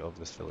side of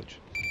this village.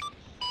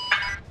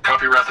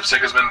 Copy Wrath of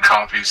Sigismund,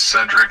 copy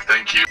Cedric,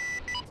 thank you.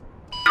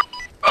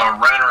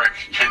 Ranerick,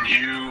 can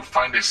you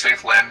find a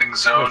safe landing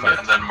zone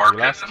and then mark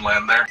it and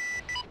land there?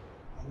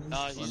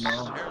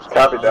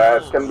 Copy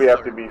that. It's going to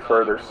have to be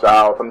further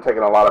south. I'm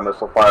taking a lot of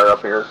missile fire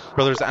up here.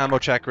 Brothers, ammo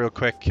check real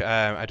quick.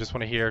 I just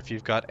want to hear if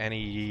you've got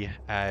any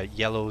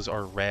yellows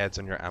or reds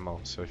on your ammo.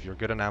 So if you're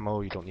good on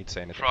ammo, you don't need to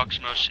say anything.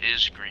 Proximus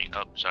is green.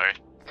 Oh, sorry.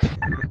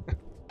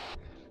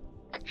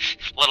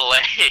 Little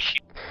A.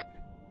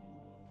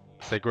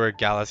 Sigurd,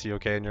 Gallus, you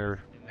okay in your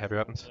heavy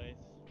weapons?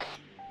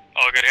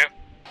 All good here.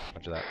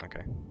 Roger that,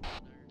 okay.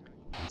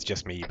 It's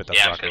just me, but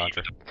that's rocket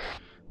launcher.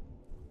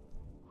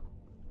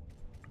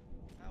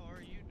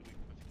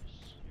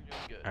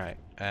 Alright,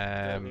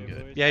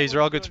 yeah, these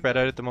are all good spread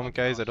out at the moment,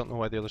 guys. I don't know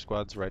why the other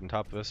squad's right on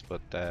top of us,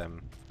 but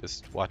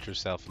just watch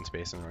yourself in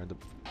space and around them.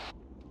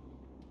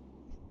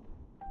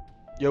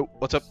 Yo,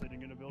 what's up?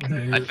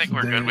 I think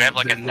we're good. We have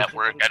like a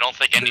network. I don't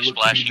think any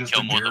splash can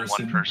kill more than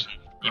 1 person,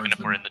 even if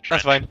we're in the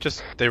trench. That's fine,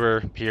 just they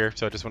were here,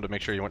 so I just wanted to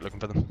make sure you weren't looking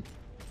for them.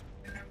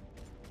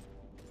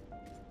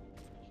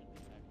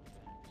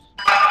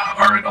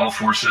 Alright, all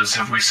forces,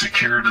 have we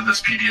secured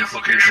this PDF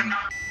location?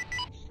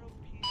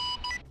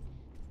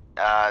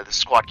 The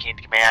squad came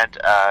to command.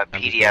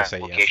 PDF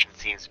location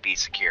seems to be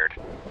secured.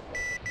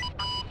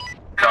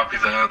 Copy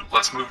that.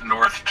 Let's move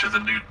north to the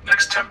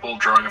next temple,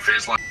 drawing a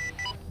phase line.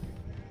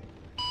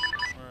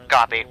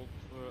 Copy.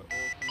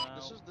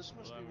 This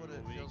must be what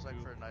it feels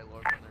like for a Night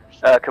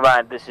Lord.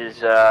 Command, this is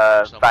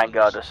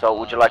Vanguard Assault.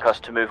 Would you like us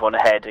to move on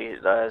ahead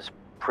as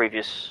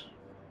previous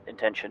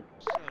intention?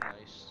 So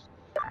nice.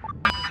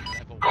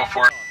 Go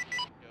for it.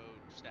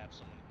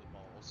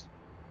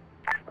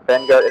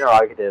 Vanguard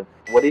interrogative.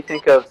 What do you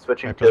think of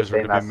switching to the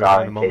same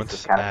SR in case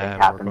this kind of thing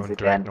happens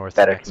again?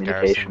 Better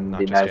communication would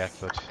be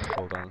nice.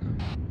 Hold on. Do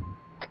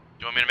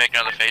you want me to make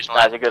another phase line?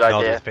 That's a good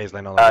idea. Phase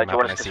line do you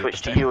want us to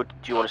switch to you, or do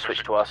you want to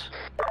switch to us?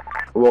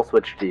 We'll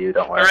switch to you,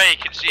 don't worry. Hooray, you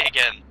can see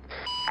again.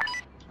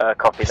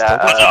 Copy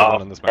that.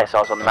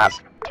 SR's on the map.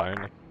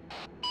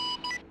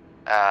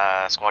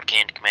 Squad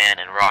came to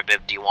command,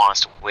 interrogative. Do you want us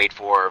to wait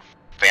for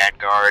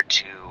Vanguard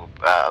to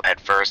head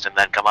first and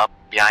then come up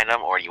behind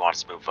them, or do you want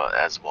us to move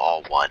as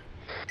all one?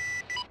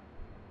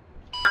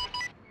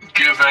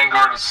 Give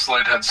Vanguard a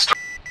slight head start.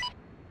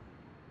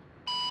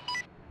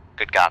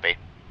 Good copy.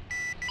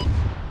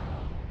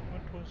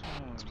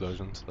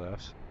 Explosion to the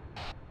left.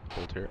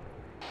 Hold here.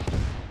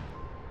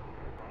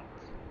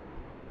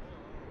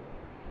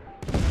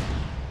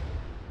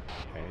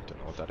 Okay, don't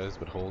know what that is,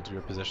 but hold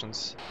your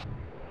positions.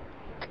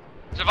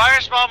 It's a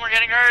virus bomb, we're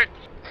getting hurt!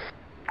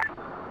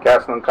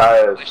 Castellan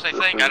Caius, At least I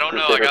think, I don't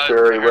know, we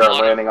are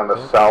landing on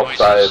the south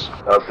side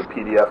of the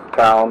PDF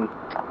town.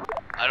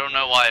 I don't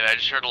know why, I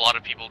just heard a lot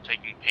of people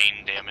taking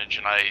pain damage,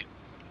 and I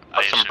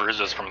have some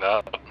bruises from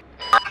that.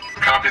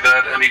 Copy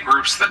that. Any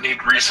groups that need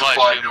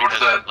resupply, go to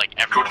that. Like,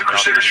 go to the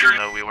Crusader Fury.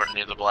 No, we weren't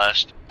near the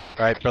blast.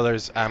 Alright,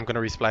 brothers, I'm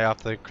gonna resupply off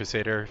the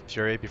Crusader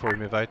Fury before we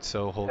move out,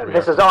 so hold.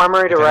 This is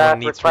Armory to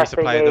Wrath,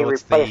 requesting a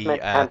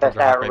replacement Tempest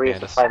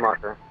resupply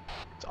marker.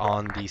 It's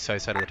on the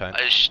south side of the town.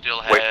 I still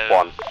have... Wait,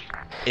 1.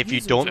 If you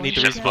don't need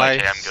to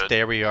resupply,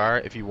 there we are.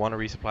 If you want to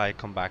resupply,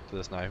 come back to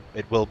this now.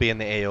 It will be in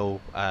the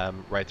AO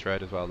right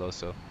throughout as well, though,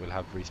 so we'll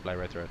have resupply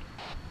right throughout.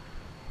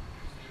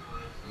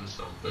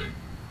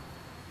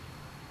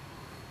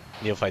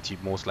 Neophytes, you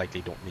most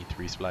likely don't need to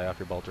resupply off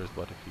your bolters,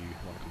 but if you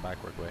want to come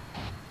back, work away.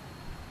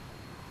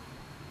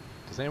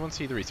 Does anyone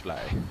see the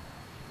resupply?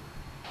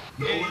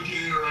 No, we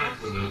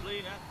can't interact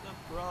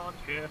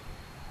with it.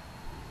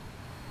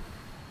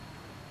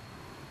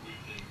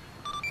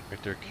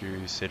 Victor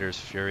Crusader's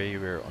Fury,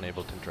 we're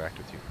unable to interact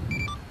with you.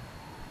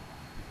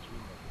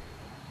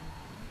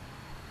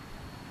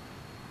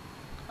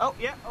 Oh,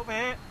 yeah, over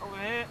here,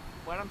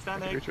 where I'm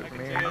standing. I can see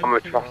it. I'm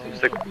a trusting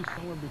stick.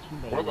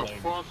 What the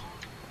fuck?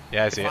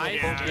 Yeah, I see it. If I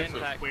get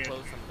that close, I'm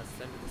gonna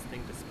send this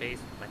thing to space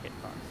with my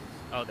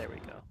hitboxes. Oh, there we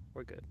go.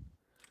 We're good.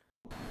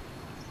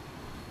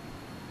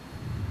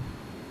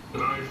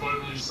 I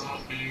finally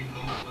stopped being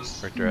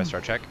homeless. Victor,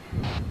 SR check.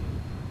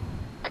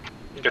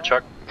 Good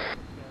check.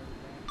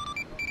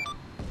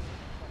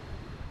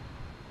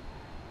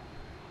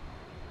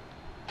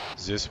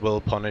 Zeus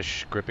will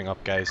punish gripping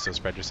up, guys, so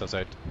spread yourselves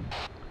out.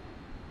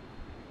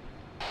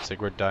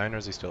 Sigurd down, or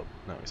is he still?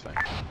 No, he's fine.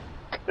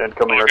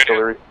 Incoming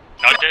artillery.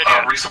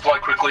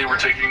 Resupply quickly,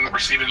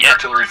 receiving the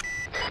artillery.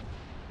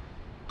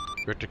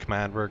 We're to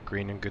command, we're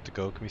green and good to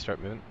go. Can we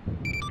start moving?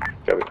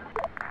 Copy.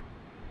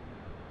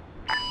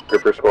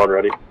 Gripper squad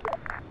ready.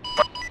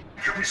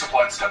 If you're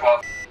resupplied, step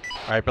off.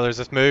 Alright, brothers,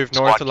 let's move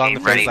north along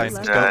the fence line.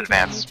 Let's go.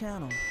 Advance.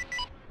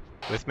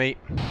 With me.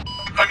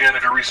 Again,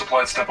 if you're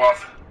resupplied, step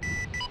off.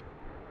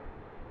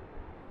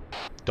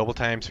 Double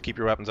time, so keep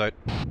your weapons out.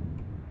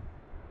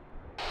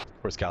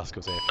 Where's Gallus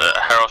goes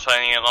AFK? Hero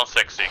signing in on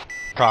 60.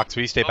 Prox,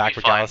 we stay back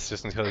with Gallus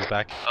just until he's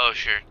back. Oh,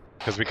 sure.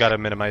 Because we gotta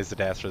minimize the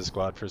deaths for the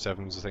squad for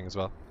Seven's thing as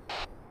well.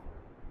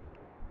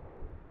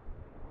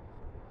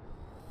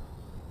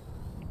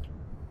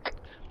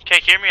 Okay,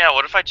 hear me out.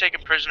 What if I take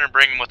him prisoner and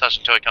bring him with us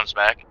until he comes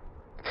back?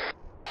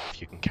 If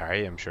you can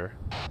carry him, sure.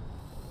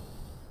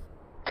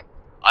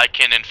 I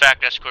can, in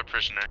fact, escort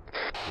prisoner.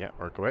 Yeah,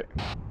 work away.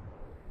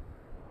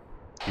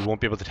 He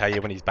won't be able to tell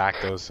you when he's back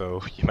though, so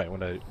you might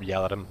want to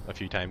yell at him a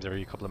few times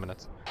every couple of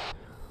minutes.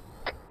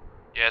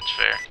 Yeah, it's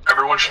fair.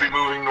 Everyone should be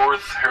moving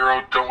north.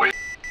 Harrow, don't wait.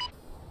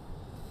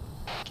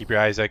 Keep your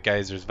eyes out,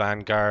 guys. There's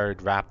Vanguard,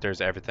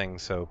 Raptors, everything.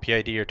 So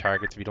PID your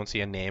targets. If you don't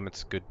see a name,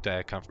 it's good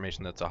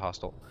confirmation that it's a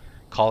hostile.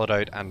 Call it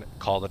out and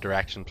call the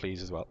direction,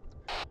 please, as well.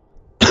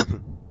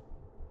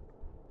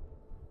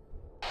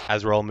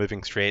 As we're all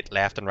moving straight,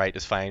 left and right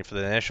is fine for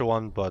the initial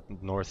one, but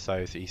north,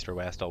 south, east, or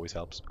west always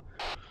helps.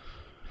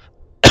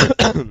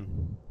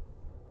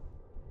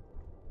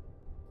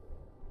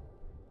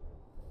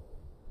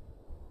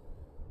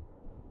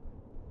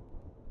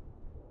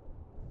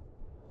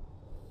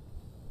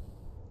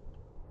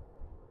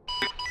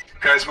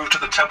 Guys, move to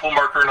the temple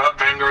marker, not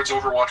Vanguard's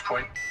overwatch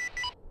point.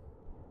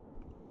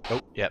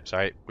 Oh, yep,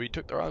 sorry. We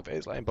took the wrong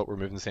phase line, but we're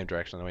moving the same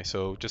direction anyway,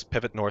 so just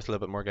pivot north a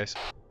little bit more, guys.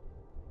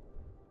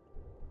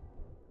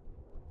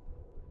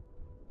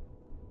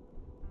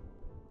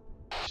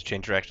 Just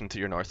change direction to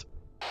your north.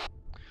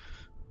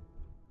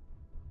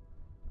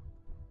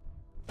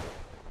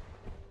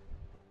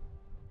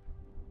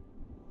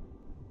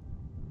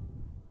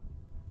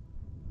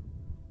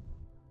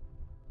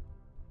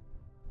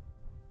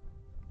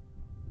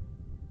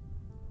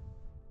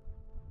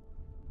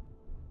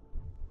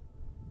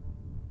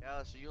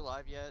 Gallus, are you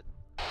alive yet?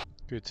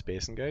 Good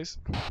spacing, guys.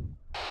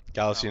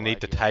 Gallus, you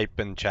need to type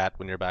in chat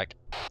when you're back.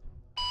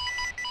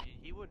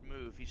 He would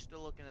move. He's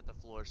still looking at the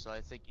floor, so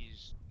I think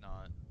he's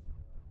not.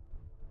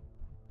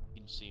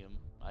 You can see him.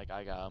 I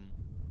got him.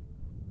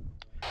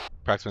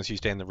 Proximus, you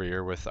stay in the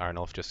rear with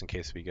Arnulf just in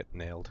case we get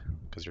nailed,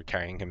 because you're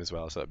carrying him as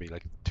well, so that'd be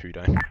like 2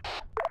 down.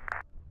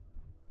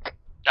 Oh,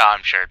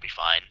 I'm sure it'd be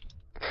fine.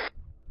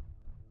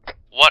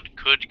 What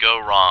could go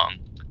wrong?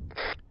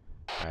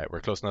 Alright,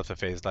 we're close enough to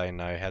phase line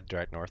now, head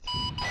direct north.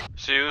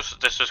 Zeus,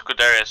 this is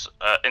Guderius,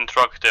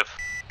 interrogative.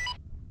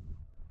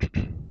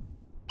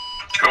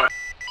 Go ahead.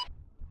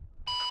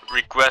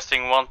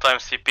 Requesting one-time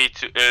CP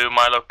to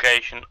my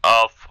location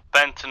of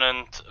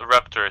Pentinent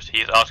Raptors.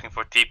 He's asking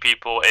for T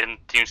people in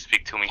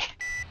TeamSpeak to me.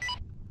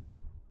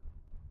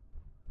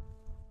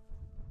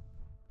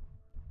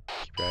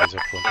 Keep your eyes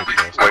up. I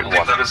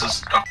believe that is a...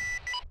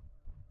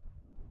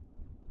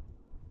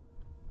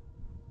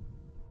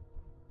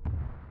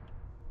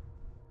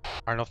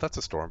 Arnulf, that's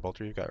a storm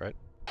bolter you got, right?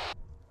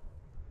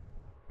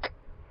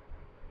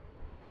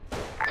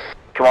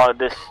 Come on,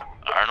 this.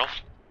 Arnulf?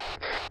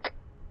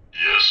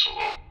 Yes,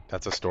 hello.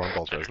 That's a storm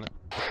bolter, isn't it?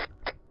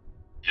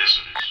 Yes,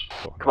 it is.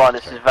 Cool. Come on,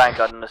 this is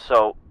Vanguard and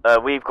Assault.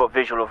 We've got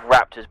visual of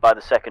Raptors by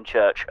the second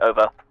church.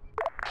 Over.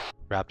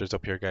 Raptors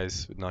up here,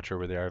 guys. Not sure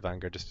where they are.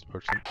 Vanguard just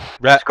approached them.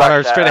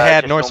 Straight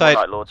ahead, north side.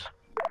 On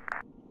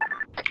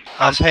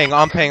ping,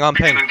 on ping, on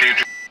ping.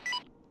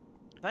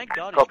 Thank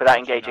God. Copy that,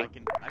 engaging.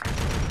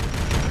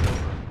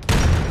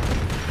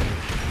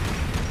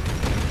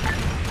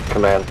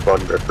 Command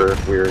squad gripper,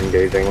 we're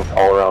engaging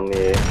all around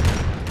the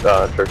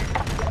church.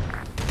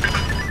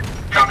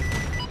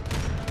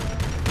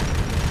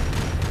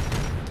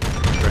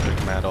 Gripper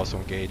command also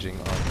engaging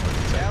on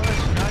north side.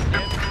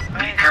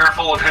 Be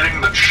careful of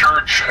hitting the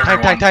church,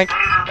 everyone. Tank.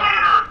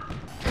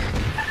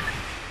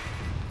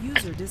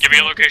 Give me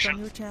a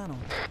location.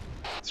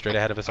 Straight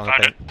ahead of us on the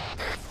ping.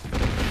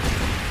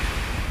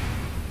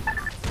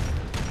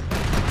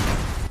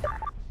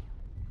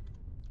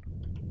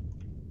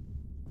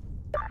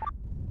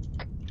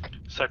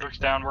 Cedric's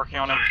down, working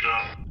on him.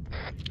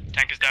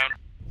 Tank is down.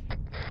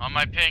 On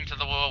my ping to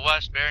the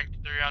west, bearing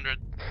 300.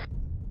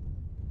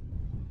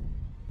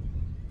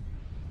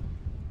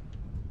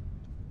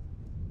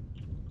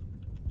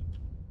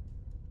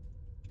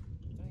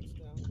 Tank's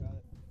down, got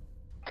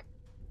it.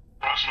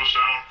 Proximus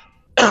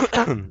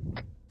down.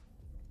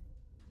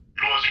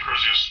 Utilizing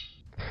Crozius.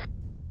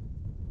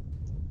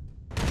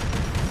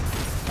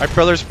 Alright,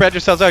 brothers, spread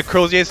yourselves out.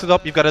 Crozius is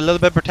up. You've got a little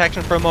bit of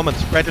protection for a moment.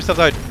 Spread yourselves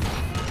out.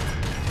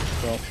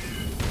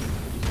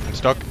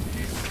 stuck.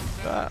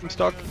 I'm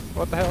stuck.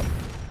 What the hell?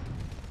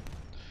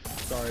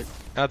 Sorry.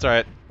 That's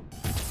alright.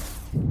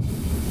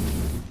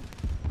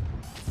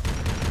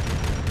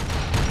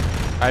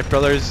 Alright,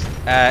 brothers.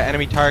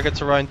 Enemy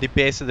targets around the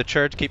base of the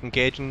church. Keep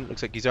engaging.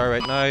 Looks like he's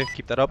alright now.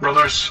 Keep that up.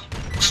 Brothers,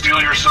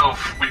 steel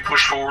yourself. We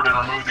push forward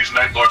and remove these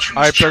night lords from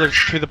Alright, this brothers,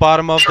 church. to the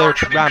bottom of Charge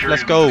the ramp.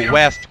 Let's go.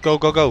 West. Go,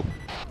 go, go.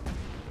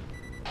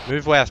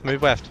 Move west.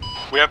 Move west.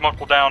 We have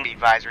multiple down. The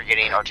advisor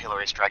getting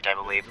artillery strike, I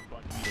believe.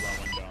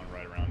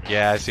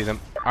 Yeah, I see them.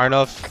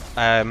 Arnoff,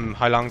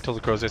 how long till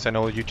the cruisers? I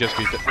know you just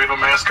used it. We have a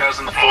mass cast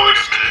in the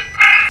forest.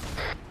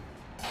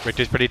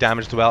 Richter's pretty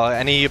damaged as well.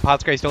 Any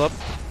Potsgray still up?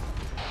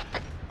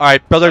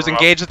 Alright, brothers,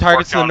 engage the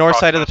targets to the north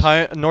side of the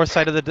town, north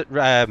side of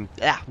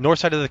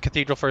the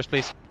cathedral first,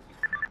 please.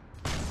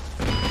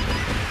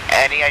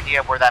 Any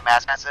idea where that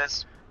mass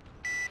is?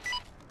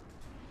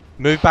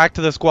 Move back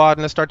to the squad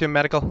and let's start doing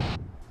medical.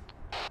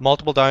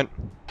 Multiple down.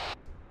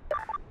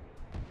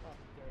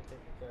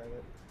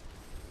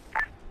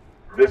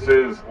 This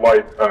is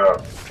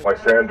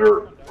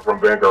Lysander from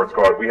Vanguard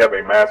Squad. We have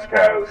a mass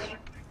cas.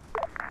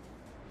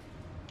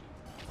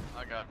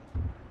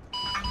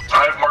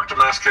 I have marked a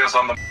mass cast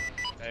on the.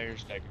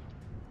 Here's taken.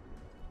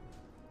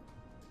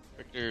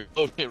 Richter.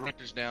 Oh shit,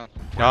 Richter's down.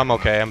 No, I'm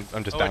okay. I'm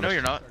just damaged. No,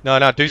 you're not. No,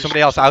 no, do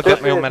somebody else. I'll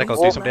get my own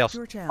medical. Do somebody else.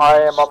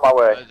 I am on my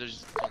way.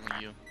 There's only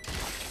you.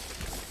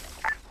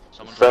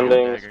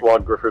 Sending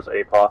squad griffers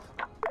APOF.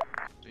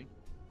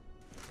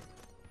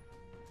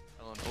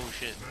 Oh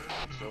shit.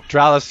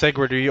 Dralis,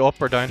 Sigurd, are you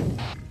up or down?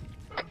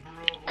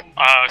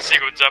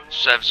 Sigurd's up.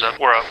 Sev's up.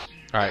 We're up.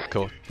 Alright,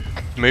 cool.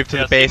 Move to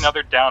the base.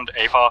 Another downed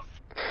APOF.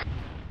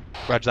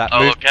 Roger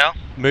that.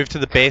 Move to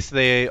the base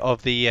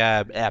of the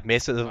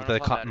base of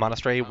the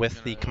monastery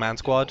with the command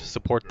squad.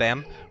 Support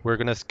them. We're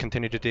gonna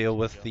continue to deal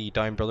with the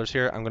down brothers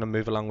here. I'm gonna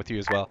move along with you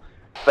as well.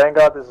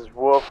 Vanguard, this is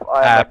Wolf.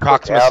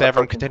 Proxima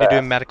 7, continue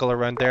doing medical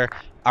around there.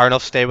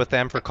 Arnold, stay with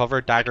them for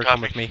cover. Dagger,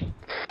 come with me.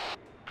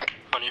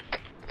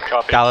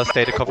 Copy. Dallas,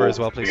 stay to cover as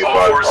well, please.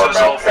 All forces,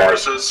 all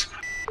forces.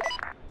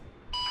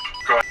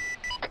 Go ahead.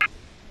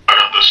 I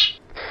got this.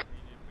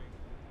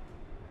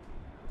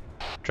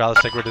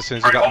 Dralis, Sigurd, as soon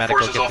as you got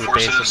medical, get to the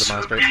base of the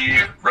monastery. Be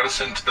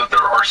reticent that there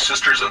are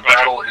sisters of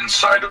battle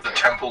inside of the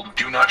temple.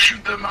 Do not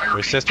shoot them.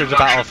 There's sisters of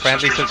battle,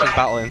 friendly sisters of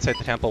battle inside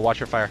the temple. Watch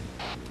your fire.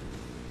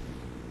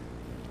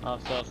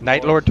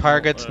 Night Lord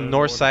targets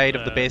north side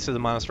of the base of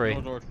the monastery.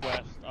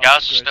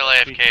 Gauss is still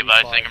AFK, but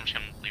I think I'm just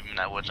gonna leave him in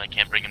that woods. I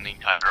can't bring him the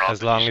entire office.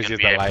 As long as he's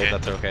alive,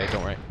 that's okay.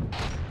 Don't worry.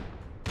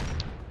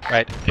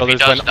 Right, If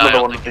brothers, he does die, I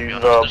don't think he'll be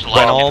honest. There's a lot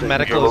when of all people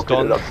medical is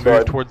done,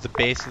 move towards the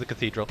base of the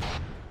cathedral.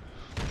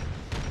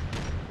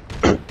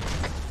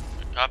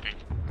 Copy.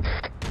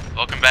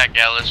 Welcome back,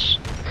 Gallus.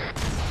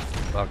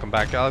 Welcome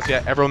back, Gallus.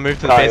 Yeah, everyone move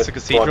to the base of the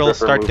cathedral.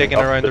 Start digging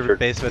around the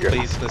base of it,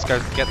 please. Let's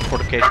start getting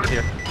fortifications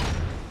here.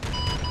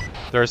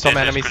 There are some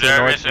enemies to the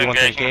north. We want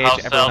to engage.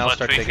 Everyone else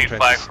start digging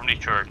trenches. From the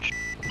church.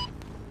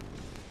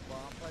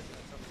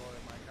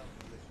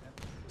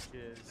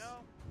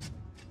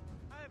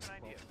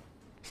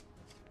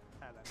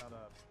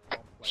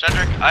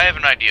 Cedric, I have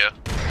an idea.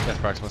 Yes,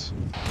 Proximus.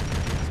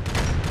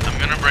 I'm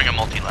gonna bring a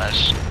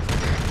multi-las.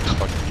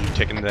 Fuck, you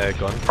taking the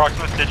gun?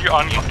 Proximus, did you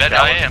unlock that?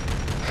 I am.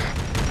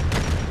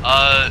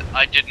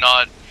 I did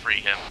not free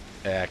him.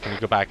 Yeah, can you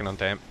go back and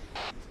untie him?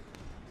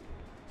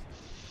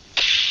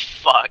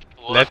 Fuck.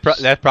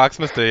 Let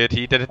Proximus do it.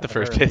 He did it the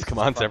first place. Come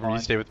on, Severin, you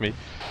stay with me.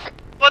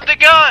 What the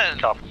gun?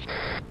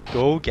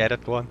 Go get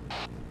it, go on.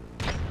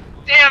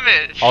 Damn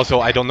it! Also,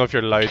 I don't know if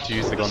you're allowed to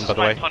use the gun, by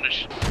the way.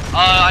 Punish.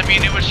 I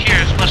mean, it was here.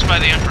 It's blessed by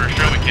the Emperor.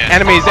 Sure, we can.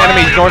 Enemies,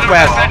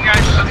 northwest.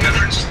 At the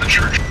entrance to the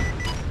church.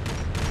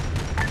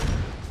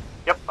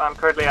 Yep, I'm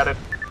currently at it,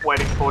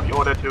 waiting for the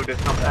order to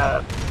disable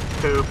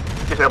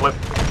it.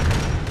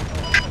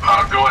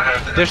 Go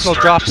ahead. Additional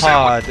drop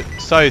pod,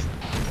 south.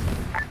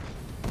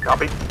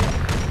 Copy.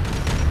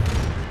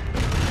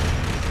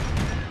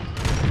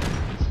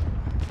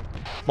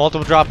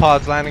 Multiple drop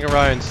pods landing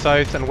around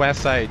south and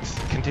west sides.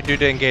 Continue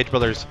to engage,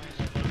 brothers.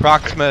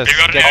 Proximus,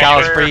 get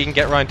Gallus free and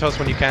get around to us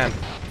when you can.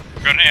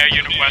 We're going to air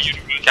unit west.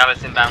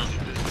 Gallus inbound.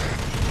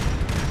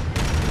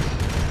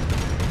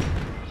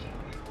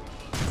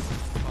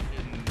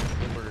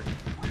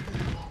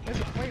 There's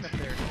a plane up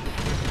there.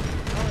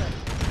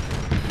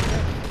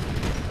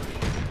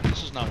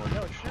 This is not working.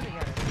 No, it's shooting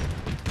at it.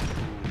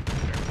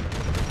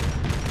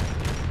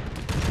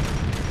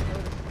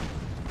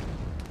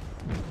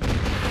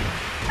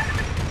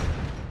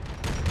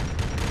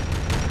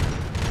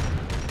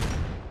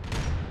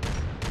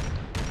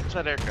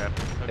 What's that aircraft?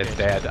 Okay. It's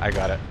dead, I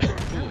got it.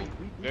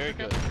 Very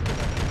good.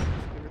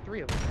 There were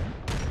 3 of them,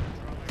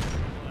 right?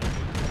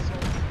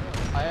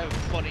 I have a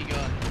funny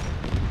gun.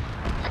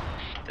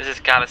 This is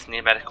Gallus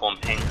near medical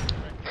and ping.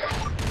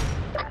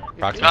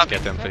 Proximus,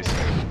 get them, please.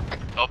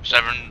 Oh,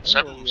 Severin's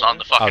on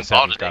the fucking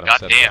ball today.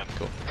 Goddamn.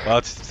 Cool. Well,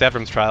 it's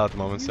Severin's trial at the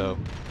moment, so.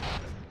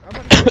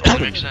 That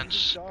makes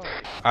sense.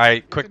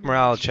 Alright, quick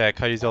morale check.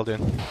 How you all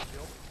doing?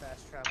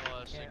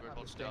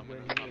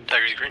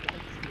 Tiger's green.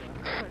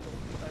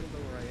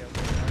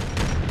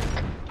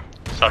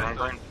 Severin's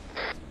green.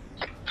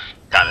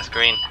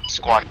 screen.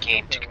 Squad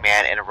King to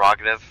command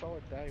interrogative.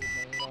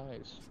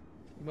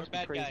 You must be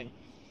crazy.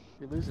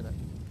 You're losing it.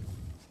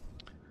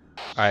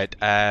 Alright,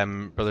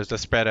 brothers,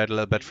 let's spread out a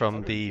little bit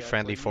from the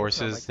friendly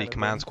forces. The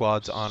command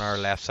squad's on our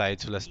left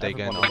side, so let's dig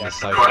in on the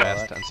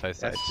southwest and south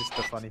side. That's just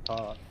the funny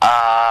part.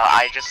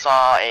 I just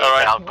saw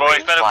a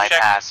Valkyrie fly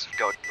past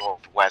go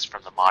northwest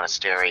from the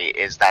monastery.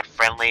 Is that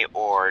friendly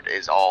or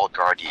is all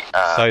Guardian?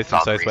 South and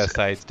Valkyries southwest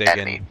sides, dig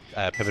in,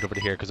 pivot over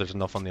to here because there's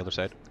enough on the other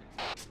side.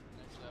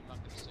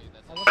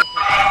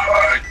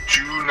 I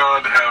do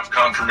not have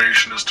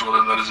confirmation as to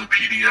whether that is a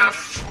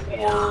PDF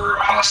or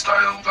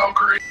hostile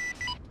Valkyrie.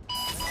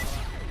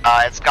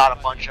 It's got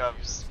a bunch of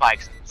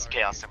spikes and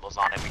chaos symbols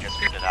on it. We just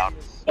figured it out.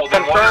 Well,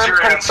 then what is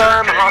your answer,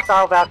 King?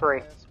 Hostile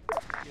Valkyrie.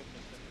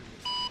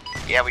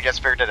 Yeah, we just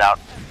figured it out.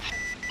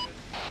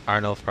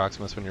 Arnold,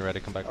 Proximus, when you're ready,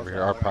 come back over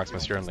here. Or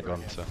Proximus, you're on the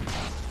gun, so.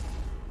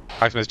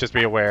 Proximus, just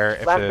be aware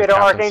if Last the bit of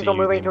captain Archangel see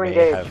you, moving they to may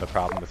engage. have a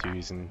problem with you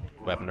using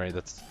weaponry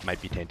that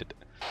might be tainted.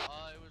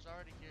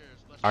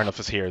 Arnold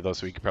is here, though,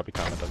 so we could probably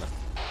comment on that.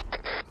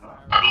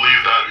 I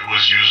believe that it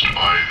was used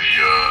by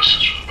the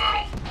Sisters of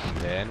Battle.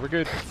 And we're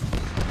good.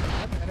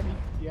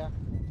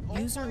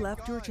 User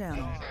left your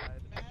channel.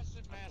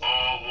 A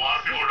lot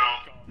of people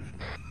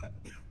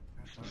don't.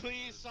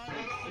 Please, Simon,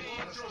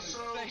 please.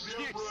 Thank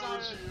you,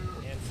 Simon.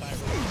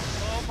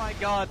 Oh my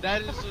god,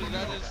 that is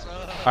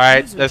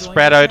Alright, let's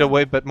spread out a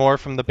way bit more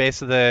from the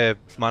base of the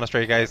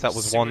monastery, guys. That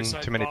was one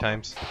too many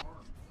times.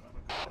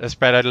 Let's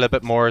spread out a little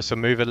bit more, so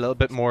move a little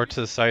bit more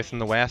to the south and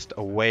the west,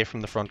 away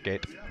from the front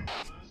gate.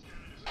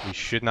 We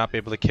should not be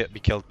able to be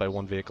killed by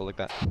one vehicle like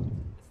that.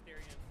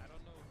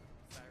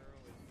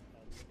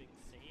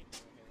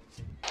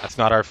 That's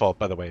not our fault,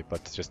 by the way, but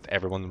it's just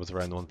everyone was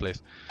around the one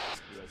place.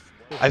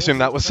 I assume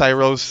that was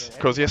Cyro's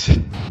Crozius.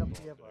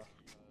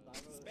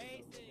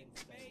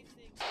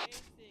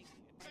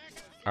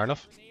 Arnold?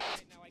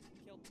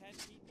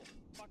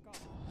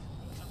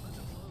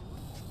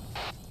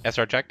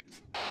 SR check.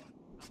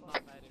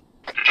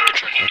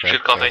 Okay.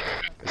 Good copy.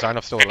 Is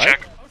Arnold still alive?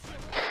 Check.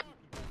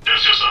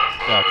 Yes, yes,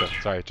 Oh,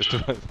 okay, sorry, just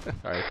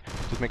alright,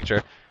 just making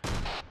sure.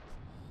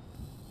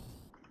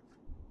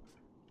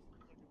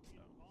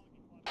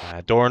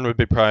 Dorn would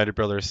be proud,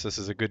 brothers. This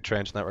is a good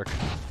trench network.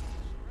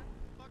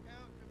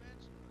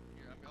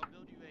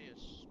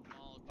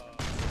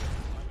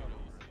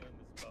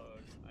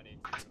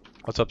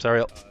 What's up,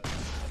 Sariel?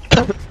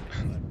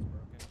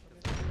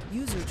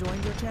 User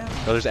joined your channel.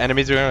 Brothers,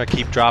 enemies are going to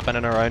keep dropping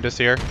in around us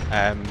here.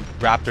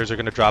 Raptors are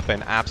going to drop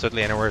in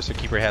absolutely anywhere, so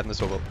keep your head in the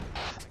swivel.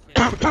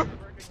 Command's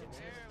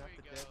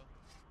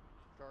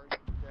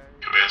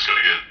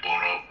gonna get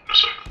blown up in a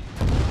second.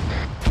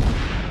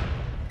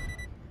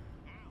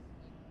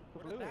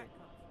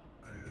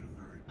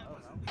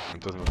 It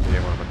doesn't look like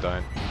anyone went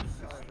down.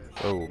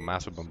 Oh,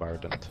 massive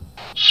bombardment.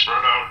 Spread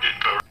out, get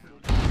covered.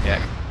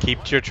 Yeah,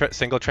 keep to your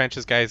single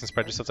trenches, guys, and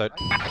spread yourselves out.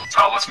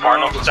 Let's move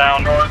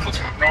north, let's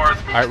move north.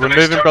 Alright, we're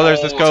moving, brothers,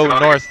 let's go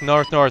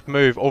north,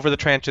 move, over the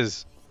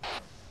trenches.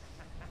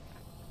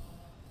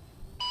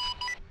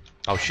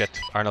 Oh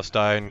shit, Arnold's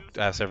down,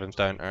 Severin's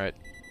down, alright.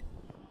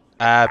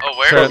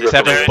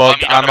 Severin's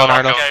bugged, I'm on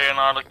Arnold.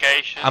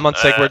 I'm on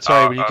Sigurd,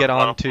 sorry, will you get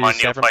on to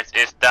Severin? My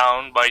is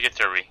down by the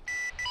theory.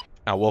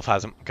 Ah, Wolf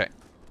has him, okay.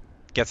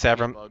 Get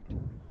Severin.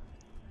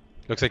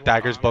 Looks like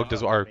Dagger's bugged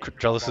as well, or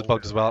Drillis is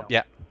bugged as well,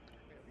 yeah.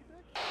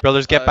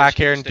 Brothers, get back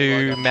here and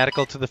do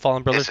medical to the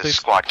fallen brothers, please. This is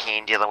Squad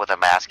King dealing with a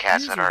mass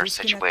cast in our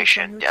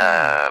situation.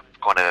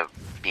 Going to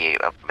be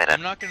a minute.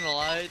 I'm not gonna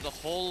lie, the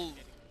whole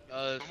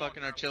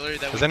fucking artillery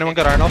that Has anyone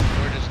got Arnold?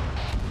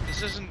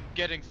 This isn't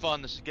getting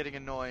fun, this is getting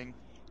annoying.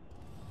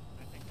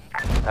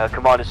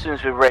 Come on, as soon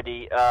as we're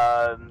ready,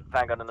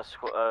 Vanguard and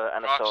Assault are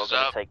going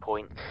to take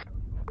point.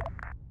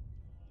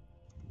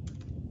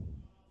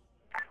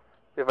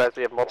 We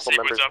have multiple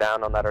members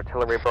down on that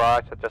artillery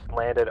barrage that just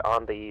landed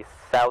on the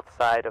south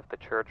side of the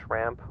church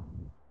ramp.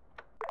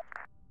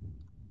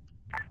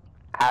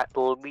 At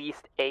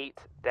least 8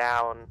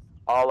 down.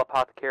 All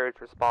apothecaries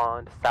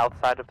respond. South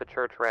side of the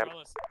church ramp.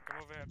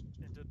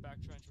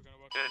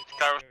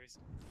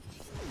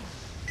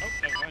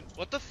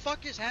 What the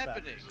fuck is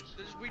happening?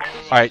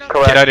 Alright,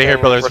 get out of here,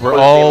 brothers. We're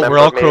all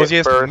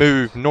Crozius.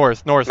 Move north.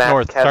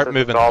 Start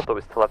moving.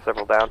 We still have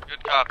several down.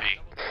 Good copy.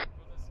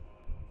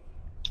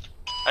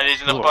 I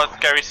need an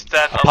apothecary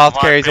stat.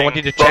 Apothecaries, I want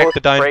you to check the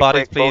down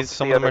bodies, please.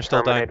 Some of them are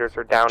still down.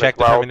 Check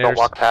the Terminators. Don't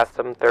walk past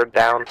them. They're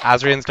down.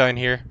 Azrian's down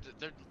here.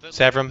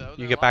 Severin,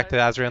 you get back to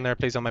Azrian there,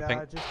 please, on my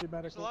ping.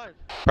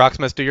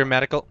 Proximus, do your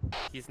medical.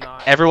 He's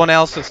not. Everyone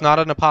else that's not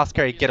an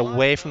apothecary, get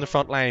away from the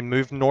front line.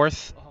 Move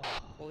north.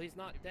 Well, he's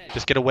not dead.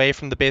 Just get away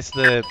from the base of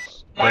the.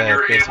 When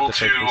you're able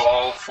to,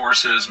 all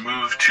forces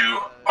move to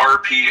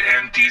RP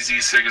and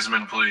DZ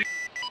Sigismund, please.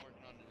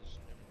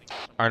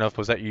 Arnold,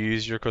 was that you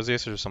used your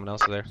Crozius or someone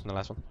else there in the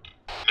last one?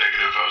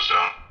 Negative, I was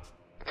down.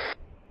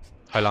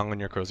 How long on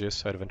your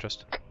Crozius, out of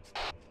interest?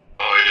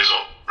 Oh, it is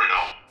up right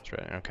now. That's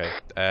right,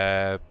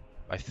 okay.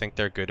 I think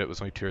they're good. It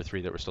was only 2 or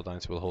 3 that were still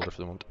down, so we'll hold it for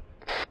the moment.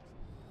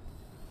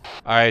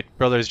 Alright,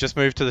 brothers, just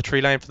move to the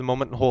tree line for the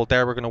moment and hold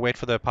there. We're going to wait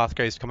for the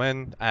apothecaries to come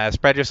in.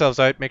 Spread yourselves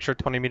out. Make sure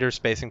 20 meters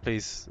spacing,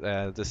 please.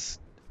 This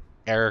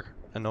air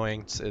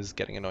annoyance is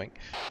getting annoying.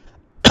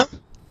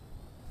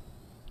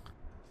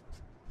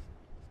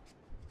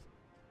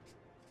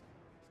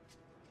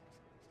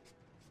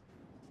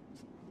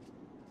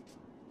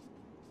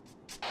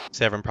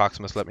 Seven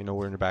Proximus, let me know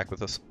we're in the back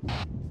with us.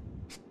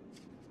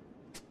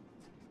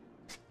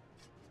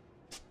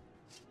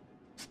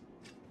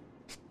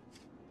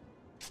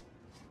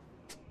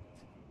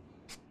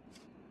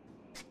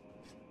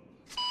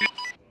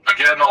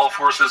 Again, all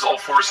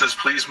forces,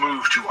 please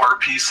move to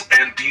RP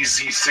and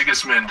DZ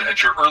Sigismund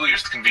at your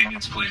earliest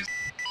convenience, please.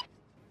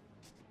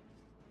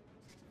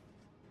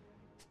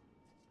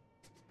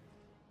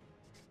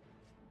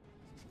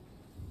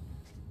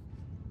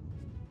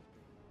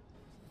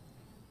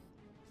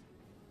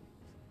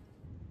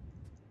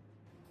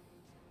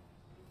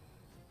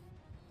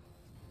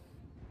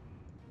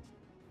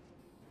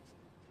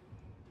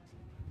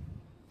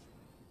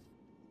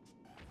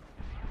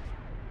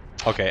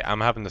 Okay, I'm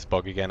having this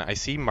bug again. I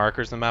see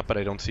markers on the map, but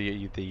I don't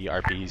see the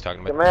RP he's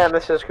talking about. Command,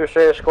 this is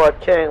Crusader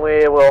Squad King.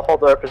 We will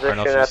hold our position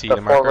at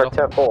the former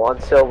temple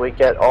until we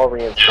get all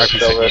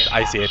reinforcements.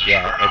 I see it,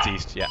 yeah, it's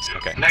east, yeah,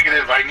 okay.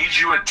 Negative, I need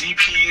you at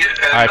DP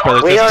and... Alright,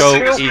 brothers, let's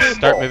go east,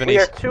 start moving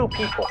east. We are 2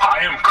 people. I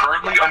am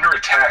currently under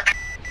attack.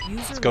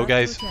 Let's go,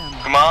 guys.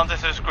 Command,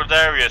 this is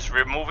Cordarius.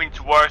 We're moving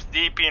towards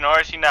DP and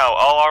RC now.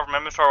 All our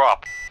members are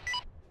up.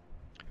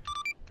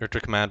 You're to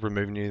command, we're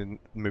moving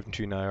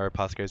to you now. Our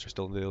apothecaries are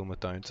still dealing with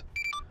downs.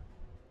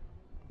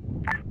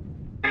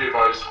 Be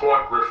advised,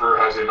 Squad Griffer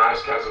has a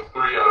mass cast of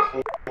 3 out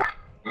of 4.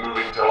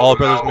 Moving to all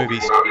brothers move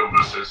east. We will not be able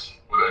to assist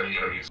with any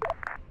enemies.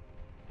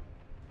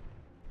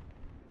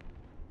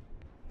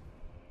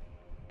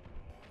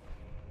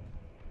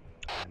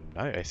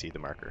 Now I see the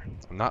marker.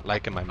 I'm not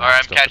liking my map.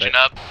 Alright, I'm catching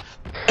up.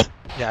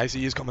 Yeah, I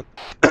see he's coming.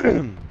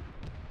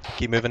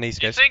 Keep moving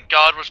east, guys. Do you think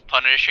God was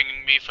punishing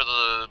me for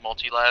the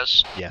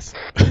multi-las? Yes.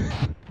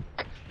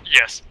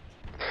 Yes.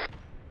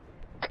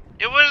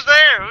 It was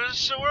there. It was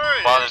so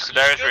worried. Well,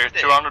 we're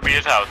 200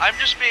 meters out. I'm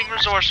just being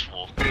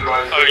resourceful.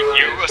 I'm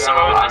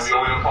the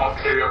only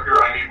apothecary up here.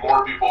 I need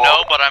more people.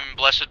 No, but I'm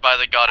blessed by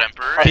the God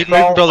Emperor. Keep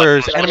moving,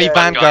 brothers. Enemy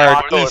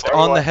vanguard east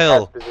on the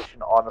hill. Good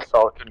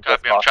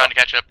copy. I'm trying to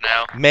catch up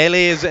now.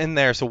 Melee is in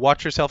there, so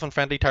watch yourself on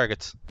friendly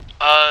targets.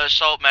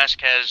 Assault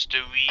Mascaz, do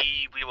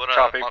we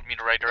want me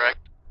to right direct?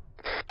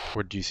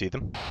 Where do you see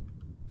them?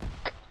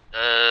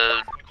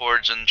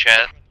 Chords in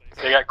chat.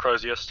 They got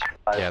Croziest.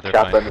 Yeah, they're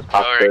fine.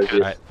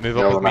 Alright, move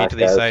up with me to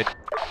the east side.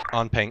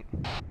 On ping.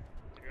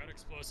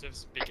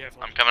 Explosives, be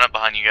careful. I'm coming up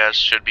behind you guys.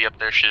 Should be up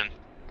there soon.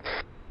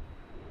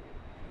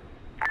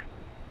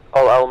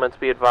 All elements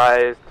be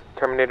advised.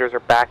 Terminators are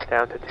back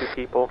down to 2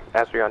 people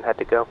as we're on head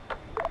to go.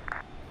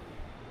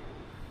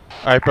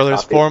 Alright,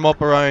 brothers, form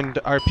up around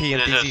RP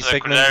and DZ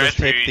Sigmund. Let's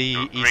take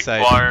the east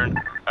side.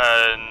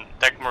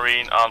 Tech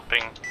Marine on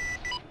ping.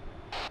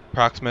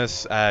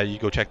 Proximus, you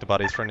go check the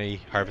bodies for any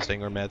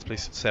harvesting or meds,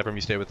 please. Severn,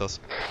 you stay with us.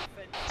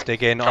 Stay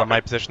in on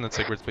my position at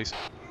Sigurd's, please.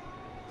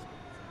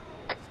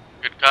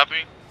 Good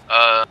copy.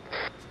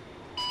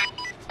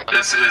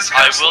 This is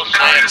I will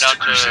say not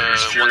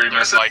Crusader's Fury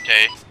message.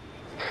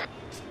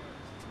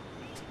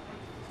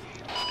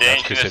 The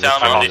ancient is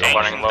down on the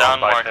ancient down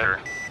marker.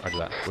 Roger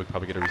that. We'll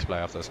probably get a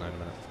resupply off this now in a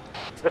minute.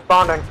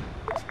 Responding.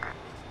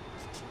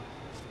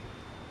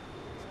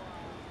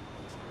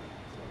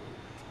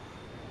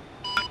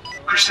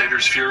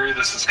 Crusader's Fury,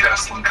 this is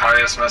Castellan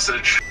Kaya's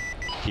message.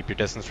 Keep your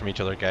distance from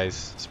each other,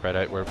 guys. Spread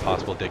out where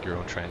possible. Dig your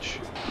own trench.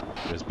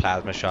 There's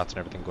plasma shots and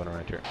everything going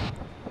around here.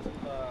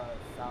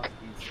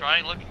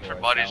 Trying looking for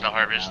bodies to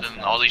harvest,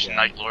 and all these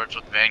Night Lords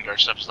with Vanguard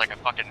stuff is like a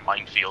fucking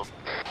minefield.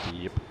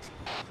 Yep.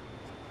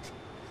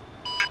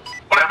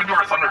 What happened to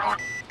our Thunderhawk?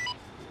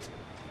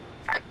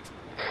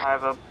 I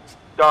have a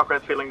dark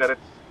red feeling that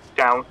it's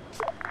down.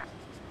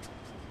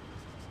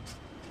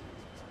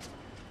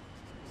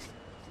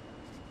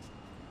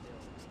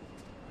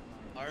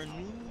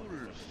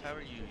 Arnulf, how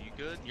are you? You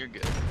good? You're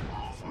good.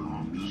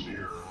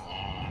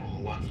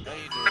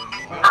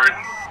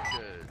 Alright.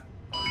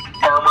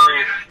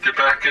 Armory, get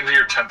back into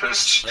your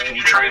Tempest. Can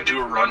you try and do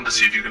a run to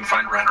see if you can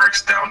find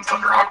Renrix down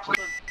Thunderhawk, please?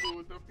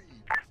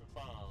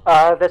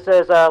 This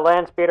is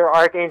Landspeeder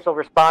Archangel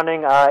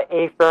responding.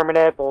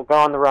 Affirmative. We'll go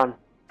on the run.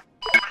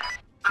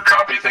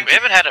 Copy, thank we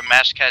haven't had a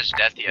Mascaz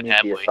death yet,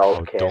 have we?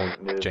 Oh,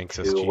 don't jinx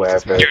us,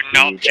 Jesus. Do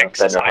not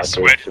jinx us, I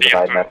swear to the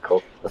Emperor.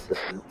 Medical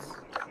assistance.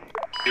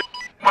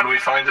 When we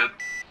find it.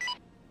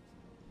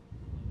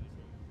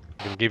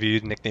 I'm gonna give you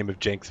the nickname of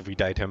Jinx if we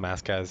die to a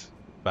Mascaz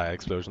by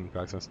explosion,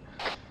 Proximus.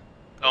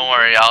 Don't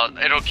worry,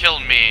 it'll kill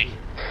me.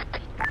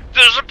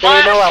 There's a Do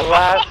you know a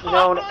last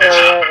known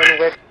area in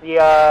which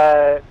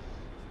the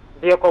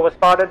vehicle was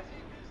spotted?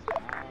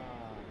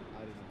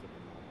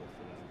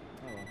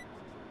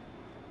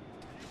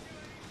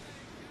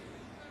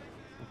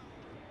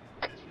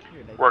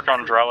 Work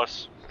on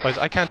Dralis. Boys,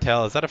 I can't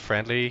tell. Is that a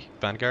friendly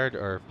Vanguard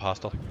or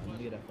hostile? I'm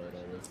gonna get a photo of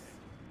this.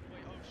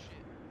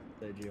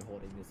 The Geo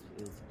holding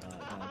this is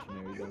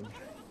imaginary gun.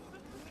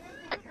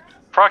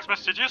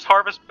 Proximus, did you just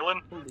harvest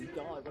villain? Holy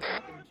god, what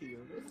happened to you?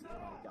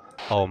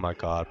 Oh my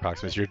god,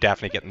 Proximus, you're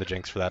definitely getting the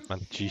jinx for that,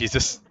 man.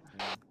 Jesus.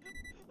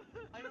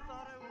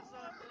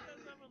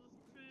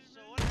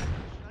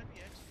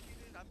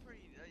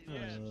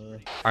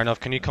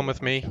 Arnulf, can you come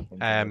with me?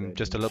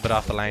 Just a little bit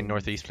off the line,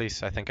 northeast,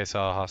 please. I think I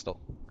saw a hostile.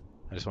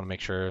 I just want to make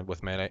sure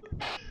with melee.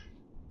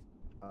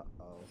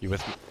 You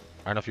with me?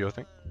 Arnulf, you with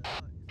me?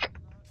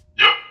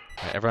 Yep.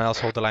 Right, everyone else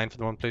hold the line for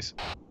the moment, please.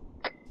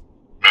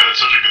 Man, it's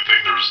such a good thing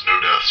there was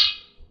no deaths.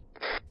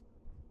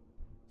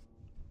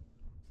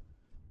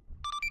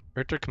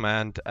 Richter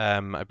Command,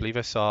 I believe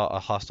I saw a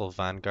hostile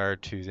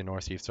vanguard to the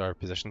northeast of our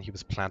position. He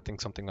was planting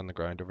something on the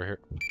ground over here.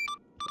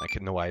 I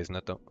couldn't know why, isn't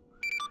it though?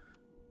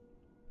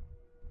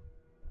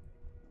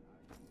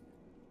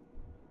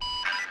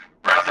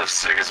 Wrath of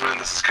Sigismund,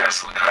 this is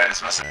Castle and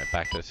Kai's message. Alright,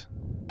 back to it.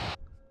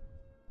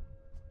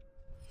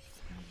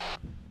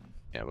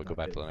 Yeah, we'll go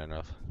back to the line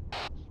off.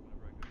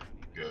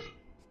 Good.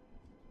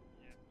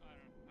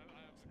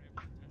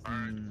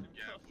 Alright,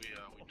 yeah, we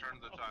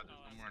turned the tide, there's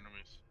no more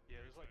enemies. Yeah,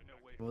 there's like no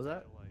way what was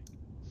that? to like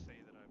say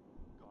that I've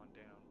gone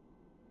down.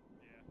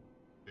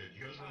 Yeah,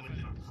 you guys are like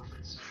in a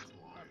perfect circle.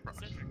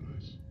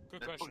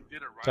 Good question.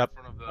 Right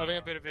Having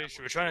a bit of an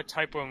issue. We're trying to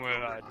type when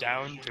we're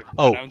down to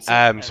pronounce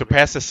it. So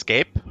press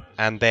escape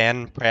and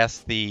then press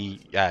the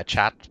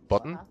chat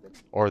button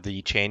or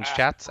the change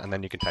chats and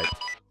then you can type.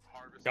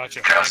 Gotcha.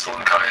 Castle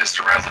and Kai's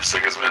to Wrath of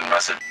Sigismund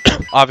message.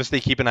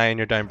 Obviously keep an eye on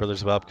your down brothers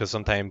as well because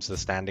sometimes the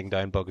standing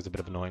down bug is a bit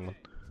of an annoying one.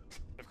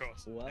 Of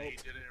course. Well, They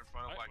did it in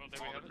front of like all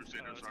the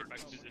Crusaders, the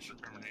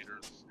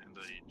Terminators, and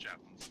the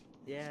Chaplains.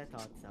 yeah, I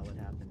thought that would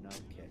happen.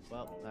 Okay,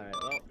 well, alright,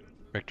 well.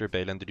 Richter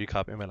Balin, did you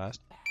copy my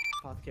last?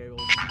 Apothecary will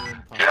be doing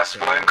Yes,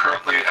 but I'm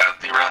currently at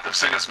the Wrath of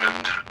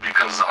Sigismund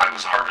because I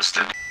was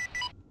harvested.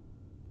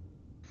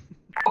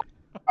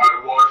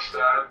 I watched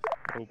that.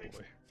 Oh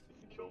boy.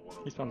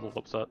 He sounds a little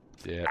upset.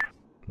 Yeah.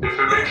 If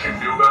it makes you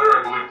feel better,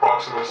 I believe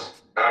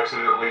Proximus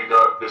accidentally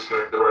got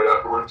disconnected right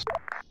afterwards.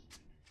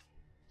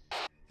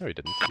 No, he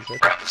didn't. He's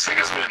right. Wrath of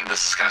Sigismund,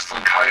 this is Castle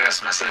and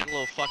Kai's message. A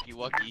little fucky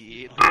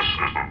wucky. This is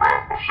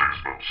Wrath of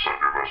Sigismund, send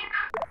your message.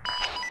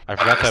 I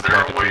forgot to Is there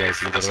point a the way PIC,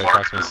 for by this the way,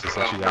 large Proximus, group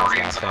since you of asked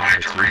Marines last of time. I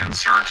to So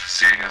reinsert,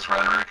 seeing as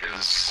rhetoric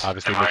is...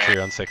 obviously MIA?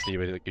 mature on 60,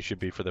 but you should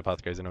be for the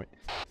apothecaries anyway.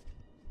 Time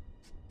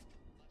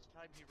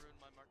he ruined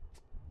my mark.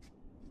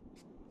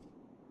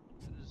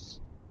 It is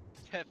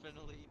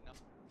definitely not.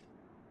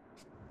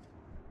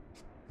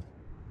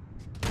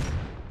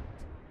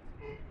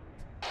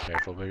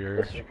 Careful with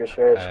your This is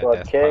Crusader Squad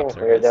death King. box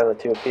We're down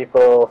to 2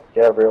 people.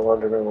 Gabriel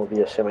Underman will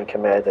be assuming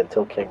command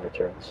until King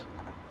returns.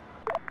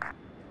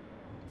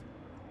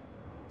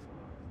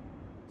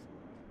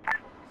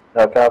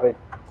 No copy.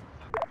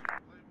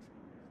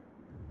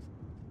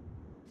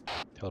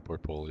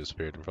 Teleport pole just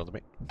appeared in front of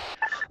me.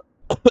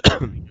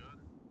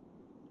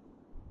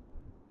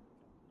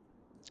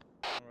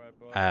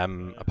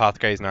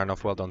 Apothecaries and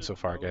Arnulf, well done so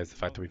far, guys. The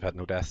fact that we've had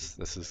no deaths,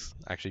 this is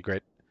actually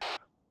great.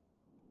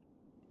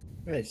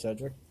 Hey,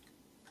 Cedric.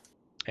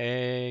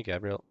 Hey,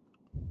 Gabriel.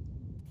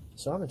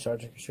 So I'm in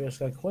charge of Crusader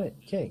Squad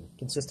King,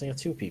 consisting of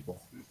 2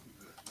 people.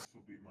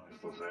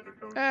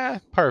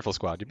 Powerful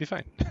squad, you'd be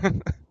fine.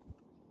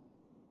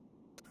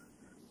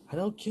 I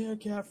don't care,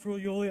 Gabriel,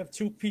 you only have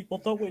 2 people.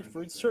 Don't wait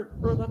for insert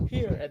run up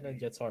here, and then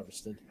gets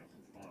harvested.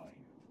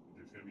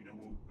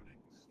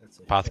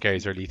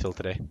 Apothecaries are lethal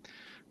today.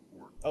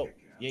 Oh,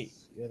 yay.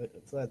 You have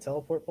that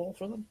teleport pole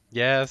for them?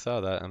 Yeah, I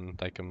saw that,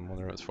 and like, I'm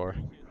wondering what it's for.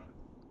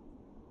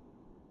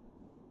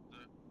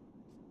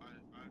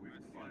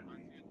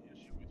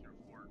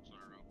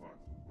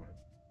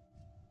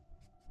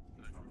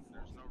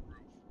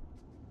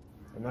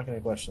 I'm not going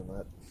to question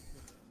that.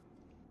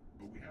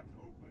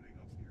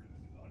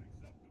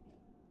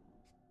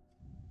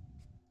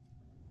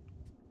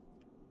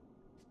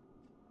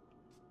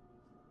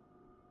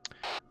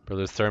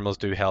 Brothers, thermals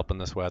do help in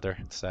this weather.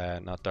 It's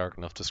not dark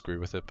enough to screw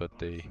with it, but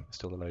they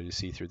still allow you to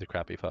see through the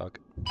crappy fog.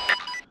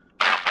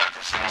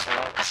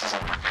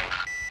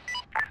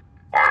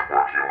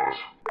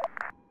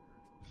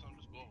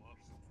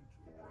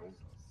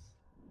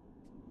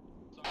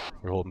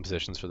 We're holding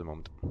positions for the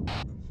moment.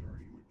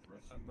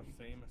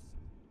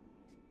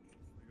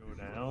 Go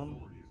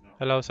down.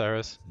 Hello,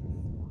 Cyrus.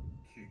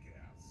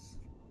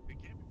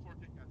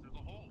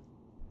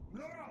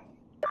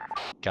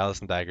 Gallus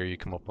and Dagger, you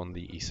come up on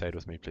the east side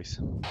with me, please.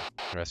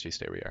 The rest of you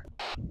stay where you are.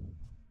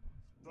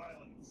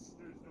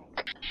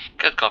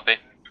 Good copy.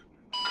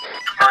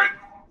 Alright,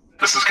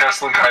 this is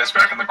Castle and Kai's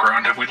back on the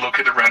ground. Have we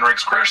located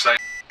Ranrig's crash site?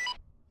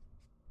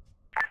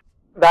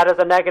 That is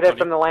a negative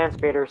from the land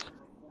speeders.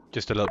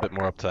 Just a little bit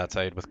more up to that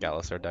side with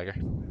Gallus or Dagger.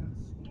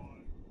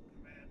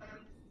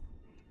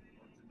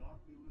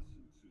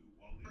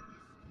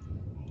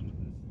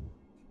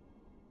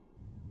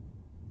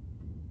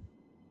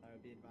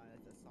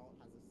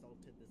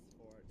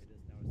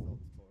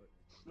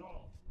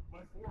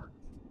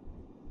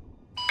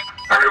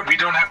 Alright, we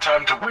don't have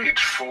time to wait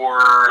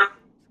for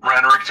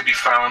Ranrig to be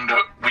found.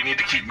 We need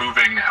to keep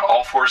moving.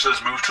 All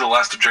forces move to the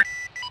last objective.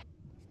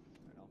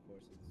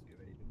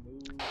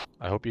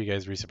 I hope you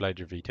guys resupplied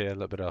your VT a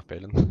little bit off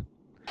Balin.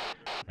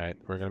 Right,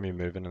 we're gonna be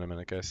moving in a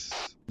minute, guys.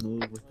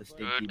 Move with the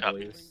stinky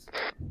boys.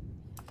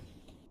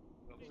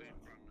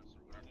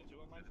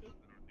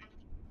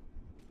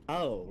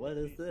 Oh, what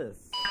is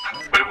this?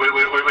 Wait,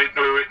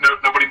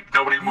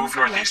 nobody move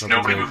northeast.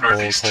 Nobody move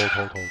northeast.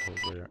 Hold.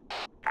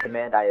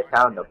 Command, I have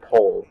found a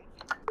pole.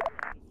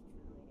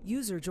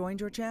 User joined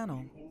your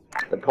channel.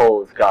 The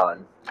pole is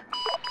gone.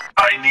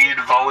 I need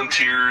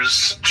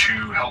volunteers to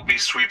help me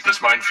sweep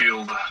this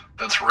minefield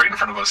that's right in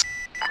front of us.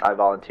 I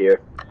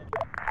volunteer.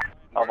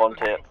 I'll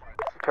volunteer.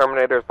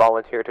 Terminators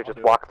volunteer to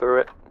just walk through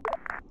it.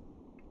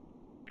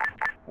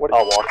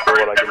 I'll walk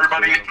through it.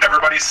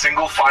 Everybody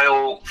single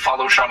file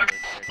follow Shauna.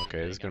 Okay,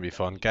 this is gonna be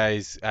fun.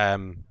 Guys,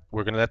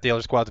 we're gonna let the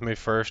other squads move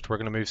first. We're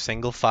gonna move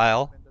single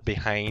file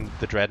behind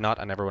the Dreadnought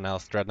and everyone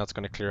else. Dreadnought's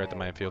gonna clear out the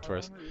minefield for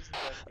us.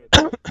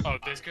 Oh,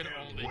 this could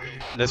only go.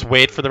 Let's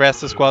wait for the rest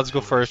of the squads to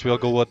go first. We'll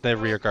go with the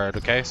rear guard,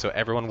 okay? So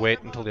everyone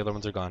wait until the other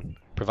ones are gone.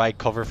 Provide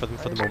cover for them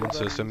for the moment,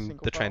 so assume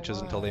the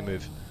trenches until they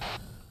move.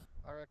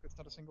 Alright, it's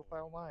not a single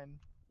file line.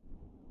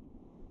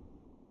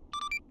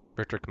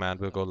 Victor Command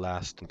will go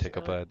last and take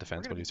up a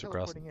defense while you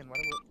cross. We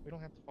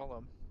don't have to follow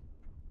him.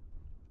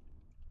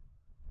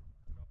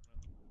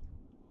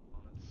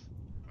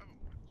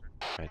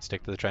 Right,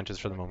 stick to the trenches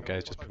for the moment,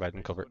 guys. Just provide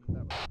them cover.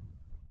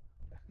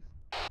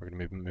 We're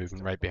gonna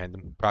moving right behind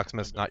them.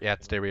 Proximus, not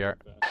yet. Stay where you are.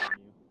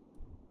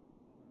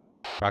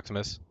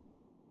 Proximus.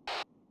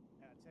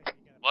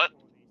 What?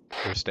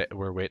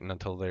 We're waiting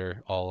until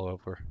they're all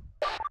over.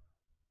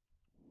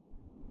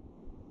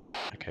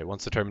 Okay,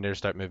 once the Terminators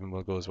start moving,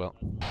 we'll go as well.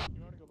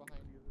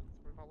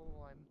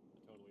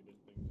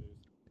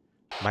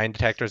 Mine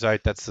detectors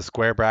out. That's the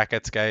square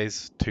brackets,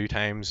 guys. 2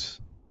 times.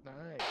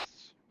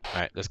 Nice.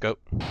 Alright, let's go.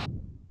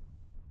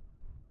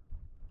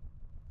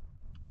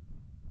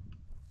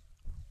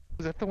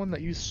 Is that the one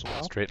that you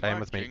swap? Straight line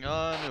with me.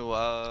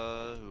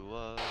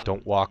 On,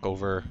 Don't walk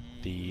over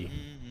the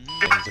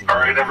things.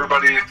 Alright,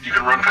 everybody, you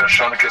can run past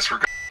Shaunicus. We're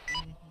good.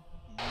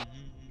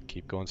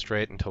 Keep going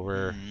straight until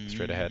we're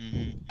straight ahead.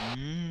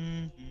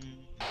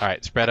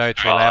 Alright, spread out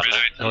to the left,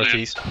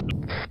 northeast.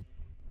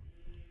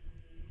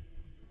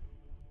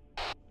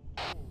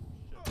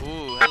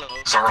 Ooh, hello.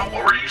 Zara,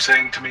 what were you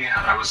saying to me?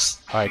 I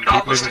was. Alright,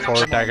 keep moving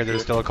forward, Dagger.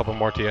 There's still a couple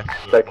more to you.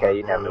 It's okay,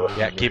 you never know.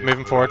 Yeah, keep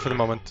moving forward for the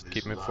moment.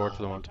 Keep moving forward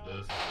for the moment.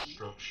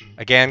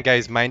 Again,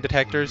 guys, mine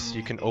detectors,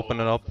 you can open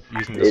it up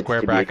using the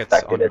square brackets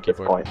on your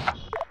keyboard.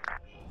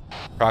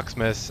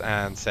 Proximus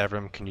and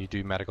Severum, can you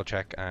do medical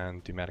check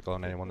and do medical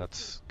on anyone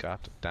that's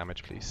got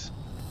damage, please?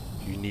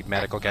 If you need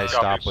medical, guys,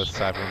 stop with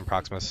Severum and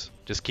Proximus.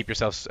 Just keep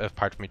yourselves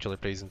apart from each other,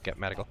 please, and get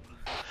medical.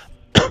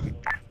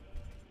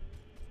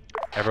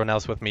 Everyone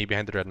else with me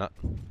behind the Dreadnought.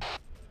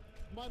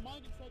 My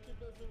mind detector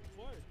doesn't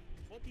work.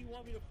 What do you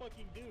want me to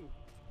fucking do?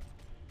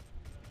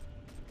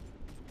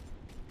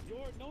 No,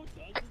 it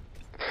doesn't.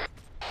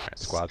 Alright,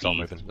 squad's all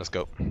moving. Let's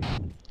go.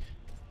 Then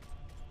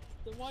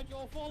why'd you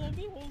all follow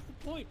me? What was the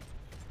point?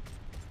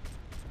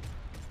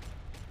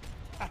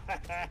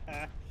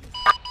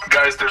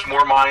 Guys, there's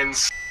more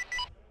mines.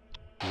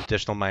 There's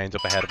additional mines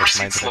up ahead of us.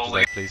 Mines up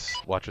ahead, please.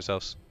 Watch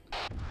yourselves.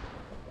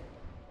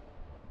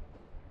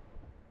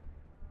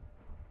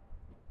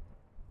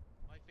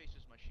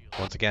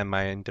 Once again,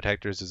 mine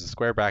detectors is a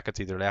square brackets,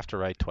 either left or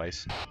right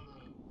twice.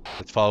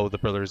 Let's follow the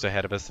brothers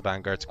ahead of us, the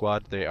Vanguard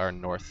squad. They are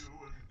north.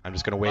 I'm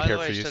just gonna wait here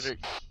for you.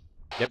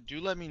 Yep.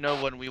 Do let me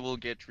know when we will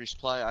get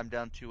resupply. I'm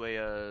down to a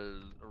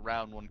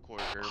around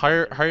 1/4.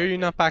 How are you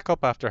not back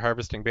up after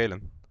harvesting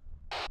Balin?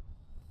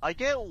 I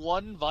get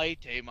 1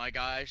 Vitae, my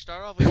guy. I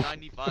start off with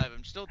 95.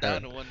 I'm still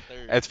down to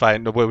 1/3. It's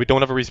fine. No, we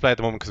don't have a resupply at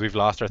the moment because we've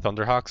lost our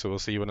Thunderhawk, so we'll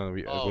see you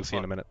we'll see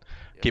in a minute.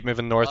 Yep. Keep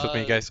moving north with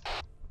me, guys.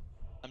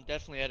 I'm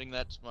definitely adding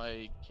that to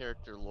my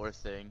character lore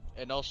thing,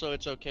 and also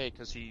it's okay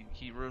because he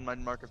ruined my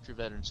mark of true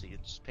veterancy.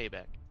 It's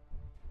payback.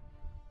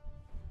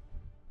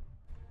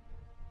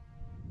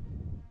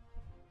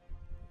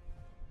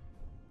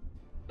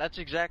 That's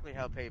exactly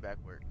how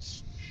payback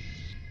works.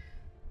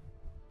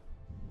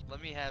 Let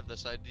me have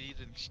this. I need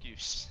an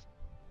excuse.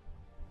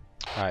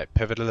 Alright,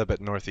 pivot a little bit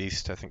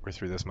northeast. I think we're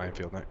through this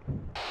minefield now.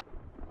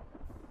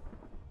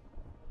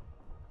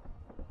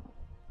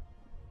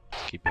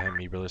 Just keep behind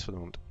me, brothers, for the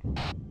moment.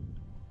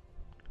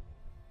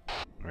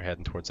 We're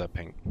heading towards that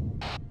ping.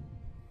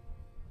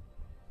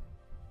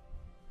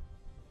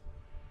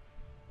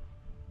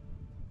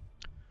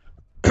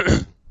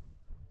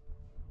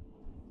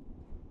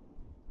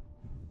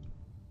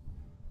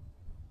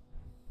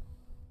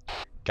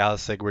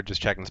 Gallus Sigurd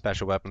just checking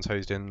special weapons. How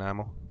he's doing in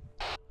ammo?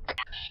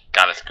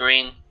 Gallus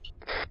green.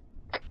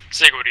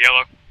 Sigurd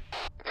yellow.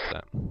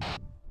 That.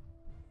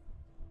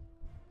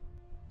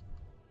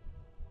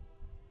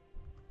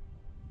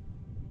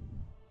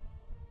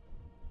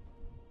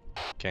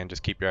 Again,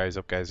 just keep your eyes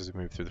up, guys, as we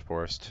move through the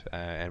forest.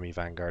 Enemy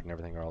Vanguard and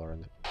everything are all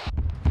around it.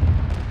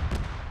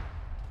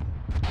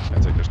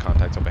 Sounds like there's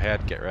contacts up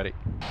ahead. Get ready.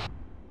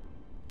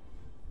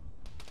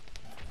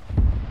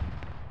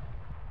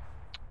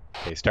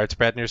 Okay, start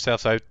spreading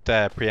yourselves out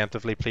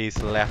preemptively, please,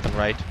 to the left and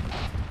right.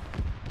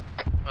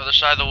 Other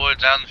side of the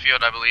woods, out in the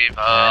field, I believe.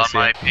 On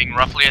my ping,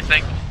 roughly, I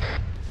think.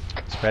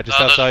 Spread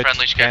yourself out.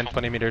 Scan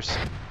 20 meters.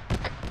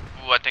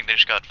 Ooh, I think they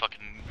just got fucking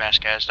mass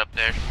cast up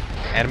there.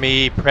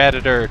 Enemy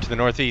predator to the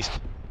northeast.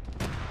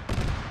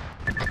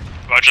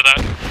 Roger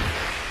that.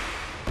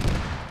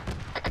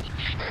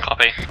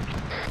 Copy.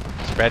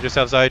 Spread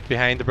yourselves out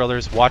behind the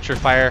brothers. Watch your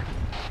fire.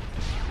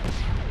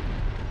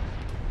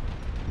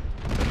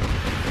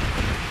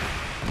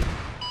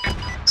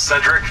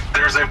 Cedric,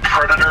 there's a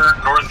predator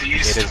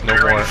northeast. It is no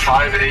bearing more.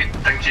 5-8.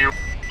 Thank you.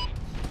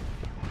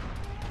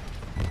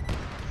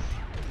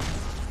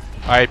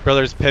 Alright,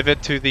 brothers,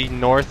 pivot to the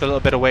north a little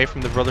bit away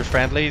from the brothers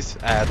friendlies.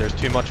 There's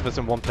too much of us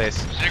in one place.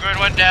 Sigurd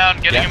went down,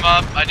 getting him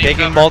up. I need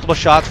Taking cover. multiple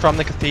shots from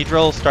the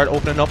cathedral. Start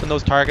opening up in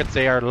those targets.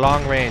 They are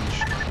long range.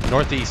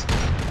 Northeast.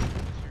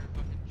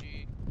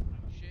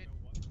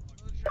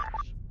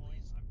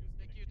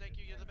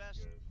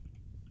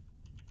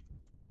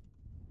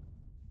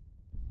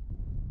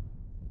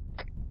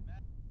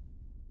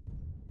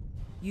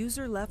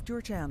 User left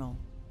your channel.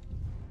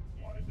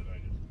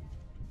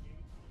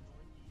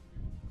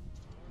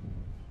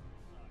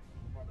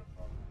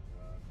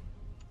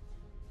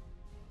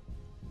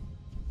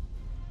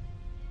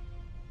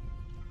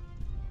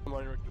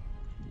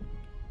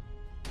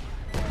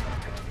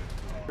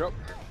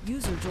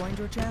 User joined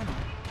your channel.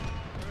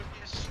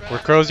 We're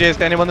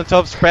Croziers. Anyone that's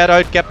up, spread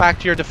out. Get back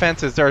to your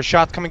defenses. There are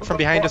shots coming from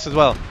behind us as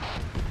well.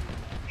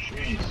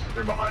 Jeez,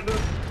 they're behind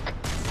us.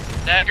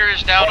 Dagger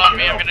is down on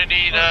me. I'm gonna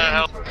need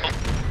help.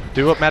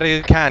 Do what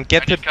medic can.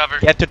 Get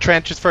to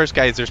trenches first,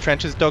 guys. There's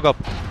trenches dug up.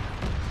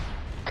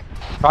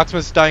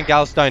 Proximus is down.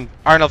 Gallus down.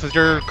 Arnulf, is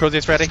your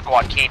Crozius ready?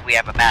 Squad Kate, we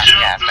have a mass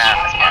gas.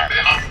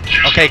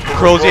 Okay,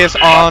 Crozius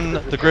on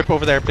the group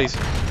over there, please.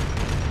 Yep,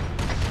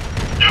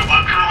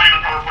 I'm currently in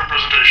a PowerPoint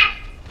presentation.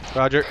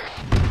 Roger.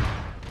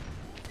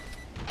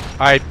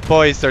 Alright,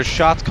 boys, there's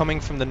shots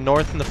coming from the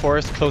north in the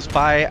forest close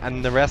by,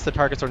 and the rest of the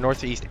targets are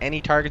northeast.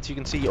 Any targets you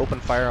can see, open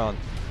fire on.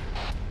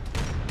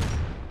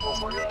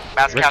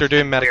 Richter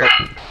doing medical.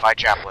 By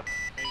chaplain.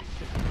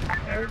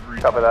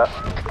 Cover that.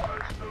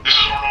 This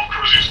is Arnold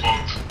Cruzy's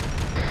boat.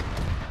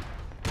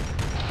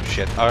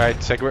 Shit. Alright,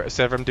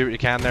 Severum, do what you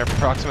can there.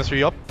 Proximus, are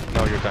you up?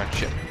 No, you're down.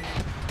 Shit.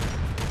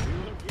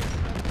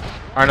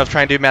 Arnold,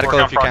 try and do medical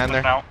if you can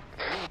there. Now.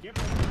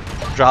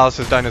 Dralis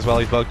is down as well,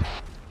 he's bugged.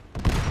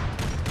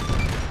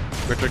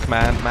 Richter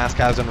command,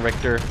 Maskaz and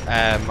Richter,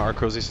 our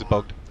Crozius is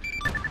bugged.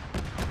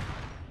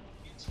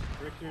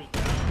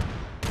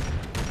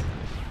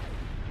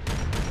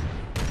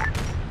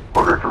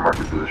 Order for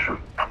market position.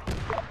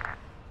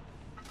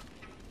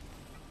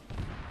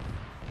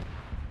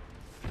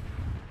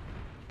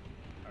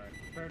 Alright,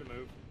 prepare to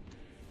move.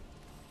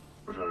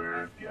 What's over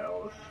here?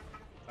 Gallus.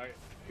 Alright,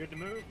 good to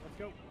move? Let's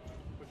go.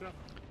 What's up?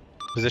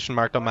 Position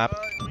marked on map.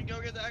 We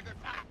go get the Haggard.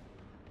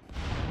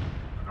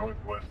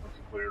 Northwest looks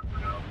clear for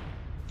now.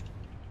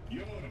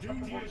 Your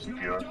duty is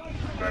not done.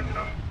 Backing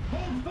up.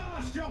 Hold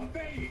fast your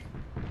faith!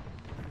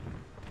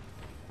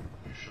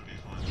 You should be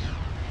fine.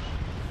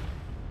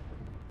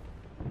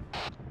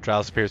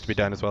 Dralis appears to be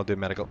down as well, do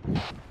medical.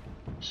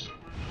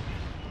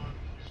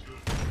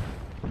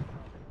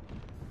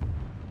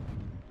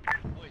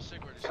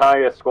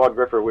 Kaya, Squad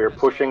Griffer, we are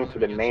pushing to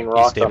the main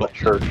rocks on the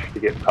church to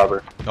get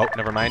cover. Oh,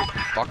 never mind.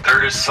 Fuck.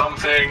 There is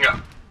something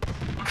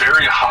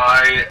very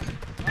high,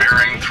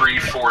 bearing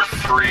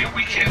 343.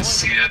 We can't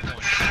see it.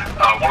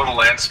 One of the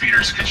land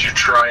speeders, could you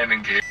try and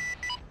engage?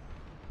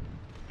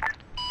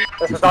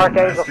 This is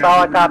Archangel,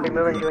 solid copy,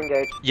 moving to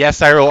engage. Yes,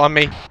 Cyro, on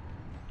me.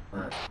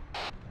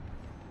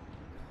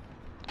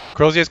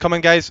 Crozier is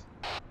coming, guys.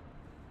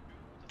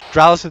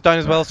 Dralis is down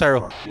as well,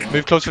 Cyro.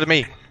 Move closer to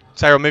me.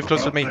 Cyro, move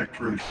closer to me.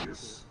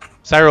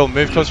 Cyro,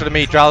 move closer to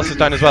me. Dralis is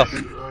down as well.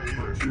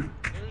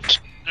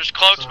 There's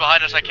cloaks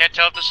behind us. I can't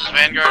tell if this is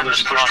Vanguard or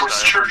Brothers, push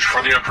towards the church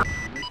for the upper.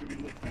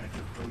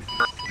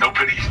 No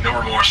pity, no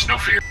remorse, no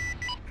fear.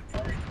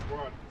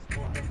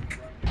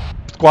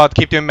 Squad,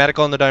 keep doing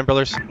medical on the down,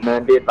 brothers.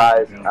 Man, be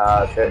advised,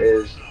 there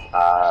is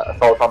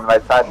assault on the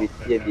right side. We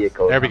see a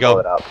vehicle. There we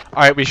go.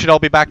 Alright, we should all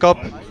be back up.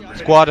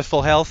 Squad is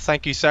full health.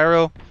 Thank you,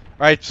 Cyro.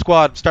 Alright,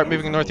 squad, start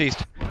moving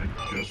northeast.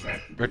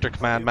 Richter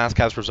command,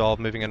 Maskaz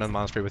resolved, moving in on the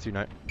monastery with you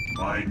now.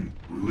 Mine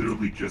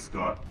literally just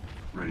got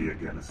ready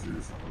again as soon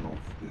as I don't know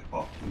if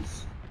up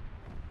is.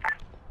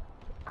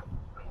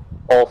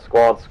 All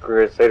squads,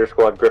 Crusader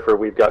Squad Griffer,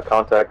 we've got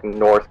contact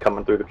north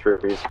coming through the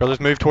trees. Brothers,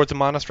 move towards the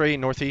monastery,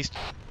 northeast.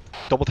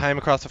 Double time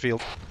across the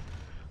field.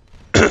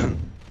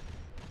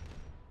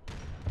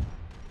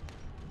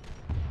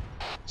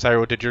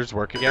 Cyro, did yours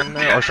work again?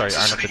 Yeah, oh, sorry,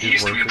 Arnold, did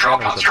yours work again?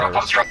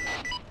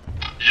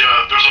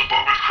 Yeah, there's a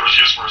bug with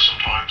Cruzius where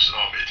sometimes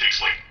it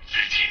takes like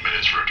 15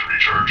 minutes for it to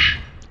recharge.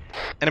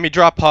 Enemy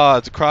drop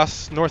pods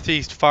across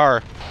northeast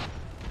far.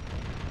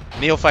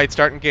 Neophyte,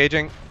 start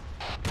engaging.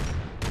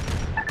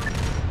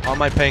 On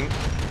my ping.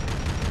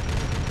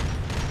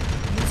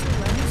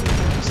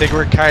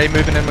 Sigurd, carry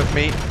moving in with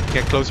me.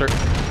 Get closer.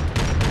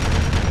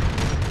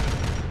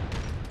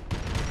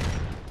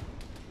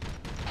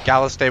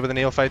 Gallus, stay with the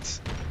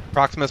Neophytes.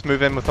 Proximus,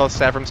 move in with us.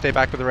 Severum, stay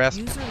back with the rest.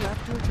 User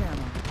left your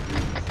channel.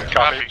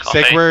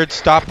 Sigurd,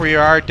 stop where you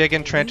are, dig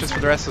in trenches for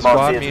the rest of the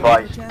squad. This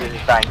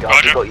is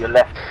Vanguard, you got your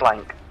left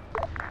flank.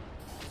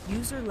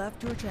 User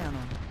left your channel.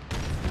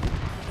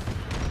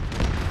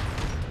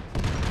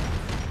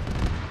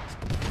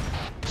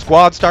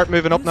 Squad, start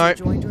moving up now.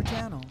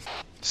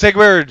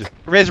 Sigurd,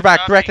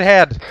 Razorback, direct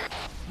ahead.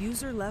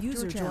 User left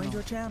your channel. Joined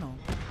your channel.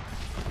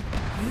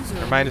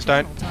 Your mind is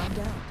down.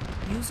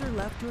 User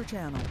left your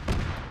channel.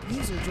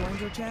 User joined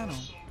your channel.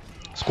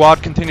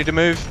 Squad, continue to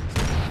move.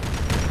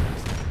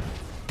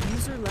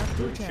 User left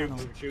your channel.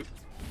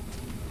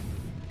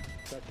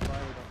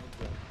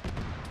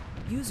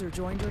 User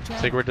joined your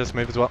channel. Sigurd, just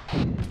move as well.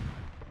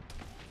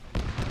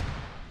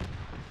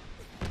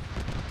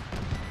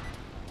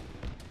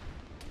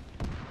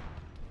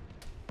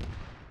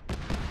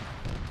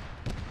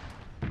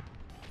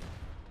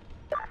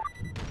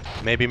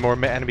 Maybe more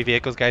enemy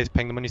vehicles, guys.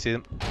 Ping them when you see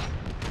them.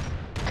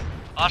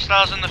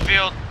 Hostiles in the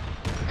field.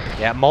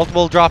 Yeah,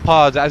 multiple drop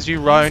pods as you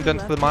round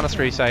into the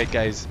monastery side,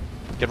 guys.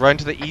 Get round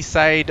to the east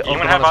side of the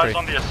monastery. Anyone have eyes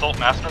on the assault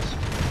massacres?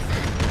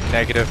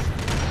 Negative.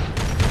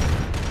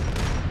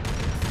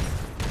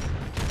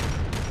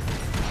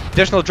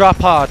 Additional drop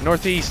pod,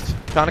 northeast.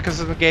 Chronicus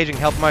is engaging,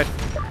 help him out.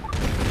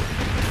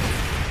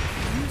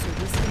 User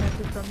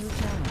disconnected from your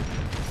channel.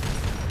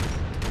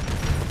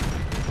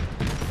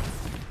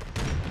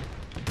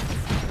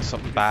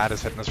 Something bad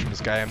is hitting us from the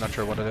sky, I'm not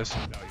sure what it is.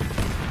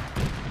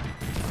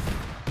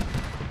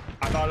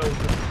 I thought it was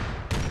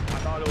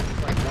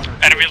like one or two.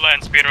 Enemy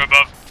land speeder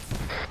above.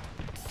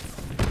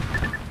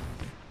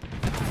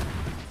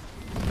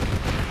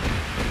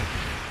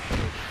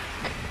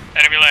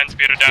 Enemy land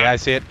speeder down. Yeah, I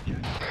see it.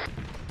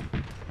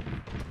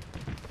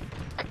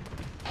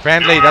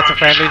 Friendly, that's a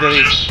friendly to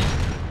these.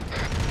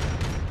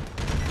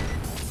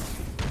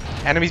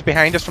 Enemies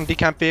behind us from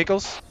decamp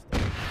vehicles.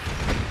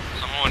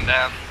 Someone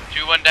down.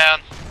 2-1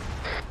 down.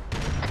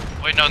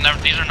 Wait, no, never,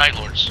 these are Night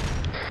Lords.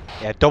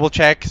 Yeah, double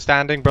check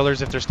standing,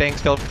 brothers. If they're staying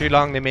still for too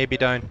long, they may be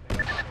down.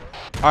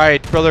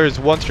 Alright, brothers,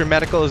 once your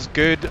medical is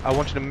good, I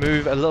want you to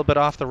move a little bit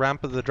off the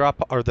ramp of the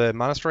drop, or the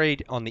monastery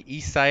on the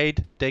east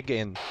side. Dig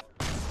in.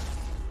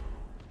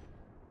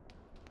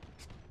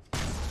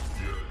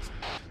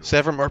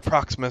 Severum or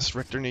Proximus,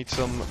 Richter needs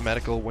some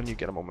medical when you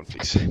get a moment,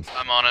 please.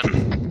 I'm on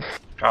it.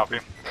 Copy.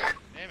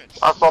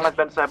 Our bomb has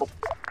been disabled.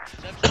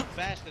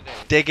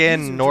 Dig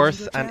in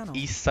north and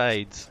east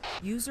sides.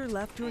 User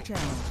left your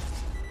channel.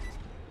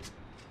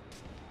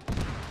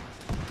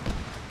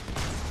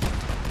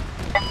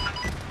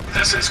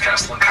 This is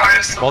Castle and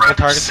Caius. Multiple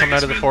targets coming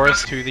out of the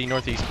forest to the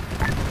northeast.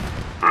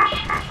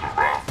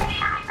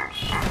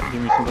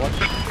 Give me some blood.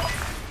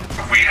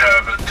 We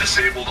have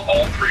disabled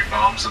all 3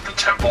 bombs at the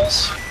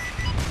temples.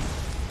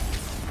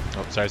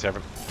 Oh, sorry,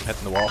 Severum. I'm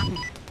hitting the wall.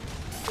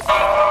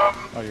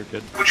 Oh, you're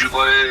good. Would you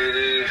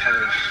like...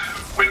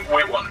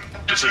 wait one.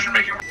 Decision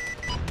making.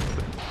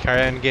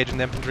 Carry on engaging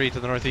the infantry to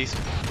the northeast.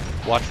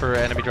 Watch for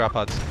enemy drop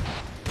pods.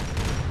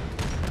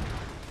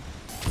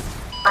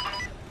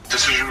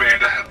 Decision made.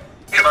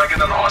 Can I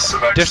get an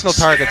awesome additional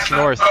targets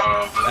north.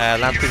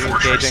 Landspeeder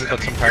engaging,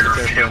 but some targets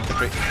there for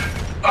infantry.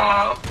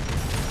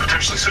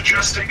 Potentially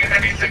suggesting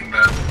anything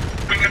that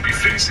we could be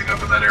facing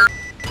up in that area.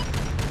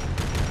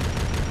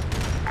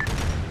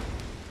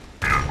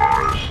 Be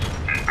advised,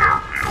 the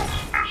airfield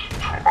is,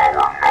 to our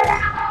knowledge,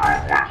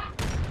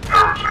 crewed with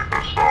heretic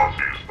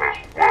Astartes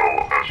as well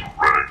as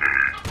renegade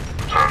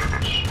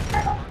detachments.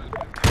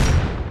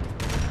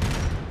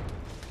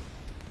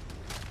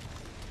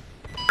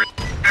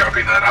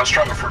 Copy that. How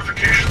strong are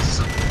fortifications is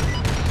it?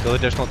 Still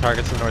additional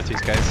targets to the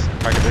northeast, guys.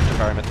 Target rich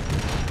environment. They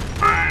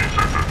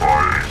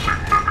signify a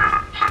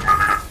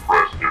significant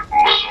threat if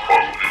less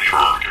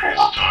incurred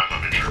over time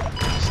of injury.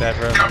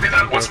 Severum. Copy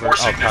that. What's more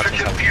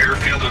significant, the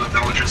airfield or the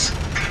villages?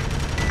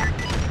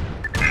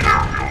 The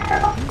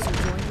airfield over.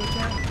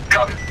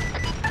 Copy.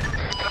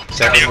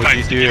 Severum, would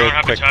you do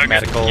a quick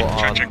medical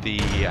on the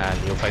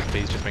neophytes,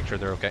 please? Just make sure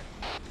they're okay.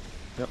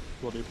 Yep,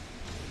 will do.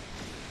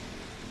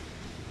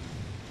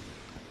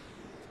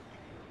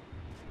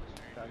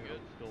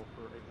 Still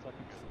for 8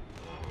 seconds.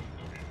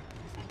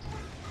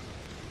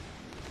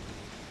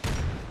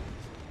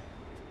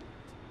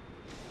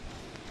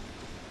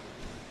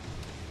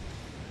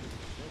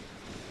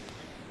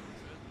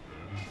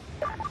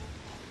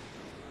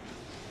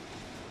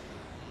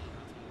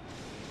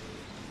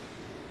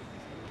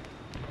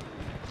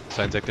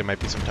 Sounds like there might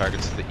be some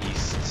targets to the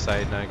east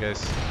side now,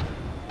 guys.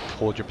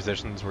 Hold your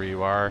positions where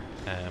you are,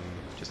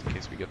 just in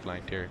case we get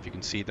flanked here. If you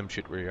can see them,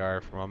 shoot where you are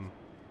from.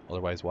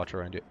 Otherwise, watch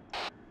around you.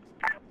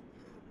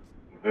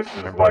 This is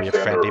remember to be a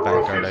friendly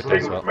vanguard out there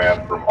as well.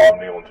 Command from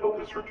Omniel until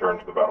his return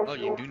to the battlefield.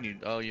 Oh, you do need.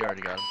 Oh, you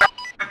already got him.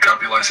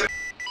 Copy, Lysa.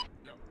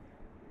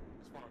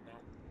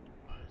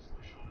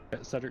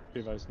 Cedric,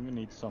 advise, we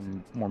need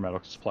some more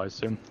medical supplies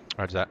soon.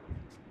 Roger that.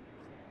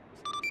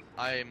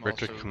 I am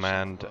Richter also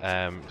command,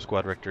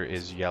 Squad Richter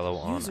is yellow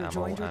on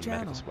ammo and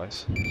medical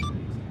supplies.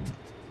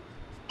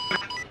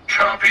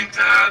 Copy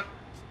that.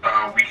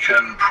 We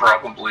can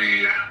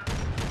probably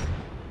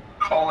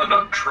call it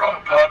a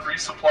drop pod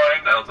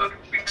resupply now that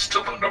we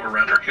still don't know where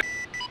our kit.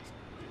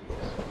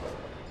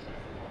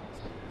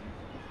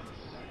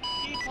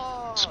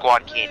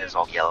 Squad Keen is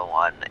all yellow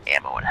on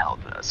ammo and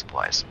health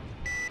supplies.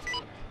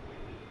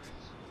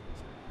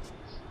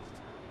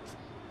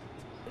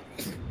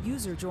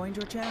 User joined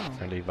your channel.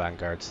 Friendly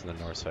vanguards to the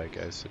north side,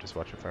 guys, so just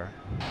watch your fire.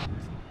 I'm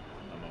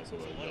also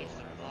what if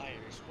they're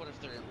liars? What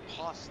if they're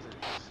imposters?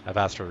 I've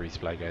asked for a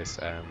resupply, guys.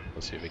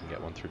 We'll see if we can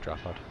get one through drop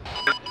pod.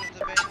 What if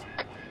the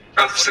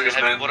imposters?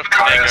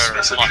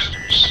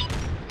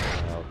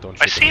 Don't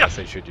shoot them unless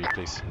they shoot you,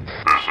 please.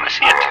 I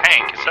see a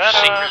tank. Is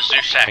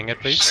that Ping it,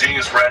 please. Seeing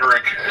as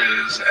Rhetoric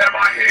is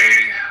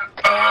MIA,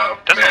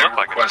 may I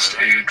request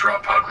a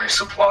drop pod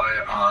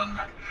resupply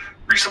on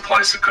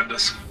resupply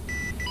Secundus?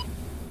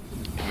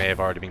 It may have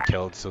already been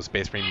killed, so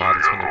Space Marine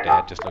models when they're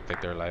dead just look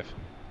like they're alive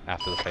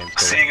after the flames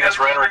go. Seeing as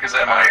Rhetoric is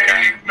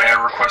MIA, may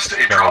I request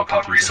a drop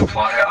pod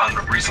resupply on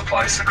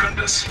resupply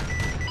Secundus?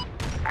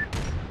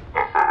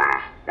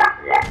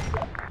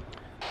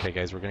 Okay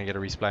guys, we're going to get a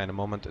resupply in a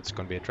moment. It's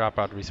going to be a drop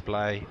pod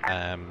resupply.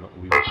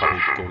 We will probably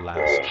go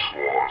last,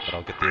 but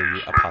I'll get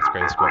the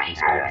Apothecary squad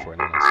resupply before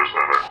anyone else.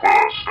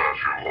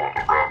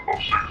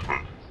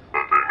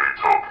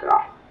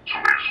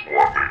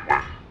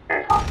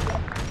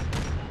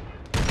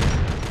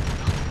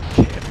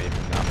 Okay, it may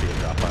not be a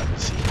drop pod, we'll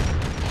see.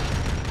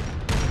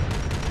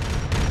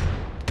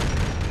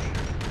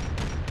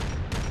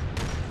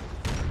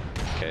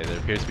 Okay, there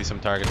appears to be some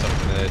targets up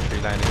in the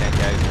tree line again,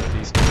 guys,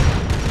 northeast.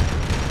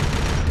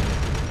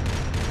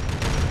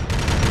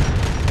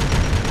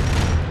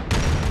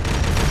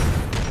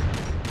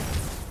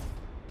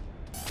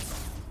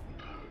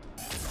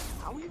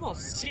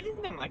 Seeing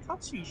them, I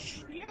can't see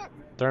shit.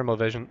 Thermal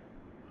vision.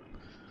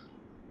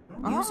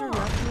 User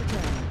left your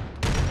channel.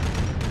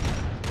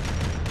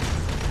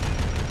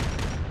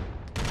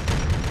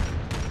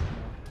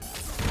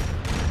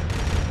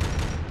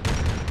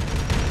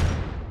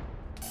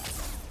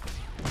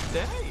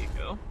 There you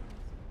go.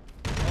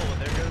 Oh,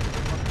 there goes the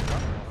fucking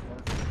gunner.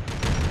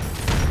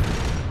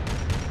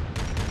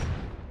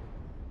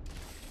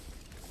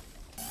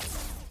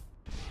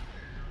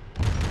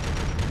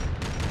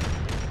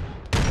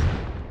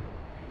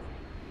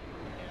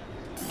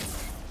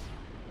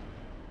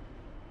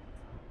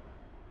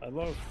 I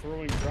love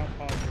throwing drop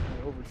pods with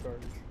my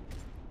overcharge.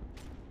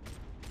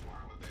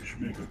 You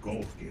should make a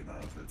golf game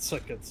out of it. It's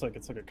like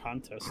a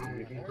contest to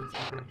me.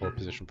 Hold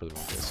position for the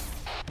one, guys.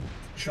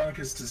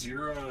 Chunkus,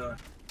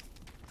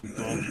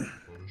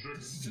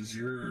 does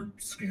your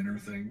scanner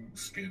thing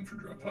scan for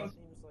drop pod?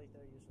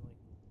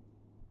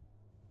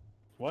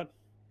 What?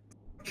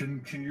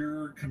 Can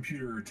your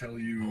computer tell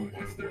you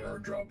if there are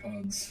drop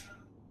pods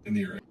in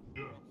the area?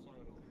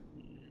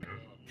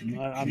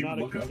 I'm not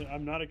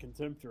a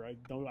contemptor. I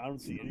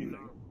don't see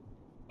anything.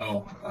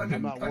 Oh,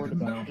 I'm not worried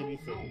about know.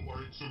 anything.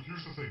 So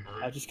here's the thing,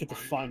 right? I just get to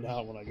find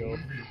out when I go.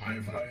 I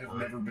have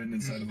never been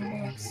inside of a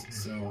box,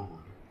 so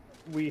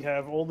we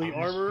have only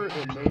armor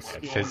and no skills.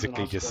 I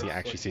physically just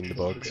actually seen the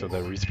bug, so the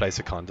resupply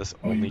Secundus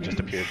only just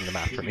appeared in the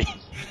map for me.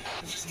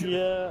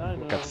 Yeah, I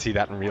know. Got to see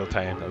that in real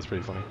time. That was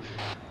pretty funny.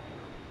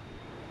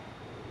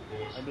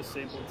 I'm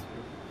disabled too.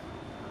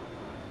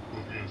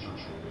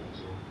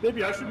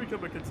 Maybe I should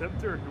become a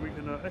contemptor and we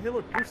can, hey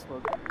look, blue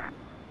smoke.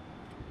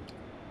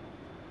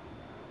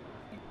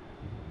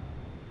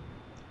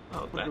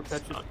 Oh,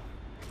 that's not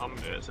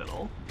ominous at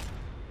all.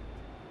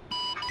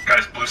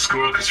 Guys, blue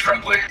smoke is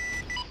friendly.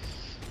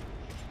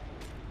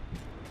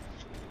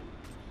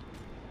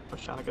 Oh,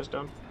 Shanika's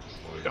done.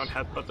 Don't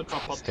headbutt the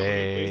drop pod.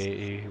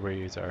 Stay where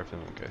you are for the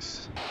moment,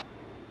 guys.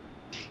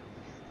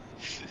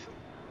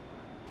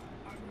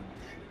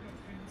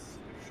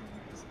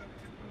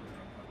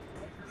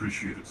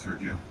 appreciate it,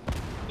 Sergio.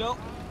 No.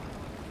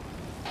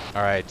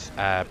 Alright,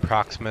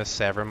 Proximus,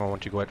 Severum, I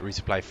want you to go out to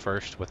resupply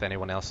first with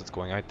anyone else that's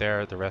going out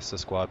there. The rest of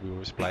the squad we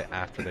will resupply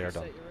after they are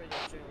done.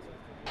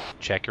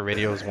 Check your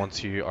radios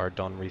once you are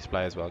done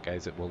resupply as well,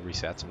 guys. It will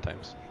reset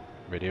sometimes.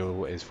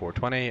 Radio is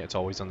 420, it's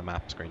always on the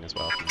map screen as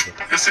well.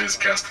 This is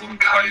Castellan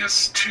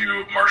Caius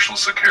to Marshal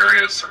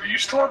Sicarius. Are you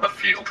still on the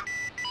field?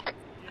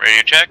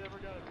 Radio check.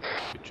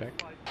 Good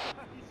check.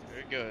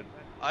 Very good.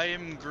 I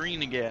am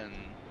green again.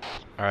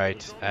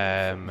 Alright,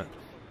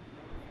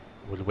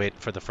 we'll wait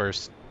for the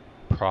first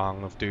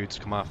prong of dudes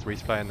to come off the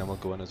resupply and then we'll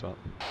go in as well.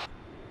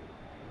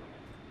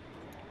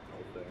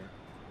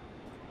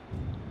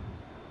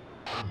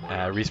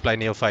 Resupply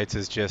neophytes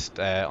is just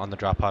on the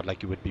drop pod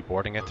like you would be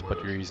boarding it,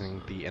 but you're using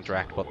the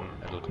interact button.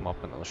 It'll come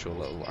up and it'll show a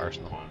little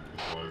arsenal,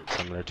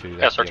 similar to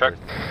yes, sir, check.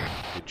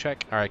 Good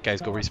check. Alright guys,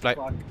 go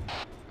resupply.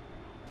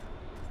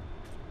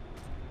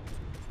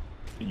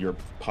 Your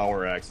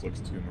power axe looks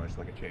too much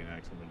like a chain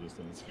axe in the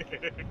distance.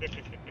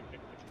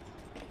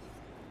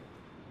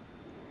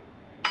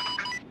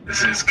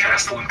 This is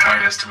Castellan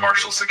Caius to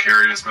Marshal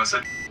Sicarius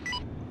message.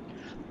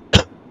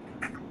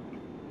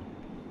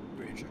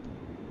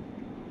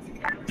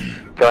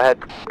 Go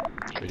ahead.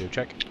 Radio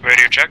check.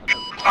 Radio check.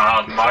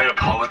 My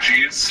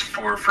apologies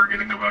for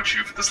forgetting about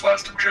you for this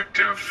last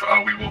objective.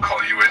 We will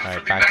call you in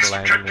for the back next to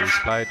line objective.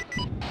 resupplied.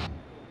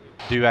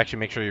 Do actually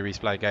make sure you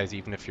resupply, guys,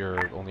 even if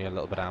you're only a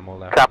little bit ammo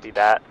left. Copy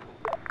that.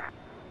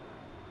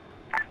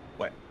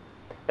 What?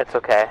 It's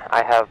okay.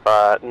 I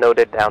have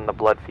noted down the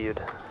blood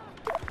feud.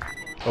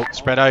 Oh,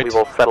 spread out. We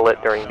will settle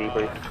it during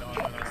debrief.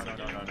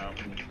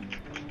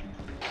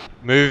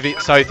 Move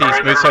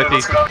southeast, move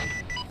southeast.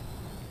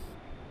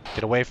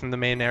 Get away from the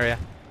main area.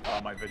 Oh,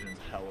 my vision's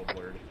hella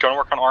blurred. Going to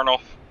work on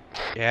Arnold.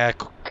 Yeah,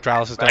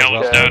 Dralis is down as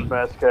well. Down.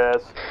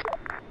 Mascaz.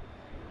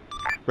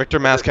 Richter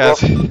Mascaz.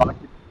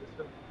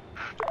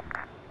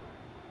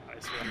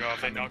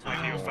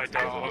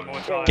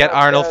 Get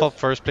Arnold up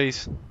first,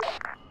 please.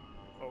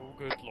 Oh,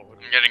 good lord.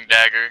 I'm getting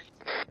dagger.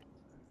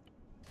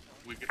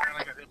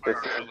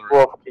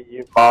 Wolf, can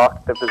you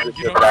mark the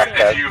position of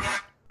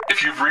Mascaz?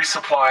 If you've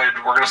resupplied,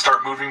 we're gonna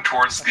start moving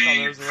towards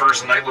the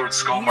first Night Lord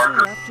skull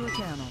marker.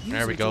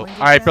 There we go.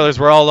 Alright, brothers,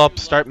 we're all up.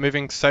 Start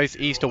moving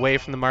southeast away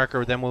from the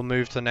marker, then we'll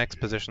move to the next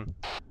position.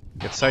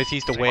 Get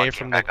southeast away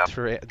from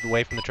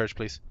the church,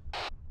 please.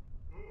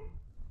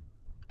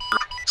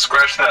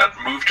 Scratch that.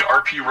 Move to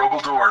RP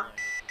Rogaldor.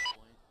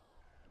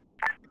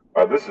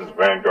 This is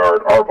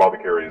Vanguard. Our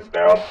apothecary is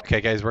down. Okay,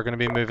 guys, we're going to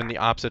be moving the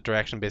opposite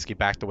direction, basically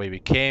back the way we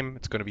came.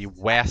 It's going to be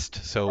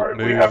west, so right,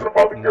 move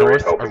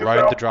north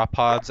around the drop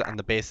pods and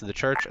the base of the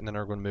church, and then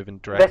we're going to move in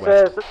direct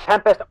west. This is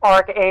Tempest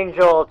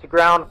Archangel to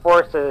ground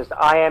forces.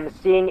 I am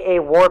seeing a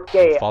warp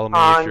gate on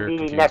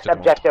the next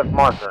objective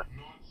marker.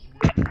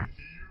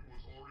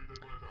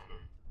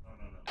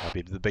 That'll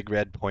be the big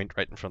red point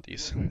right in front of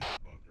you.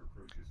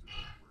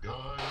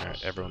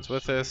 Alright, everyone's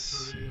with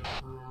us.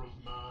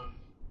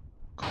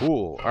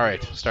 Cool.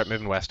 Alright, start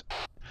moving west.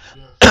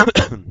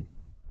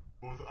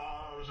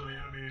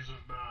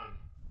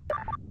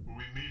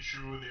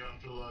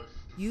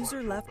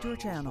 User left your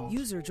channel.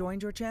 User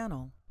joined your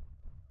channel.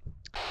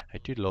 I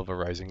do love a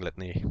rousing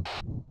litany.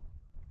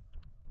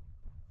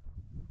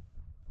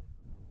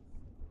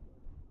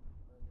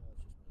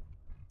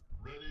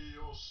 Ready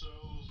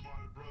yourselves,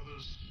 my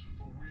brothers,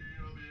 for we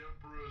are the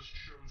Emperor's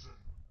chosen,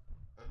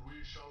 and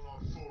we shall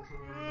not falter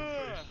in the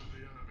face of the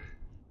enemy.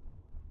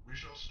 We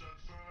shall stand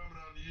firm and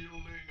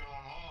unyielding,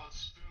 our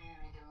hearts filled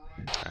with the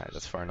right. Alright,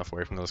 that's far enough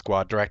away from the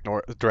squad.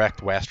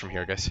 Direct west from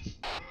here, guys.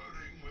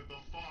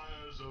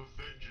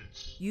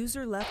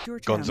 User left your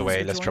channel. Guns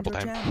away, let's triple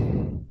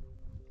time.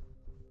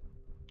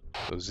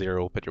 So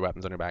 0, put your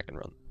weapons on your back and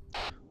run.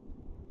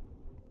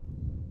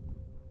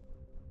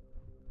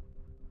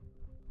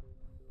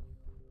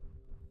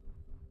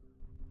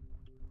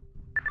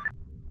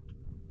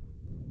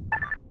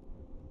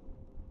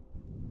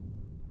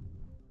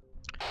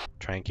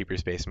 Try and keep your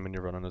spacing when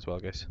you're running as well,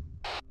 guys.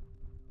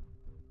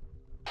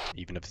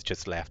 Even if it's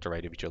just left or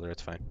right of each other,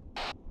 it's fine.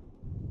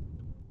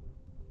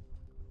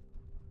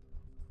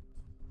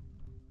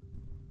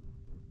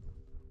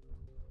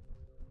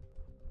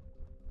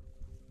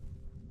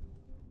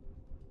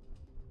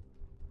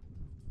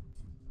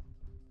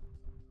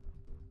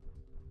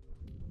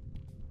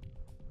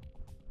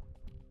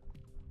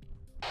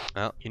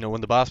 Well, you know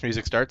when the boss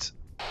music starts.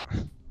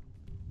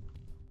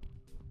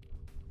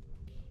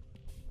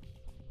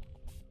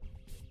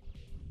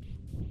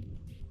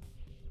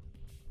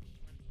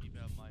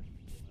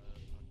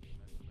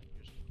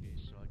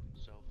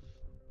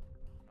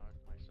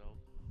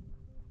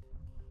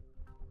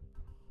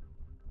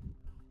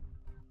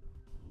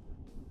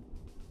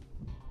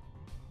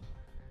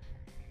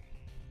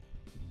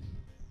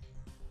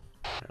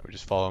 We're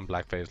just following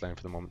Black Phase line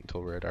for the moment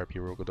until we're at RP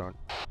Rogaldor.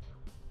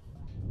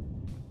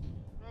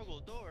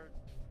 Rogaldor?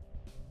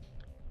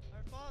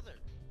 Our father.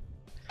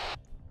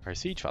 Our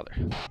siege father.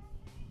 He'll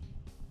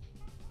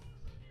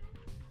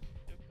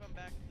come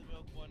back to the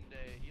milk one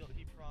day.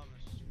 He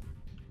promised.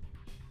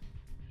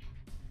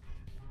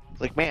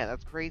 It's like, man,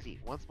 that's crazy.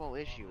 One small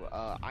issue.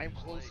 I'm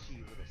close to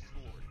you with a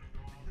sword.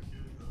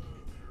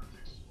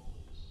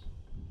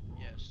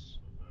 Yes.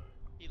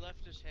 He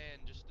left his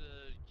hand just to...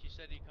 He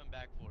said he'd come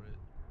back for it.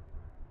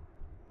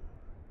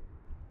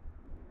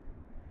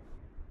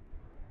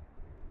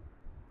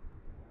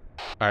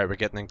 Alright, we're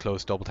getting in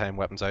close, double time,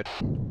 weapons out.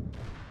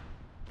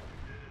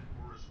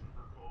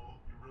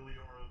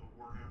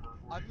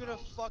 I'm gonna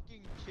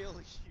fucking kill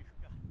you,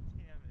 god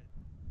damn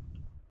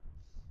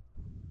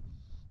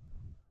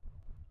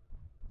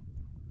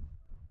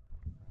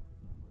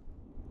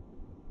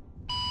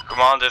it.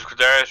 Command, this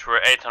Credarius, we're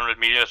 800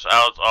 meters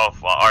out of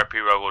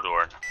RP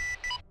Rogaldor.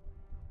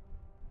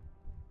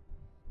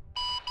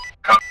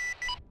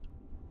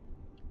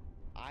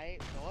 You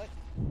know what?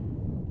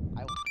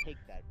 I will take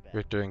that bet.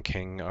 Richter and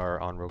King are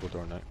on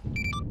Rogaldor now.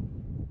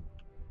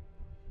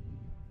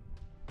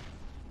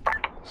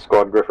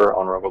 Squad Griffer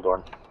on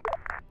Rogaldor.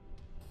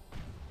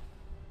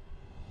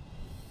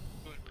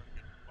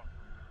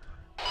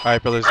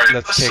 Alright, brothers,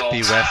 let's take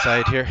the west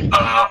side here.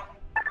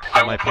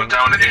 I will put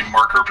down a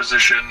marker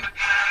position.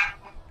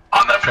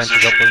 On that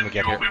position,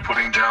 you will be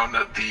putting down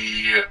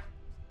the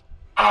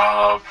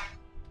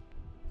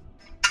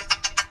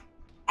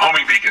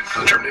homing beacon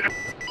for the Terminator.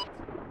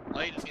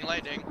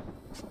 Lighting.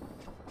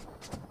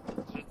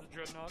 Is this the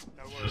Dreadnought?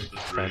 No worries.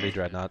 Friendly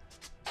Dreadnought.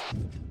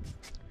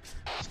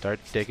 Start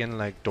digging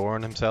like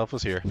Doran himself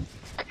was here.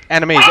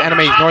 Enemies,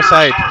 north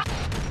side.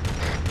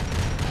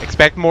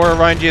 Expect more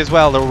around you as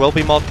well, there will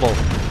be multiple.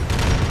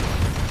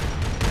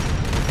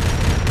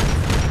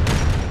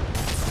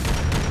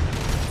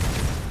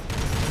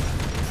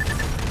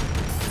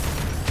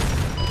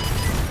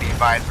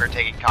 advised we're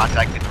taking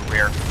contact in the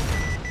rear.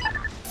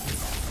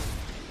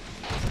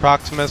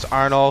 Proximus,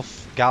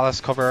 Arnulf,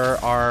 Gallus, cover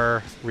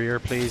our rear,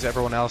 please.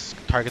 Everyone else,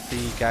 target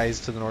the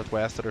guys to the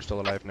northwest that are still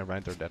alive. Never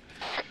mind, they're dead.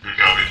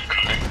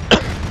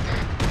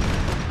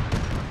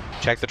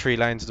 Check the tree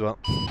lines as well.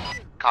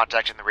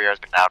 Contact in the rear has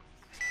been down.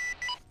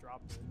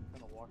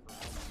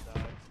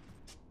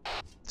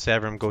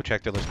 Severum, go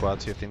check the other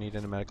squad, see if they need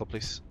any medical,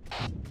 please.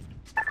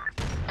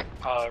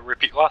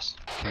 Repeat last.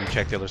 Can you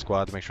check the other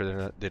squad to make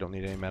sure they don't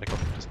need any medical?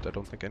 Just, I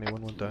don't think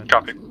anyone went down.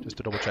 Copy. Just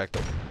to double check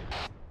though.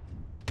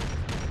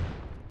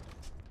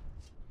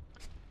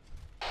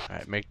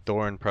 Alright, make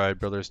Doran proud,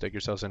 brothers. Stick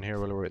yourselves in here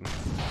while we're waiting.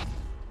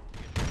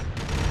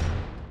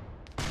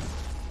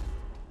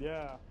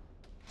 Yeah.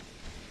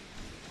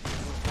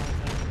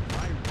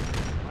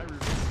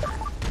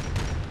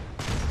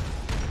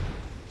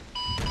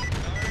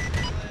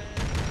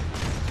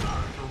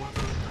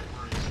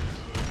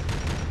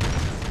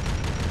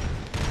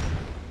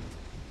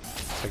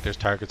 Looks like there's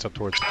targets up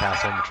towards the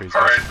castle and the trees.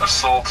 Alright,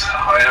 assault.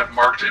 I have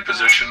marked a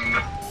position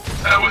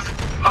with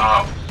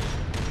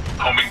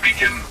homing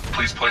beacon.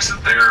 Please place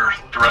it there.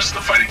 The rest of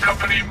the fighting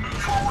company move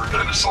forward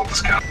and assault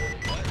this castle.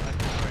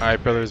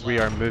 Alright, brothers, we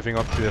are moving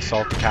up to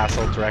assault the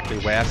castle directly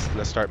west.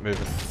 Let's start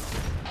moving.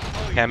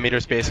 10 meter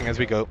spacing as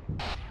we go.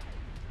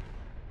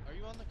 Are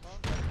you on the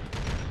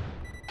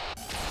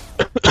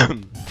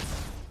contact?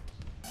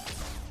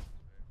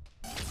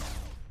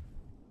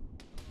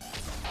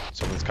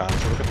 Someone's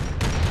comms looking.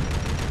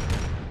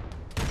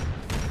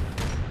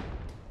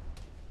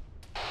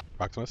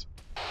 Proximus?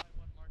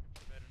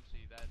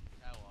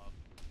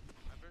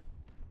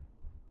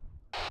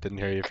 Didn't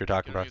hear you if you're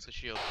talking, Prox.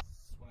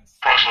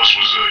 Proximus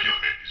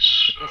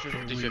was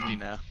 50-50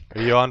 now.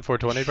 Are you on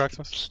 420,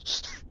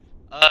 Proximus?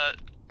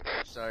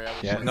 Sorry, I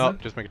was. Yeah, no,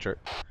 just making sure.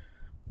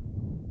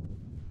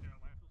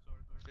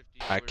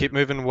 Alright, keep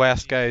moving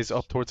west, guys,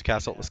 up towards the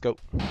castle. Let's go.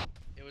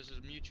 It was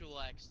a mutual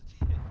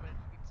accident.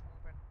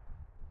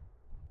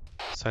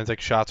 Sounds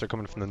like shots are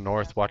coming from the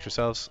north. Watch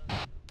yourselves.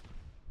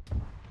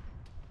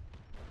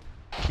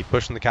 Keep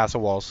pushing the castle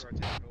walls.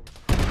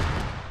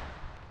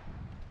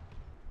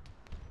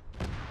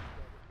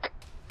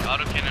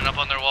 Auto-cannon up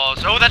on their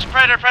walls. Oh, that's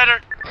Predator!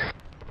 Predator!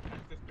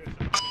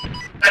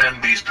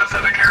 End these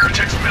pathetic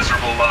heretics'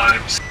 miserable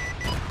lives.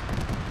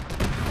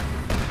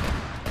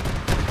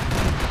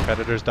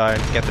 Predators down.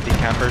 Get the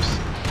decampers.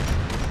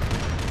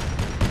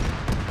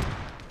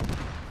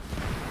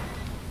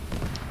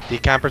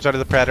 Decampers out of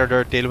the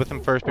Predator. Deal with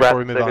them first before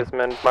we move on.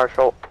 Sigismund,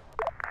 Marshall.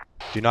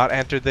 Do not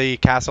enter the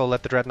castle.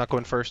 Let the Dreadnought go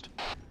in first.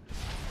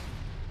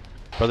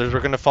 Brothers, we're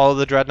going to follow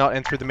the Dreadnought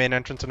in through the main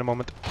entrance in a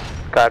moment.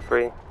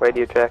 Godfrey,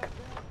 radio check.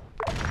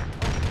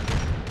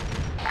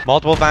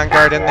 Multiple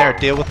Vanguard in there.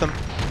 Deal with them.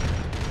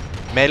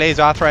 Melee's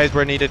authorized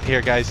where needed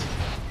here, guys.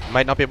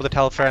 Might not be able to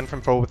tell friend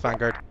from foe with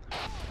Vanguard.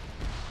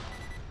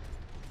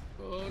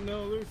 Oh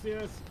no,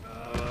 Lucius!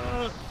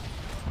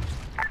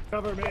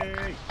 Cover me!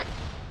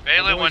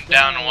 Melee went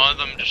down and one of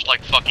them just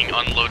like fucking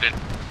unloaded.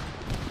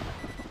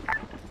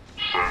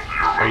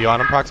 Are you on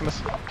him,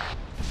 Proximus?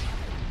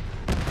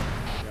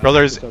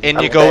 Brothers, in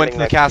you go into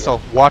the castle.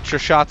 Watch your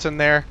shots in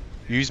there.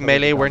 Use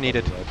melee where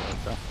needed.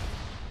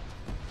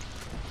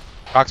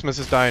 Proximus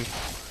is down.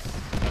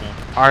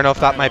 I don't know if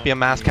that might be a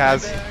mass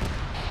Kaz.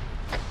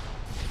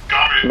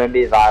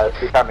 Maybe if I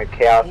become a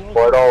chaos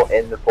portal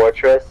in the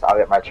fortress, I'll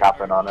get my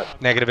chaplain on it.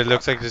 Negative, it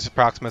looks like this is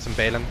Proximus and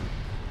Balin.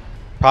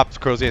 Props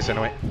Crozius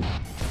anyway.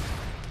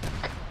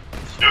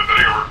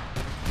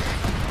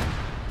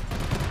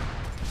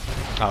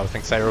 Oh, I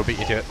think Cyro beat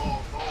you to it.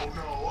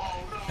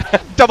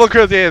 Double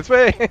Crozius,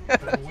 wait!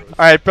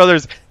 Alright,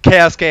 brothers,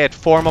 Chaos Gate,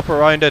 form up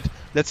around it.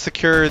 Let's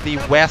secure the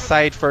west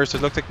side first.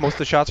 It looks like most of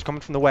the shots are coming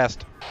from the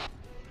west.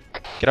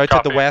 Get out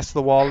to the west of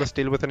the wall. Let's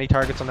deal with any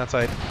targets on that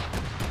side.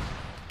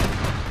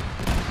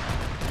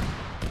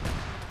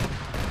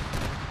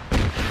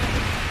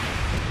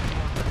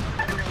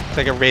 Looks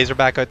like a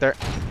Razorback out there.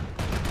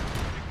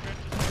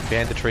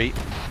 Behind the tree.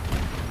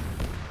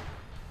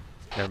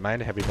 Never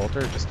mind, a heavy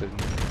bolter just in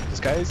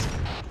disguise.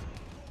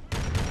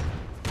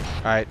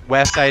 Alright,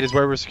 west side is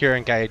where we're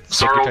securing, guys.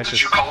 Sorrel,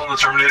 did you call in the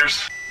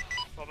Terminators?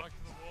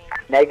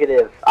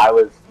 Negative. I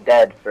was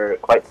dead for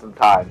quite some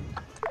time.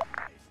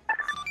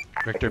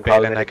 Victor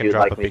Balin, I can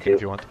drop a beacon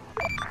if you want.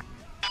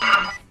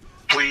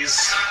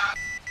 Please.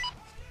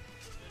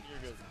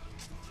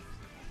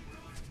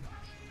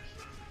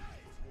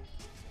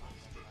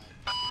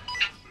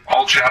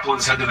 All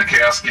chaplains head to the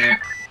Chaos Gate.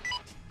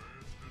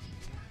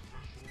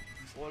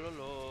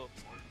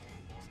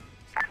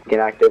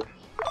 Inactive.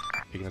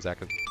 Beacon is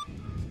active.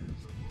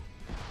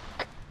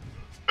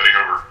 Heading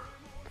over.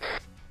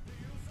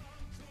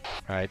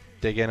 Alright,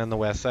 dig in on the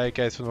west side,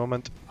 guys, for the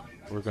moment.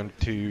 We're going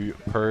to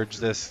purge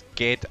this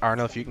gate.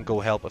 Arnold, if you can go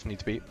help if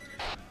needs be.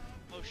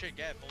 Oh shit,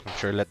 yeah, I'm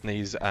sure letting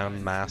these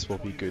mass will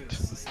be good.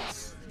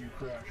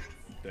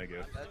 There you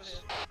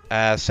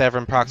go.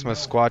 Severin, Proximus,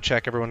 squad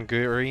check. Everyone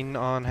green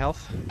on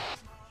health?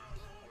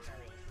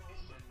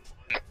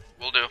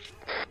 Will do.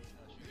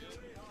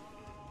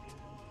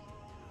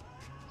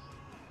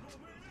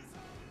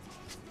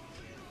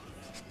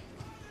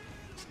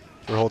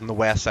 We're holding the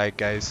west side,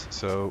 guys.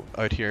 So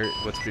out here,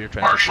 what's your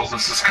trenches? Marshall,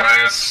 this is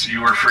Caius.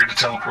 You are free to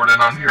teleport in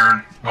on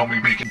your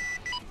homing beacon.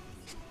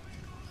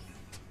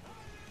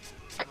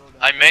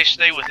 I may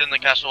stay within the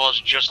castle walls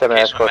just in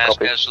case my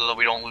mask has, so that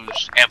we don't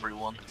lose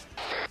everyone.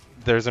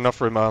 There's enough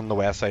room on the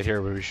west side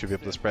here where we should be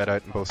able to spread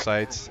out on both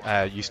sides.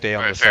 You stay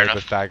on the fair side enough.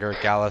 with Dagger.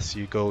 Gallus,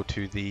 you go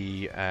to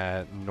the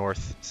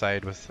north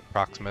side with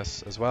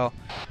Proximus as well.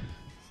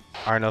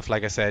 Arnulf,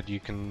 like I said, you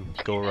can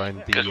go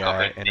around the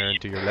inner and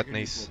do your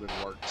litanies.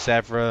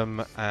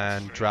 Severum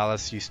and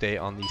Dralis, you stay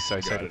on the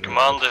south side of the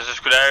Command, this is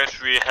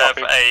Kudaris. We have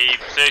a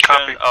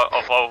position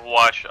of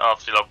overwatch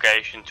of the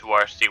location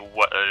towards the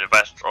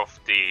west of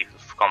the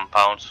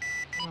compound.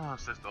 Oh,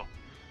 sister.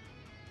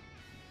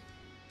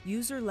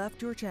 User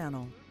left your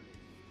channel.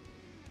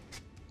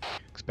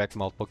 Expect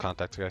multiple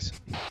contacts, guys.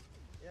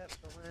 Yep,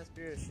 the last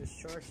beer is just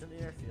charged in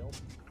the airfield.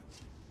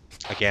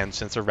 Again,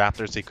 since they're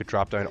raptors, they could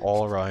drop down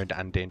all around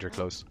and danger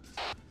close.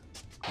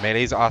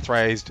 Melee's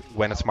authorized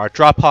when it's smart.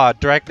 Drop pod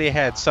directly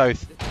ahead,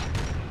 south.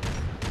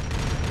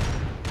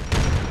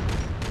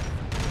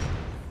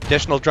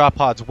 Additional drop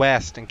pods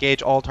west.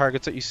 Engage all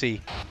targets that you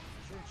see.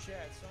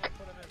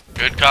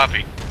 Good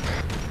copy.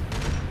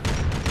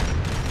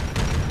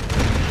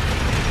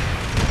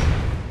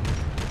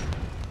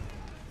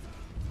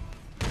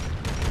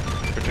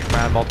 Richard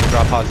Command, multiple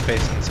drop pods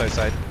facing the south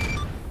side.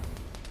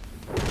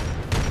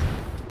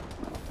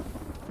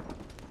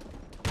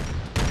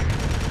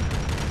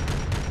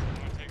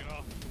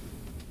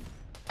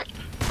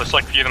 Looks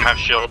like a few of them have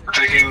shield. We're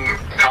taking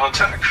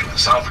contact from the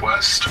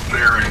southwest,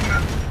 bearing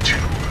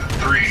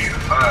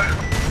 235.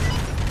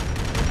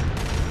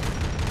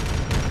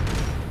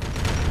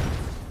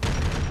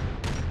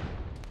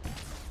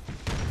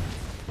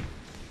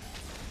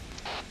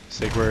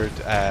 Sigurd,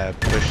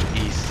 push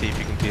east, see if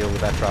you can deal with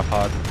that drop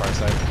pod on the far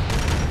side.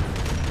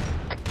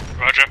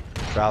 Roger.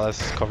 Dralis,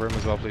 cover him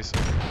as well, please.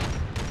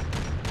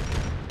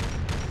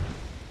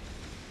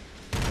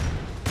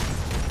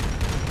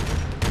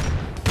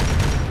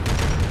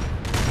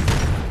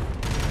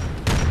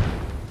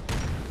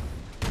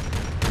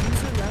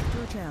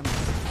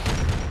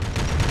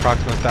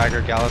 Proximus,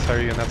 Dagger, Gallus, how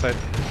are you on that side?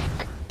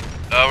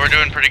 We're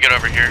doing pretty good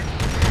over here.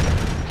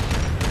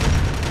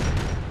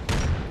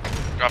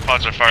 Drop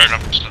pods are far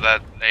enough so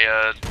that they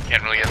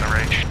can't really get in the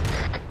range.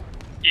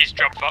 East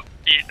drop pod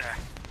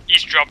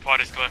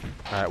is clear.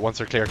 Alright, once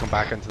they're clear, come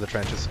back into the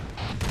trenches.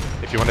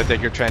 If you want to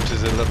dig your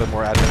trenches a little bit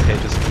more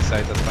advantageous on the east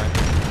side, that's fine.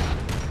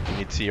 You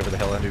need to see over the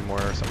hill and do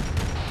more or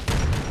something.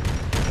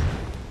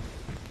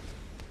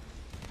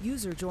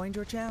 User joined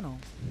your channel.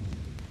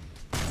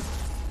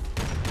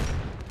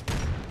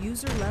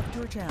 User left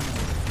your channel.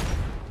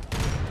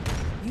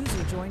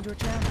 User joined your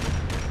channel.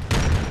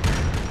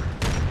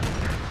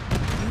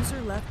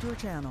 User left your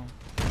channel.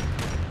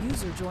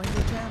 User joined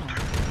your channel.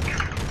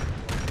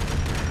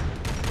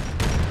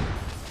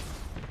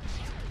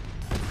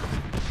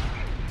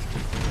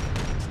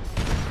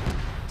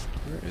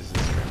 Where is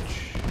this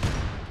trench?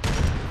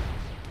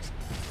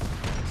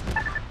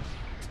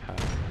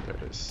 There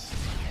it is.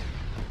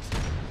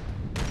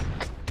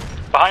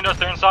 Behind us,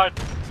 they're inside.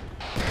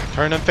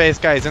 Turn and face,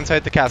 guys,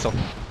 inside the castle.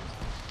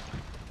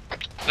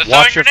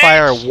 Watch your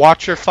fire,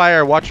 watch your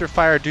fire, watch your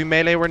fire. Do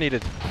melee where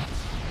needed.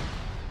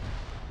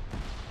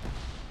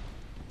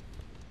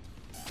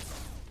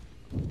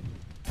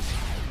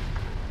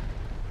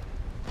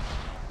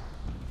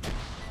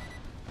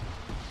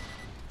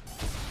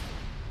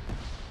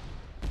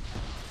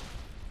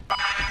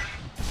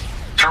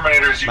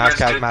 Terminators, you guys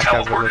did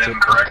teleport in,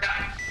 correct?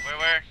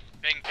 Where?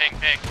 Ping, ping,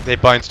 ping. They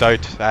bounced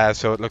out,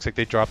 so it looks like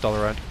they dropped all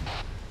around.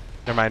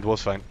 Never mind,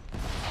 Wolf's fine.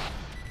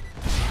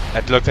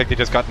 It looks like they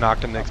just got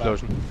knocked in the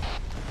explosion.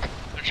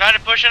 They're trying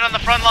to push in on the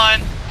front line.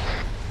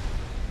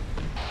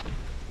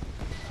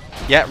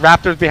 Yeah,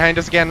 Raptors behind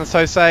us again on the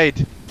south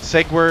side.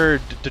 Sigurd,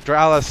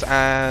 Dralis,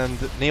 and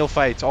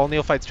Neophytes. All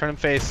Neophytes turn and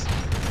face.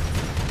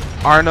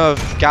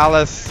 Arnulf,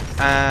 Gallus,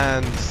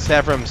 and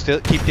Severum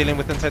still keep dealing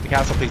with inside the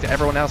castle, please.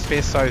 Everyone else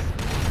face south.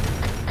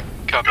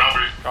 Copy.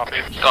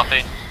 Copy.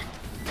 Copy.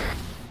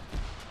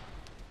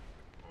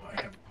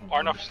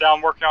 Arnulf's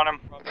down, working on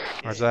him.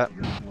 Where's that?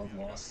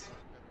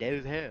 Dead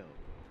as hell.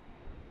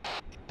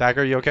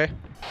 Dagger, you okay?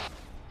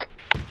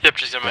 Yep,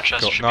 she's in my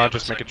chest. Cool. No,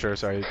 just making sure,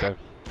 sorry.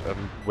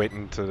 I'm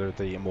waiting to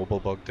the immobile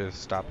bug to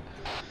stop.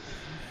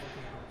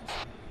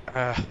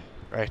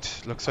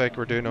 Right, looks like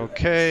we're doing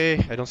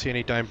okay. I don't see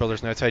any down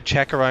brothers on outside.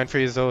 Check around for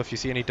you though. If you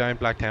see any down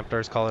Black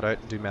Templars, call it out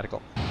and do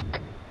medical.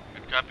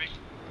 Good copy.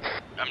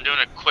 I'm doing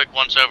a quick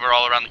once over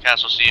all around the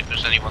castle, see if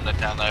there's anyone that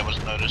down that I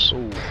wasn't noticed.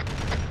 Ooh.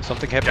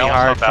 Something hit me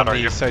hard from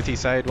the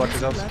southeast side. Watch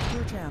yourselves.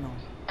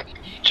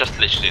 Just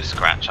literally a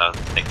scratch, I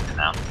think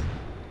now.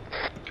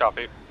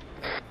 Copy.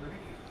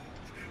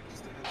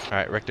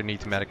 Alright, Richter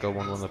needs medical.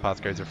 One of the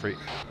path guards are free.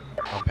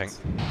 On ping.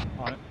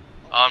 On it.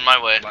 On my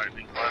way.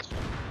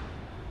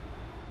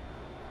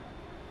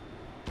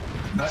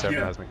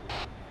 Severum has me.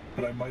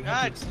 But I might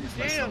God have to excuse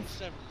damn, myself.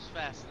 Severum's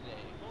fast today.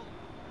 Holy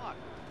fuck.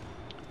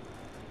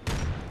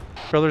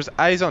 Brothers,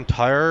 eyes on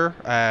tower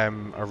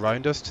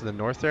around us to the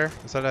north there.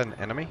 Is that an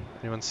enemy?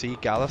 Anyone see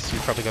Gallus?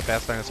 You've probably got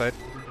best line of sight.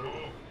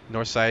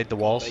 North side, the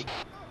walls.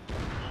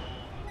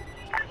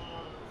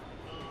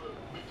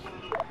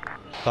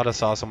 Thought I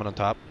saw someone on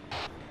top.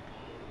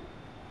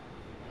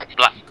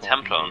 Black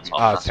Templar on top.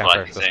 Ah, it's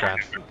Templar. That's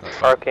grand.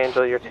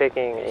 Archangel, you're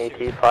taking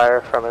AT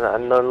fire from an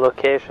unknown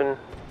location.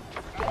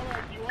 Can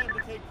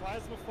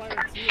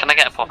I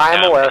get a pop?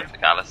 I'm aware.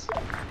 Gallus.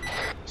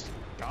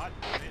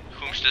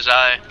 Whom's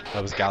desire?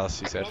 That was Gallus,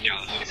 he said.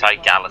 Sorry,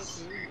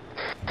 Gallus.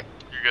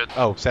 You're good.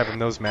 Oh, Seven,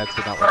 those meds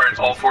did not work. Alright,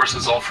 all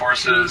forces, all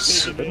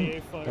forces.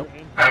 Nope.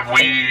 Have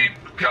we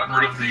gotten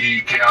rid of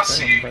the chaos?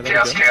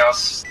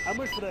 How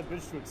much for that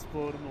bitch to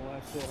explode and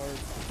laugh so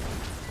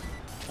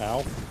hard?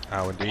 Ow.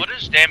 Ow, indeed. What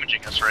is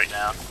damaging us right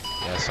now?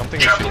 Yeah, something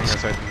is shooting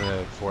us out in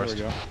the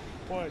forest.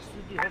 I'm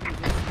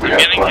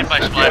getting hit by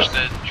splash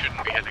that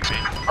shouldn't be hitting me.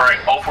 Alright,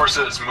 all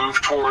forces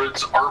move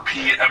towards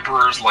RP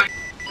Emperor's Light.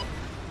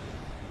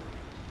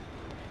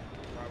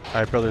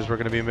 Alright, brothers, we're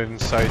going to be moving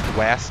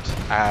southwest.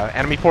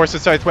 Enemy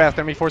forces southwest,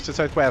 enemy forces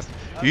southwest.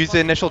 Use the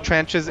initial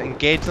trenches,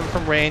 engage them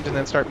from range, and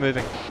then start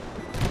moving.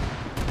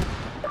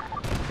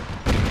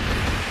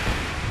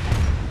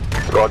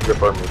 Squad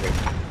grip are moving.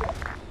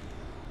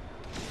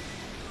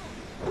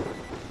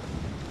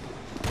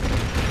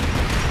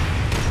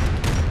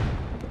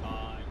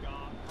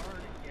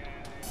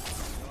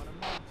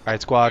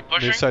 Alright, squad,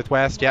 move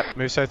southwest. Yep,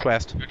 move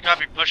southwest. Good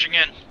copy, pushing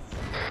in.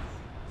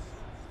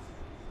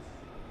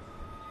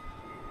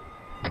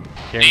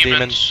 Hearing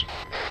demons.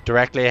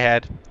 Directly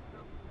ahead.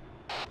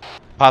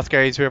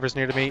 Apothecaries, whoever's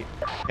near to me.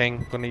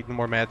 Ping, gonna need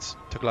more meds.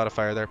 Took a lot of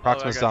fire there.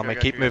 Proximus on me,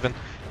 keep moving.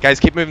 Guys,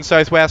 keep moving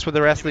southwest with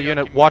the rest of the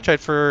unit. Watch out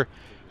for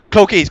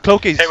cloakies,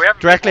 cloakies,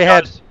 directly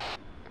ahead.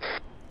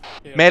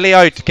 Melee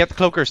out, get the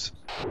cloakers.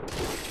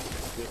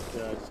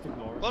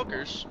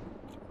 Cloakers?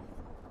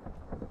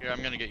 Here,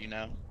 I'm gonna get you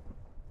now.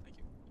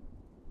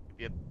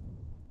 Yep.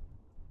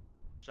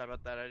 Sorry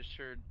about that, I just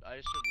heard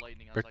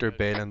lightning. Richter,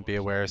 Balin, be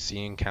aware,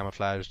 seeing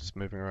camouflage just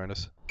moving around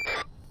us.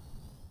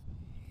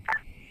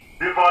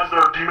 Be advised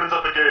there are demons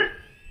at the gate.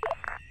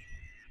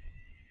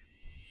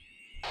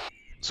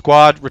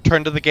 Squad,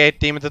 return to the gate,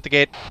 demons at the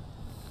gate.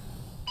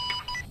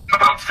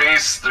 About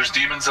face, there's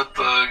demons at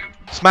the...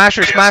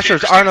 Smashers,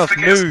 smashers, Arnold,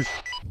 move!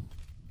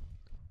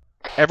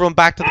 Everyone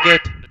back to the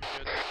gate.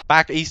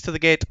 Back east to the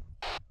gate.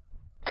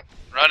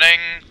 Running.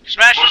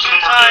 Smashers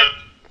inside!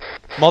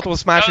 Multiple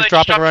smashers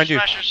dropping around you.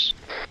 Smashers.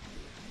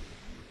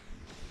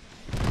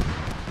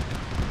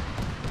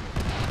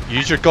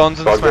 Use your guns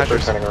and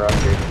smashers.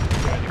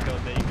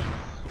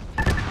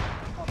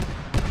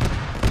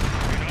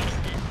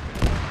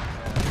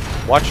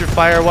 Watch your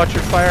fire, watch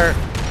your fire.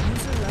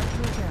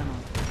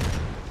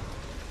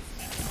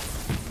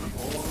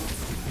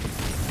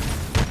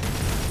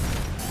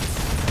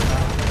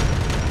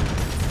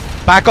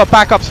 Back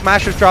up,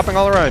 smashers dropping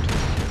all around.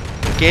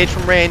 Engage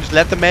from range,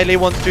 let the melee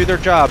ones do their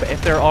job.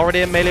 If they're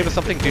already in melee with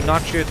something, do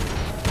not shoot.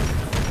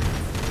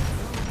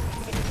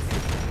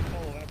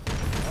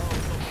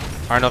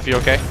 Arnold, you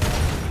okay?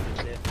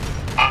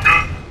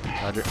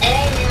 Roger.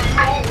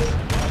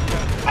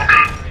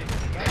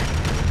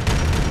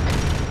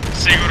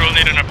 Sigurd will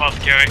need an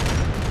apothecary.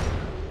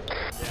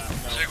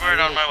 Sigurd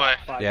on my way.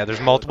 Yeah, there's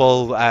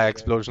multiple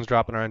explosions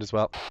dropping around as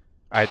well.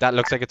 Alright, that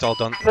looks like it's all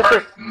done.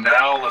 Alright,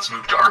 now let's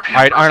move to RP.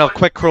 Alright, Arnold,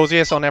 quick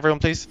Crozius on everyone,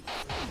 please.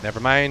 Never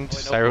mind,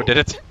 Cyro did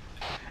it.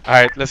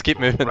 Alright, let's keep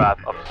moving.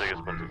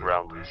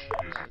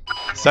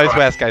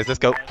 Southwest, guys, let's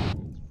go.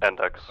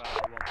 Index.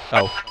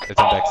 Oh, it's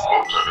index.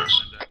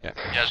 Yeah.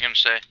 Yeah, I was gonna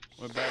say.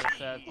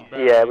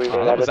 Yeah, we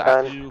ran out of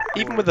time.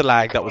 Even with the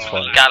lag, that was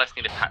fun. Gallus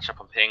need to patch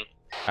up on ping.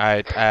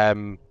 Alright,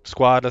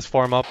 squad, let's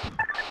form up.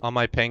 On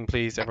my ping,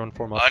 please, everyone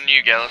form up. On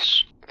you,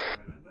 Gallus.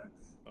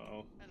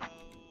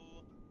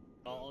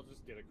 I'll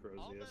just get a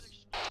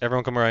Crozius.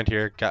 Everyone come around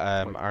here.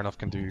 Arnold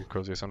can do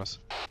Crozius on us.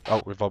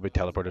 Oh, we've all been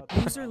teleported.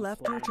 User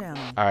left your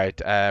channel.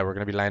 Alright, we're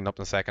gonna be lining up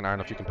in a second.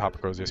 Arnold, you can pop a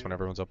Crozius when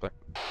everyone's up there.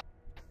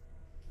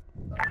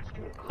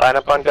 Line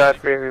up on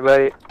Godfrey,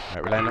 everybody.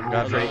 Alright, we're lining up on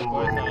Godfrey.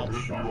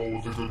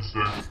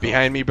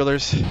 Behind me,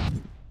 brothers.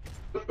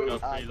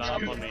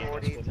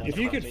 If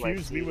you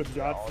confuse me with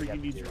Godfrey, you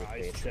need your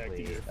eyes checked.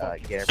 I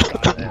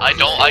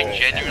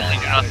genuinely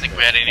do not think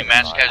we had any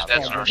mass casual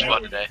deaths in our squad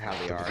today. We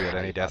had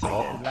any deaths at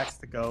all. That's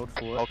the code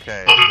for it.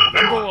 Okay.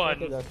 Number one.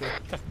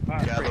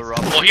 Gather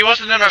up. Well, he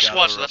wasn't in our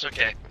squad, so that's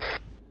okay.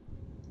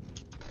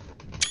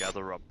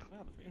 Gather up.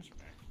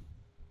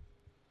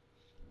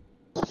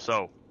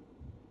 So,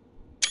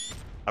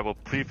 I will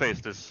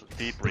preface this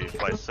debrief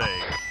by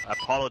saying,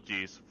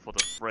 apologies for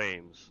the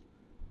frames.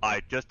 I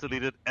just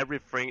deleted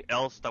everything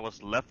else that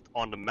was left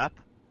on the map.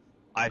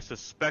 I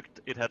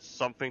suspect it had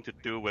something to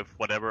do with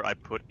whatever I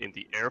put in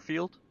the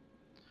airfield.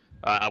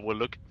 I will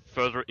look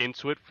further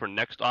into it for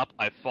next op.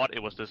 I thought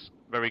it was this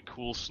very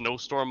cool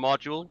snowstorm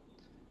module,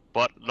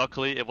 but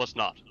luckily it was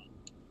not.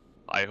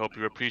 I hope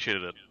you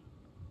appreciated it.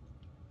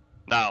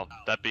 Now,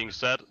 that being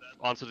said,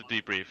 onto the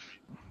debrief.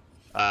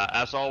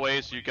 As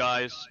always, you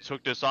guys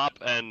took this op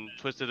and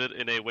twisted it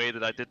in a way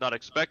that I did not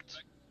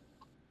expect.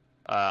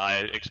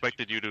 I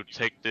expected you to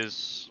take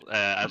this,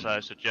 as I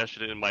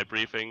suggested in my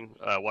briefing,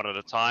 one at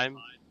a time,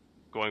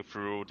 going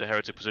through the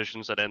heretic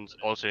positions and then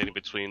alternating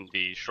between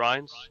the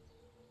shrines.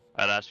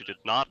 Alas, you did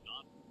not,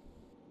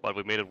 but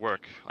we made it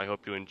work. I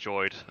hope you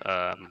enjoyed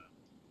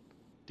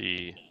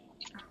the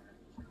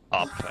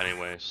op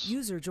anyways.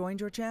 User joined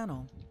your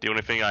channel. The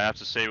only thing I have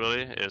to say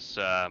really is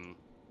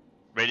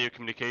radio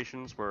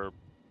communications were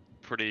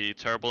pretty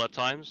terrible at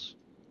times.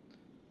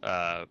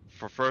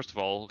 For first of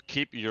all,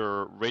 keep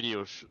your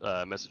radio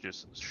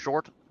messages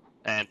short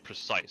and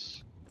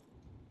precise.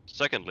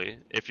 Secondly,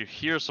 if you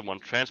hear someone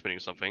transmitting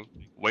something,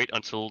 wait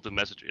until the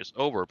message is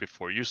over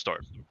before you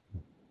start.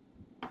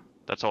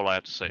 That's all I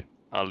have to say.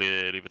 I'll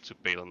leave it to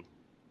Balin.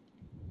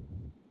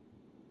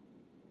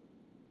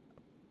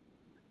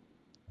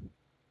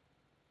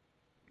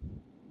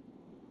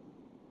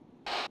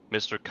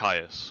 Mr.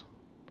 Caius.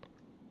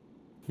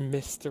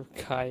 Mr.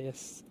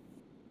 Caius.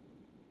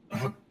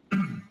 Can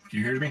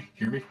you hear me?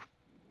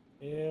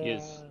 Yeah.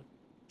 Yes.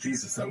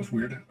 Jesus, that was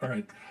weird. All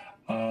right.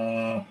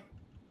 I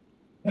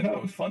know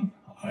it was fun.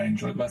 I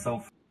enjoyed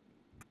myself.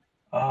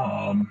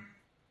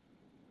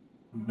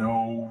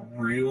 No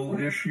real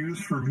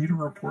issues for me to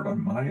report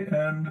on my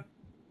end.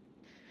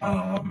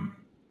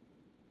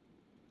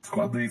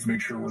 Squad leads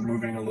make sure we're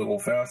moving a little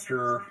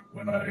faster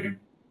when I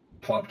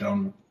plop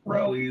down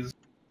rallies.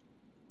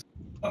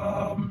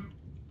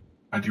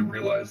 I do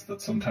realize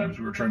that sometimes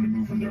we were trying to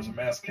move when there's a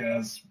mass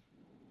cas,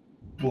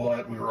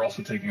 but we were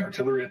also taking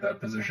artillery at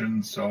that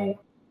position, so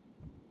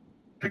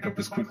pick up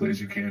as quickly as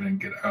you can and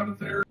get out of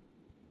there.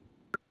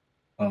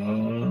 I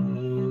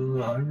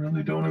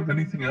really don't have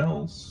anything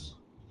else.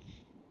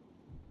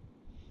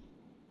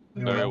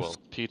 Very well.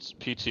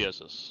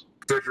 PTSs.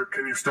 Cedric,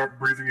 can you stop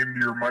breathing into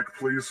your mic,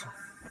 please?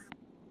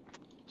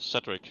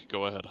 Cedric,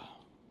 go ahead.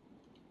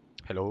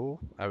 Hello,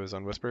 I was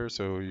on whisper,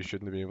 so you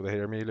shouldn't be able to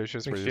hear me,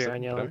 Lucius. Make sure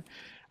I'm yelling.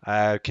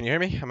 Can you hear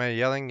me? Am I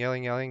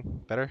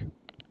yelling? Better?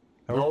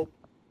 No?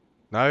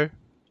 No?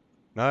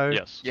 No?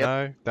 Yes.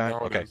 No? No,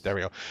 okay, there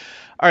we go.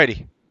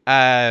 Alrighty.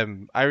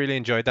 I really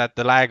enjoyed that.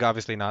 The lag,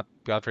 obviously not,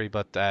 Godfrey,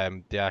 but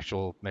the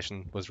actual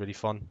mission was really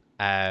fun.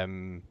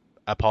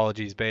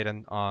 Apologies,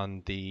 Baden,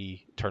 on the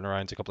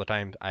turnarounds a couple of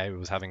times. I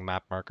was having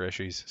map marker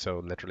issues, so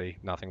literally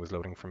nothing was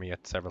loading for me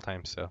at several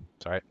times, so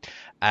it's alright.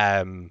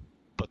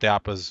 But the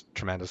app was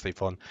tremendously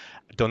fun.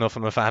 I don't know if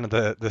I'm a fan of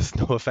the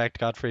snow effect,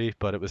 Godfrey,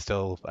 but it was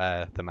still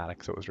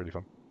thematic, so it was really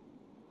fun.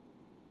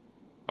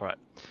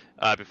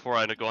 Alright. Before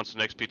I go on to the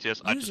next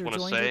PTS, I just want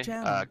to say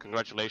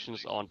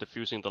congratulations on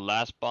defusing the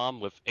last bomb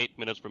with 8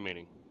 minutes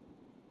remaining.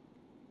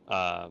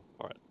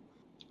 Alright.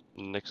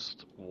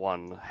 Next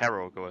one.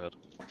 Harrow, go ahead.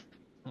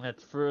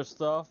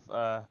 First off,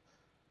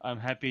 I'm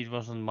happy it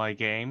wasn't my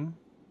game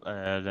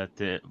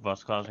that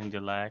was causing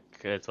the lag.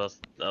 It was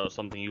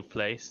something you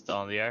placed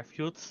on the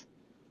airfield.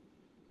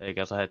 I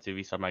guess I had to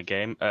restart my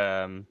game.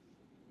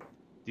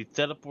 The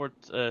teleport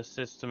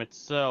system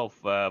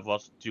itself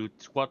was due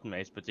to squad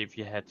mates, but if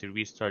you had to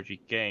restart your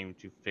game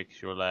to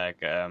fix your lag,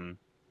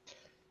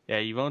 yeah,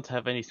 you won't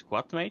have any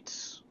squad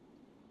mates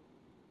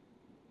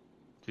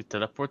to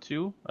teleport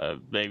to.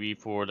 Maybe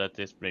for that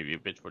is maybe a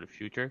bit for the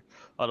future.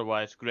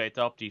 Otherwise, great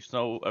up. The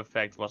snow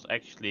effect was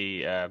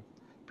actually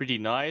pretty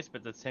nice, but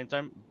at the same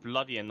time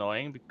bloody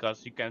annoying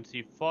because you can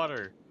see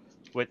farther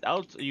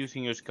without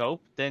using your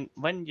scope than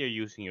when you're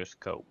using your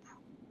scope,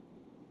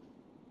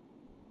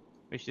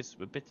 which is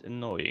a bit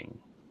annoying.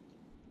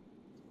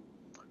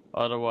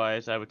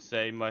 Otherwise, I would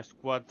say my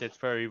squad did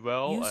very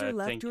well. User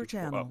left thank your you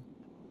channel.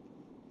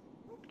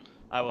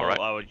 I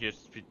will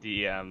just put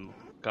the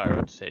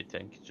Cairo to say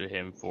thank you to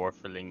him for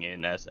filling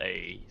in as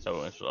a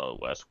so-and-so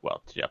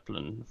squad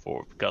chaplain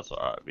because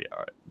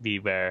we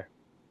were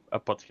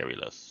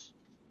apothecary-less.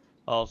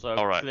 Also,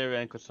 clear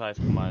and concise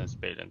command is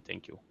Balin.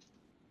 Thank you.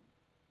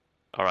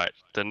 All right.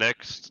 The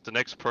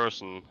next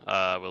person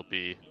will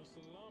be.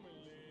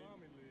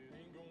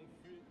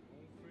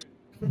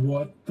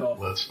 What the?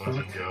 Let's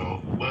fucking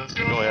go. Let's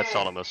go. Go ahead,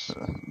 Solomus.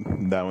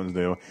 That one's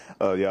new.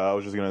 Yeah, I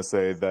was just gonna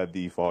say that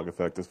the fog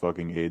effect is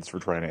fucking aids for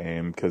trying to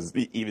aim, because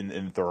even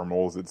in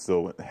thermals, it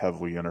still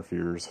heavily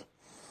interferes.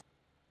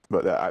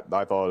 But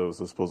I thought it was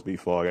supposed to be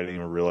fog. I didn't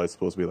even realize it's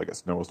supposed to be like a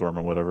snowstorm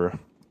or whatever.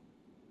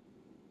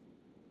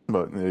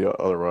 But yeah,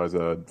 otherwise,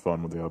 I had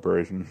fun with the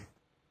operation.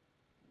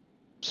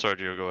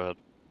 Sergio, go ahead.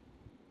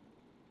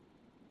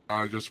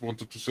 I just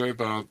wanted to say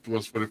that it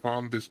was very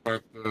fun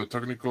despite the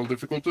technical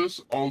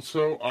difficulties.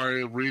 Also,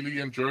 I really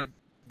enjoyed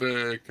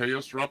the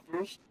Chaos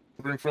Raptors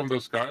coming from the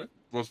sky. It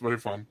was very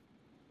fun.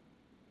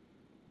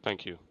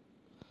 Thank you.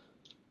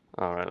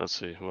 Alright, let's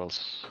see. Who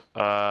else?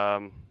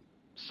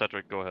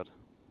 Cedric, go ahead.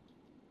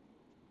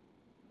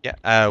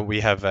 Yeah, we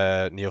have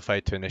a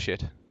neophyte to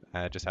initiate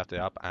just after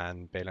the op.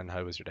 And Balin,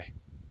 how was your day?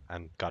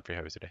 And Godfrey,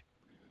 how was your day?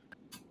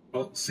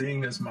 Well,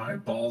 seeing as my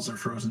balls are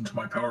frozen to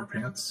my power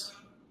pants,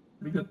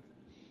 pretty good.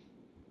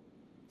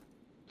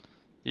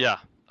 Yeah.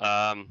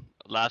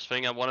 Last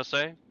thing I want to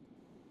say.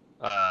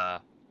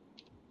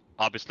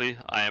 Obviously,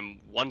 I am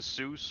one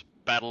Zeus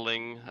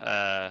battling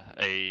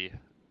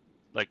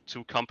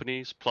two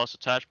companies plus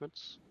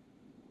attachments.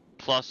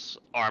 plus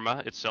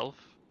ARMA itself,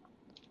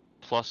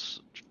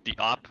 plus the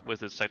op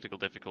with its technical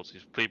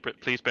difficulties.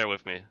 Please bear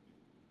with me.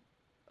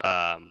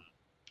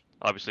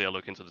 Obviously, I'll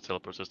look into the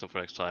teleport system for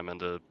next time and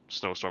the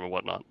snowstorm and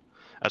whatnot.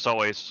 As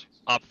always,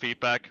 op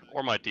feedback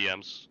or my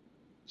DMs.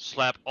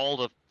 Cram all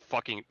the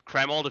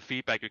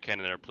feedback you can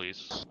in there,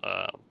 please.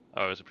 I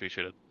always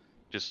appreciate it.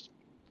 Just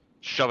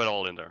shove it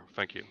all in there.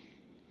 Thank you.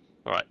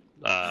 All right.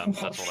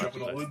 That's all I have Shove to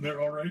it all say. in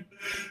there, all right.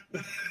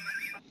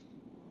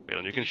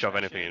 Balin, you can shove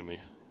anything in me.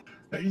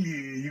 Hey,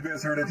 you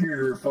guys heard it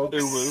here,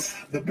 folks.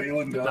 The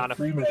Balin got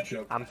free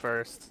matchup. I'm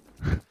first.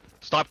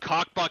 Stop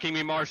cockbucking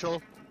me,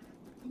 Marshall.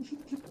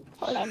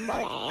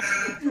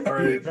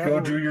 Alright, go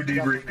do your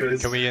debrief,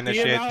 guys. Can we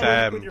initiate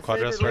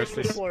Quadros first,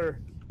 please? Oh,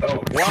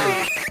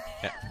 wow.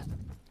 Yeah.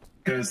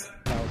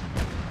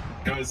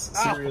 Guys,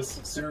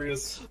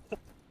 serious.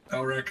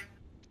 Alric.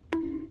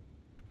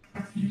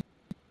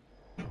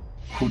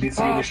 Who needs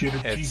to initiate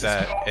it? It's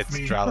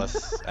Dralis.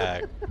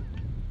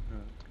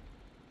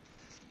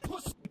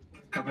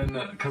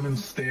 Come and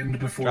stand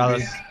before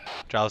me.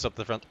 Dralis up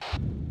the front.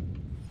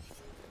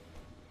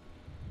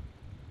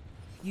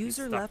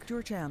 User left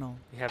your channel.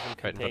 You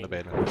haven't right in front of the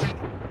Baden.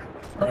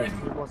 Alright.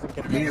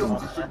 Neil.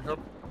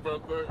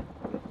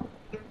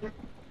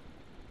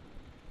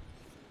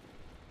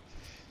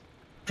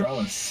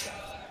 Dralis,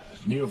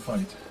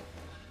 Neophyte,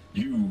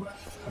 you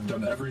have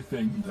done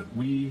everything that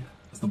we,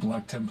 as the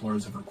Black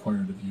Templars, have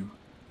required of you.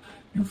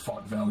 You have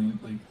fought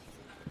valiantly.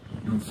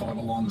 You have fought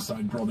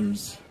alongside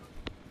brothers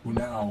who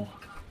now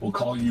will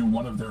call you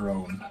one of their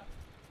own.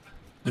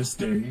 This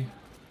day,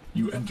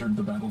 you entered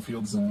the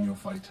battlefield as a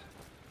Neophyte,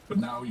 but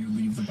now you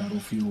leave the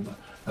battlefield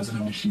as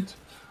an initiate.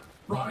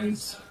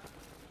 Rise.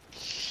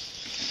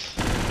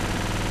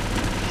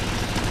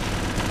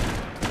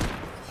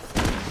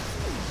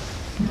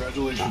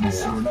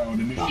 Congratulations, you are now an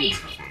initiate,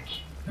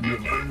 and you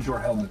have earned your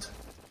helmet.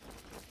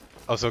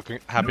 Also,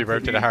 happy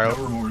birthday to Harold.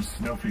 No remorse,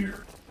 no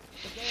fear.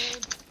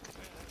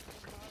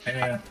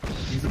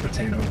 He's a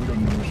potato. We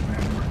don't know which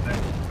man birthday.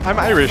 I'm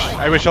Irish.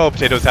 I wish all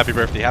potatoes happy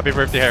birthday. Happy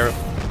birthday, Harold.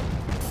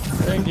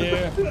 Thank you.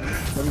 Happy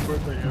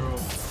birthday,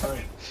 Harold.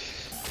 Alright.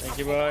 Thank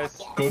you, boys.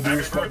 Go do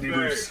your squad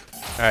debriefs.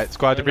 Alright,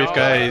 squad debrief,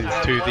 guys,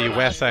 to the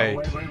west side.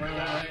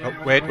 Oh,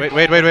 wait.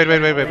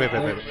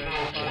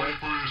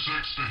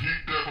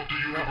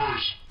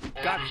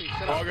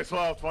 August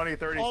 12,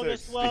 2036.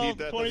 August 12,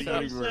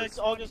 2036.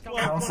 August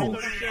 12,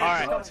 2036.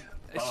 Alright.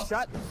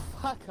 Shut the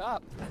fuck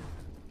up.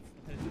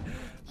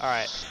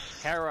 Alright,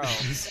 Harrow,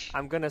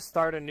 I'm gonna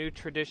start a new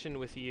tradition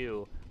with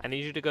you. I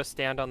need you to go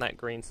stand on that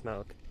green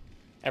smoke.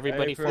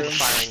 Everybody for the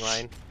firing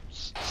line.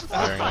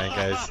 Firing line,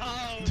 guys.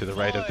 To the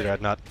right of the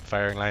dreadnought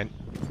firing line.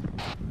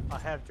 I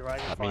have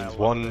dragon. That means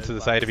one to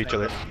the side of each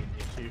other.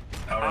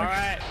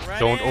 Alright, ready?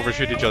 Don't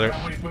overshoot each other.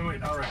 Wait.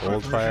 Alright.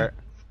 Hold fire.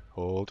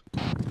 Hold.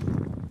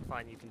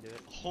 Fine, you can do it.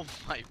 Oh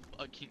my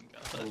fucking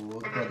god.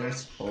 Hold,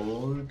 brothers,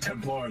 hold.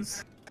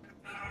 Templars.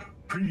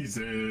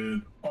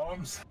 Present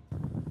arms.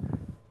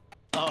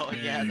 Oh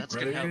yeah, that's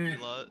gonna help me a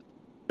lot.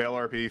 Fail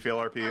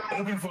RP.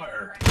 Open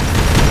fire.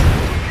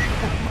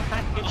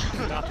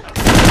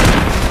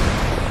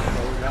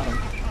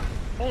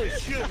 Holy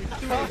shit!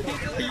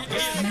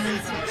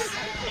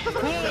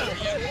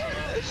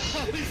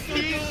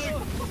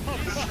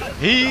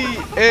 He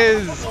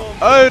is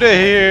out of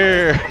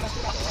here!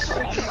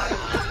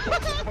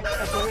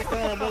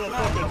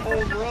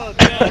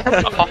 I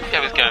thought I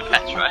was going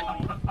Petra.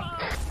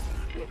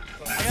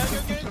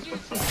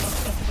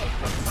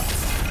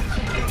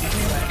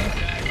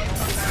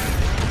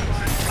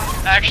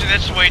 Actually,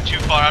 that's way too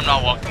far. I'm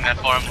not walking that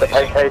far. The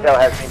potato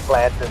has been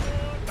planted.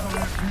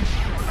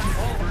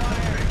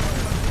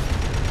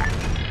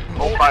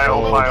 Hold fire.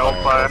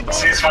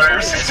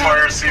 Ceasefire.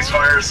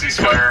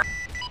 You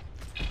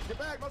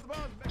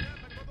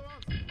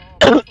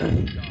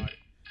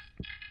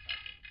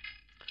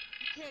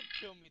can't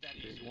kill me that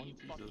easy.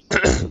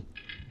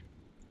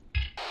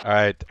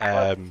 Alright,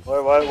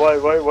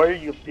 Why are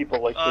you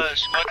people like this?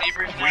 Squad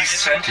debrief. We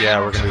sent yeah,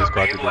 him we're gonna do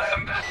squad to debrief.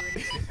 mainland.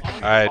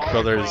 Alright,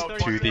 brothers,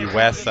 to the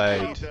west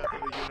side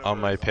on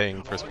my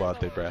ping for squad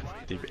debrief.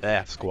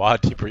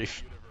 Squad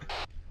debrief.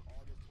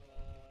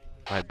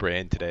 My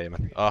brain today,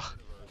 man. Ugh.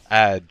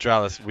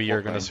 Dralis, we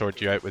are gonna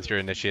sort you out with your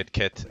initiate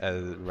kit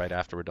right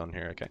after we're done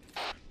here, okay?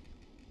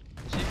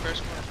 Is he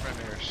firstborn or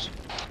primaries?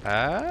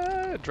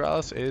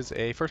 Dralis is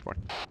a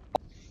firstborn.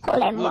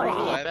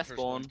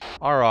 Bestborn.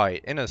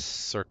 Alright, in a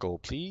circle,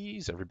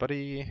 please,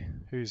 everybody.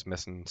 Who's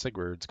missing?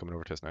 Sigurd's coming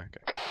over to us now,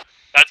 okay.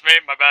 That's me,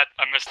 my bad.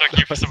 I mistook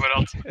you for someone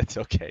else. It's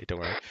okay, don't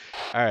worry.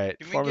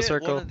 Alright, form a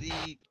circle. Can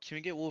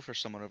we get Wolf or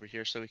someone over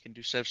here so we can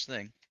do Sev's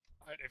thing?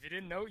 If you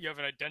didn't know, you have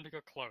an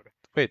identical clone.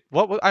 Wait,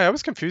 what was, I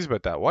was confused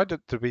about that. Why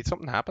did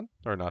something happen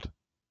or not?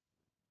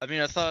 I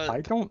mean, I thought... I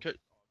don't...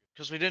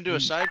 Because we didn't do a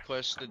side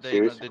quest, did they...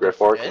 Seriously,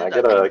 Grifford, can I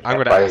get a I'm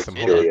gonna ask them.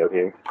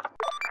 here?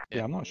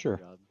 Yeah, I'm not sure.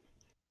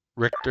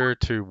 Richter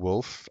to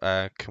Wolf,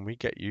 can we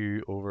get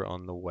you over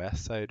on the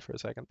west side for a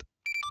second?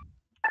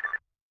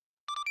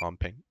 On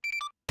ping.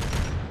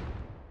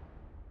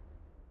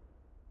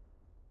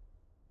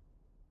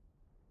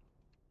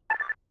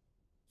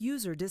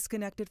 User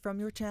disconnected from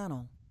your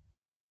channel.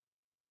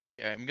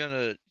 Yeah, I'm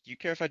gonna. You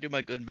care if I do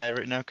my good and bad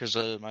right now? Because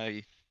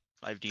I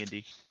have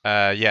D&D.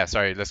 Yeah,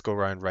 sorry. Let's go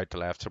around right to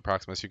left. So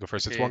Proximus, you go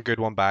first. It's one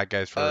good, one bad,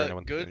 guys, for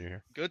anyone new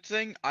here. Good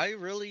thing. I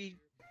really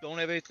don't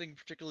have anything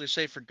particularly to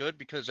say for good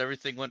because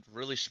everything went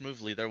really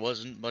smoothly. There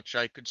wasn't much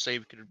I could say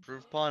we could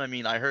improve upon. I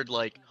mean, I heard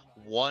like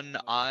one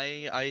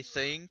eye, I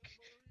think,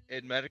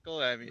 in medical.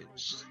 I mean, it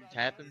just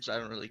happens. I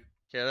don't really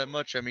care that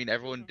much. I mean,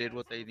 everyone did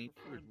what they need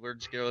to.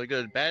 Words get really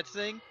good. Bad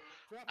thing.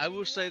 I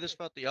will say this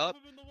about the up.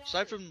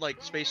 Aside from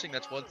like spacing,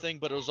 that's one thing,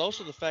 but it was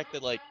also the fact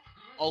that like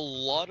a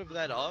lot of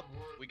that up,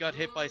 we got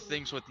hit by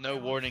things with no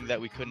warning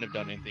that we couldn't have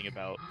done anything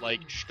about.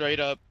 Like straight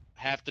up,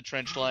 half the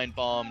trench line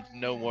bombed,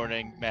 no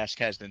warning, mass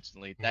cast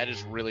instantly. That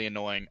is really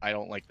annoying. I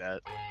don't like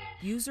that.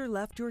 User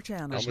left your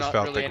channel. There's not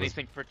really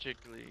anything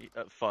particularly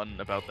fun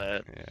about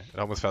that. Yeah, it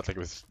almost felt like it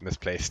was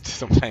misplaced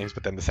sometimes,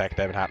 but then the second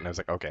time it happened, I was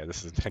like, okay,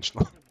 this is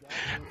intentional.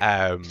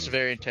 It's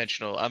very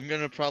intentional. I'm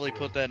gonna probably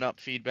put that up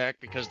feedback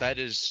because that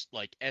is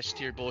like S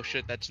tier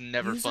bullshit. That's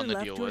never fun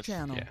to deal with.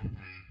 Yeah.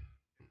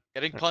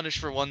 Getting punished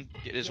for one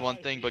is one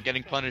thing, but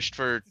getting punished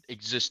for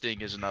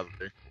existing is another.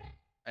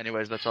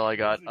 Anyways, that's all I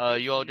got.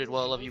 You all did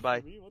well. Love you.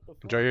 Bye.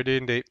 Enjoy your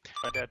D&D.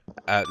 Bye, Dad.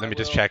 Let me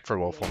just check for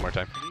Wolf one more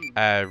time.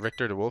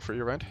 Richter the Wolf, are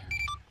you around?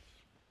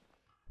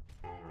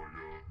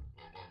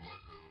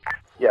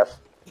 Yes.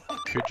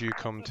 Could you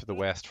come to the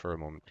west for a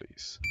moment,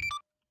 please?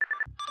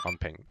 On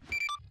ping.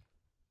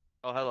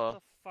 Oh, hello.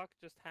 What the fuck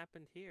just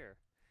happened here?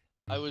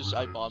 I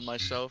bombed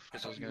myself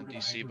because I was going to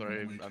DC, but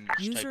I'm just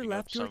User typing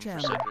left up your some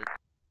for channel. Cedric.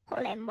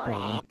 Okay,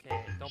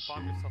 don't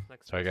bomb yourself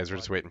next Sorry guys, we're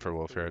just waiting for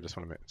Wolf here. I just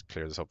want to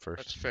clear this up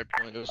first. That's a fair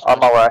point. It was On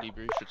my way.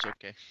 debrief. It's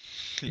okay.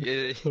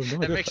 Yeah,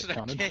 that makes it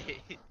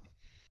okay.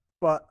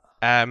 But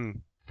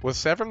was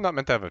Severum not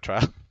meant to have a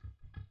trial?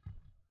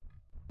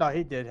 no,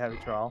 he did have a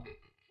trial.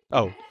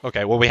 Oh,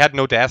 okay. Well, we had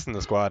no deaths in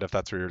the squad, if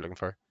that's what you're looking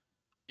for.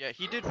 Yeah,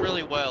 he did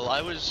really well.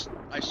 I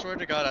swear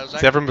to God, I was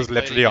Severum was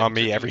actually literally on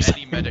me every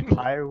medical.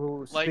 I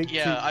will speak Like,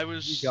 yeah, to I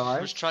was you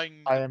guys.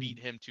 trying I to am beat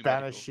him to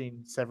medical.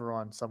 banishing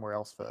Severon somewhere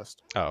else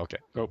first. Oh, okay.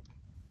 Go.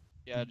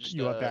 Yeah, just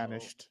You are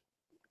banished.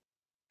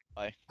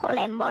 Bye. Go.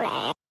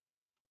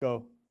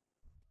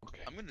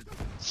 I'm gonna.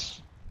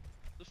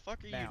 The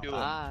fuck are you Now, doing?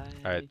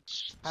 Alright.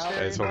 How,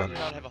 Guys, hold on.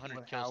 Not have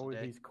 100 kills how were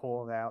today. his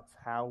call outs?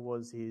 How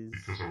was his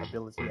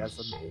ability as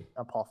an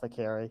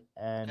apothecary?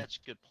 And That's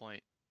a good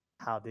point.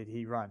 how did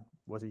he run?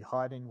 Was he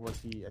hiding? Was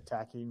he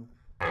attacking?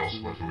 Was he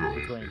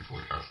between?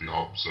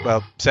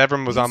 Well,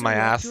 Severum was on my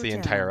User left ass your the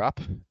entire up,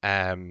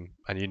 and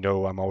you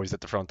know I'm always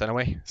at the front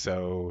anyway,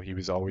 so he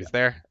was always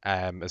there.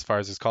 As far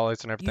as his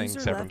callouts and everything, User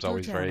Severum's left your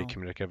always very channel.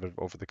 communicative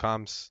over the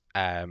comms.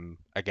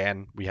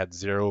 Again, we had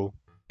 0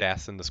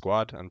 deaths in the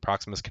squad, and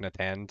Proximus can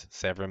attend.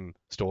 Severum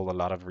stole a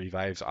lot of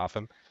revives off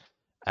him,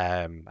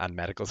 and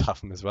medicals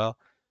off him as well.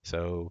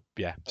 So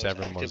yeah, I was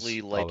Severum was actively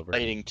all like over.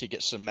 waiting to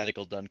get some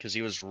medical done because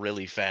he was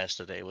really fast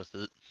today with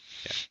it.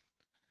 Yeah.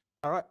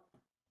 All right.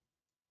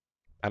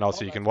 And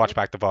also, you can watch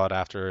back the VOD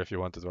after if you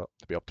want as well.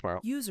 It'll be up tomorrow.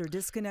 User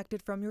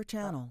disconnected from your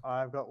channel.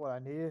 I've got what I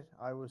needed.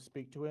 I will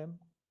speak to him,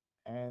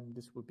 and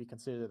this would be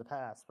considered a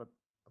pass. But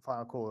the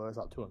final call is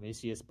up to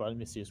Amicius, but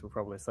Amicius will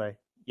probably say,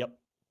 "Yep."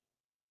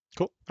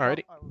 Cool.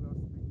 Alrighty.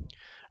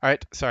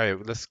 Alright, sorry,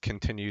 let's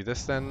continue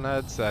this then,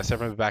 lads.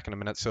 Severum will be back in a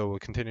minute, so we'll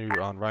continue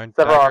on round.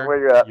 Severum, Dagger,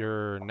 where you at?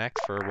 You're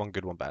next for one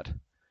good, one bad.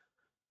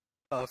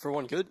 For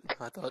one good,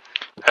 I thought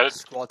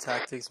squad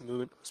tactics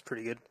movement was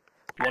pretty good.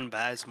 One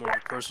bad is more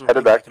personal.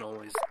 Headed I back. can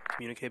always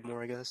communicate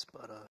more, I guess,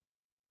 but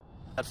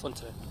had fun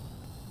today.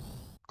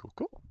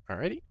 Cool.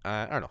 Alrighty.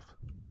 Arnold.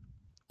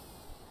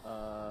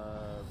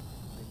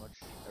 Pretty much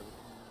everything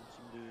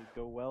seemed to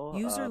go well.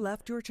 User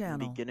left your In the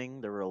channel.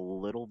 beginning, there were a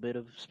little bit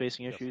of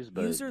spacing issues,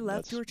 but User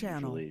left that's your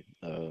channel.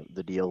 usually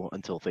the deal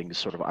until things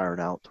sort of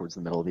iron out towards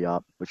the middle of the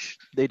op, which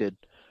they did.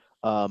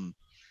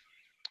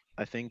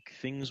 I think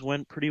things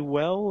went pretty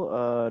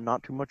well.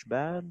 Not too much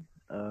bad.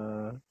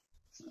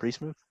 Pretty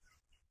smooth.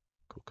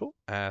 Cool.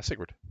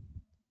 Sigurd.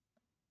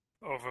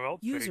 Overall,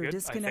 User pretty good.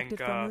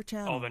 disconnected I think from your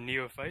channel. all the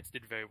neophytes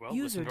did very well.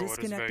 User listened to orders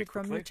very disconnected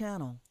from your quickly.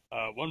 channel.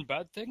 One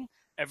bad thing,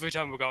 every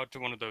time we got to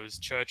one of those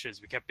churches,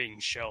 we kept being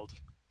shelled.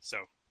 So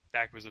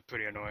that was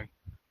pretty annoying.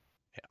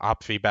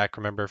 Op feedback,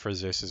 remember, for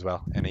Zeus as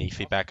well. Any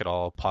feedback at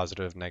all,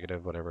 positive,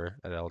 negative, whatever,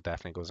 it all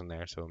definitely goes in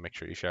there, so make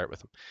sure you share it with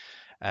them.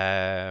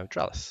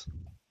 Dralis.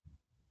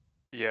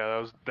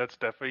 Yeah, that's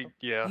definitely,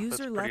 yeah, User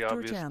that's pretty left your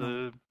obvious.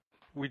 channel.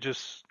 We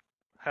just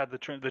had the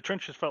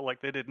trenches felt like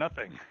they did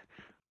nothing.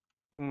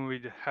 When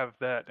we have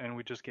that and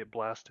we just get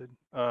blasted.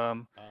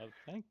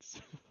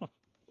 Thanks.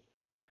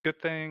 Good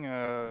thing.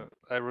 I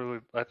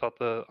thought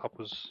I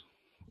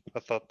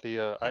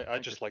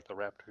just like the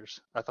Raptors.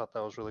 I thought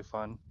that was really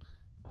fun.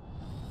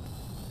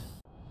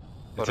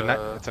 It's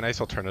But, it's a nice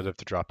alternative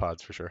to drop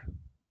pods for sure.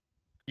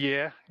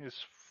 Yeah,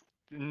 it's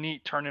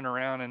neat turning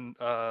around and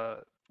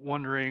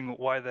wondering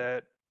why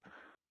that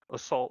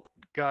assault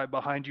guy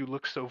behind you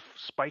looks so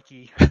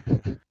spiky.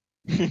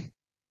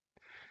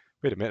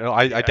 Wait a minute.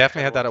 I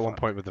definitely had that at one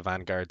point with the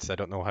Vanguards. I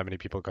don't know how many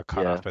people got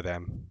caught off by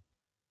them.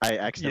 I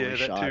accidentally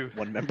shot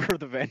one member of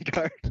the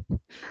Vanguard.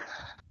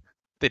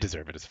 They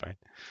deserve it. It's fine.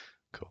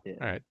 Cool. Yeah.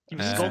 All right. He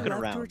was skulking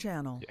around.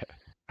 Channel. Yeah.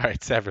 All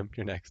right, Severin,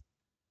 you're next.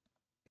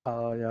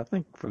 Yeah, I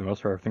think for the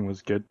most part everything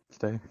was good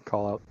today.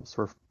 Call out was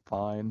sort of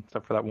fine,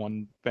 except for that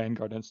one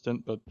Vanguard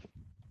incident, but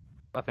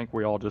I think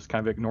we all just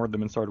kind of ignored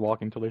them and started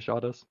walking until they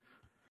shot us.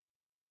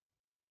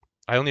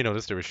 I only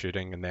noticed they were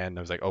shooting, and then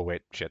I was like, oh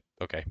wait, shit,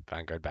 okay,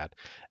 Vanguard bad.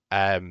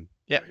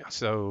 Yeah,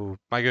 so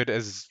my good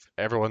is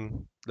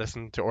everyone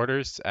listen to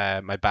orders.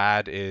 My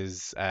bad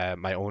is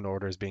my own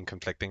orders being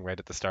conflicting right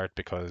at the start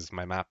because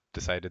my map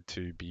decided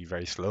to be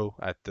very slow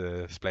at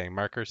displaying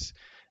markers.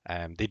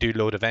 They do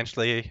load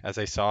eventually, as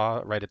I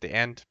saw right at the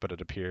end, but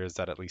it appears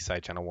that at least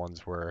side channel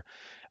ones were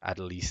at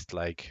least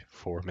like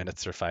 4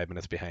 minutes or 5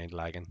 minutes behind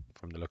lagging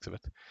from the looks of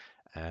it,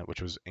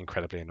 which was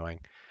incredibly annoying.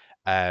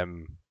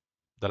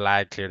 The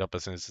lag cleared up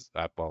as soon as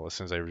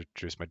I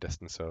reduced my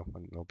distance, so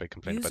no big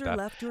complaint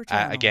about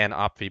that. Again,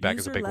 op feedback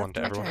is a big one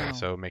to everyone,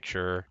 so make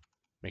sure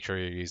you're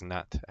using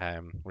that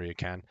where you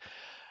can.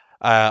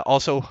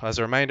 Also, as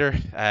a reminder,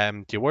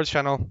 the awards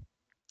channel,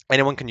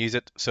 anyone can use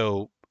it.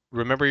 So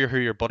remember who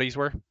your buddies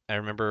were. I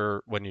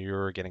remember when you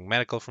were getting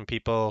medical from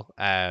people.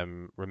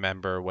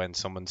 Remember when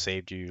someone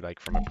saved you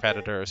like from a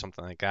predator or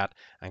something like that,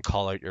 and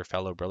call out your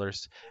fellow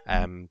brothers.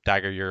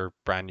 Dagger, you're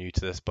brand new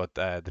to this, but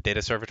the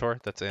data servitor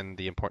that's in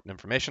the important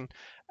information,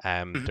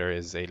 there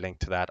is a link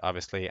to that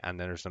obviously, and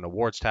then there's an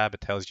awards tab.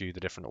 It tells you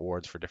the different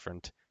awards for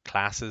different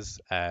classes.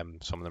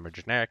 Some of them are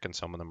generic and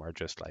some of them are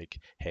just like,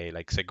 hey,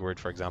 like Sigurd,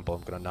 for example,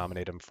 I'm going to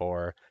nominate him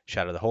for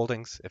Shadow of the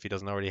Holdings if he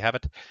doesn't already have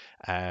it.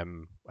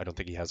 I don't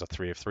think he has a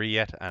 3 of 3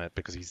 yet, and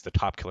because he's the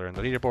top killer in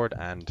the leaderboard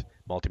and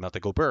multi-melt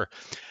go burr.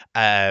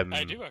 I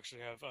do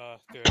actually have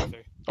 3 of 3.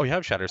 Oh, you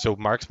have Shatter. So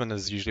marksman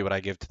is usually what I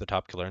give to the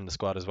top killer in the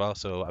squad as well,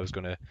 so I was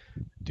going to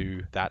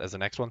do that as the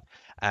next one.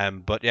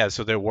 But yeah,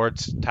 so the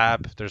awards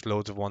tab, there's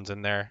loads of ones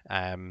in there.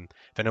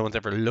 If anyone's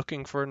ever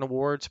looking for an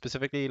award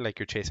specifically, like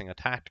you're chasing a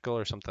tactical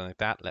or something like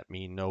that, let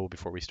me know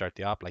before we start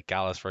the op. Like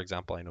Gallus, for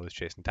example, I know is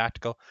chasing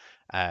tactical.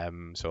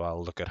 So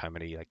I'll look at how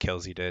many like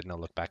kills he did, and I'll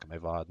look back at my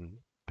VOD and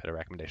put a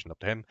recommendation up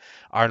to him.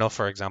 Arnold,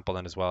 for example,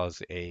 and as well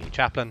as a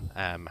chaplain,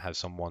 has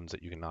some ones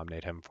that you can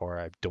nominate him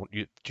for. Do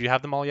you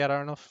have them all yet,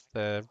 Arnold?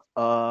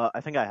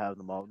 I think I have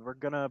them all. We're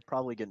gonna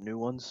probably get new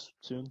ones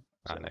soon.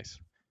 So. Ah, nice.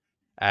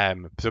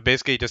 So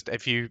basically, just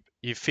if you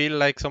feel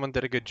like someone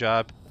did a good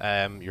job,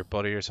 your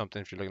buddy or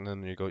something, if you're looking at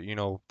them and you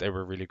go, they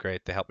were really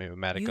great, they helped me with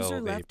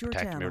medical, they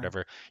protected me or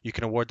whatever, you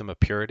can award them a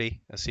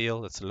purity, a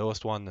seal. It's the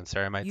lowest one, and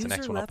Ceramite's the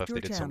next one up if they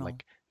did some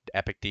like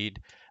epic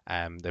deed.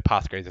 The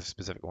apothecary, the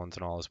specific ones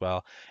and all as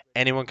well.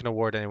 Anyone can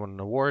award anyone an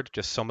award.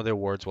 Just some of the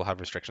awards will have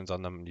restrictions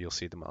on them, and you'll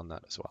see them on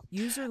that as well.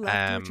 User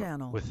left your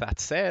channel. With that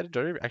said,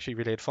 I actually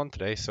really had fun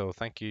today, so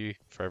thank you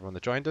for everyone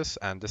that joined us.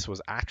 And this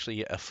was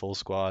actually a full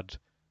squad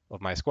of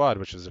my squad,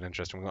 which is an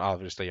interesting one.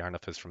 Obviously,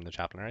 Arnulf is from the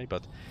chaplainry,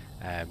 but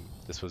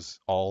this was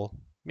all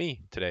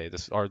me today.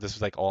 This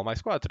was like all my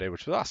squad today,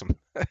 which was awesome.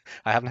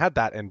 I haven't had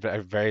that in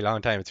a very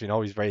long time. It's been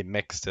always very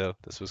mixed, so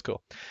this was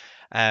cool.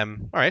 All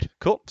right,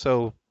 cool.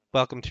 So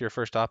welcome to your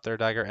first op there,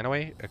 Dagger.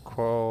 Anyway,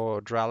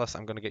 Quadralis,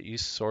 I'm going to get you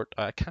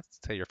I can't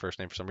say your first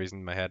name for some reason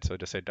in my head, so I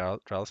just say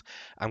Dralis.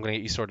 I'm going to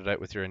get you sorted out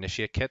with your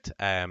initiate kit,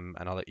 and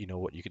I'll let you know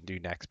what you can do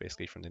next,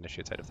 basically, from the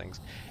initiate side of things.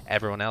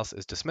 Everyone else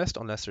is dismissed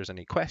unless there's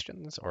any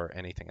questions or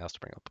anything else to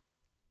bring up.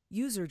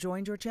 User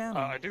joined your channel.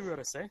 I do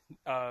gotta say,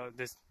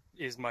 this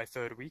is my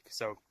 3rd week,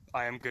 so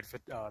I am good for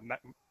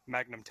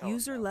Magnum Telem.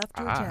 User left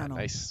your channel.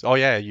 Nice. Oh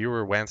yeah, you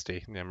were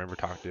Wednesday. Yeah, I remember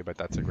talking to you about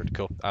that, Sigurd.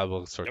 Cool. I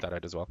will sort that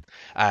out as well.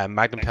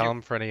 Magnum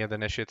Telem for any of the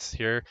initiates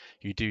here.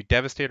 You do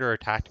Devastator or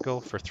Tactical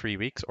for 3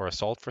 weeks, or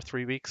Assault for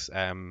 3 weeks.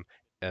 From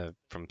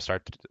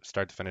start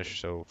to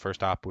finish. So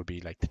first op would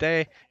be like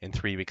today. In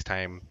 3 weeks'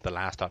 time, the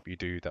last op you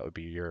do, that would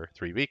be your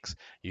 3 weeks.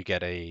 You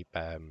get a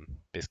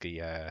basically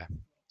a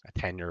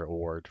tenure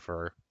award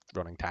for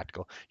running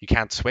tactical. You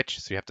can't switch,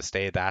 so you have to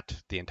stay that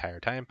the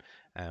entire time,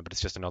 but it's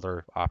just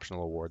another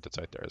optional award that's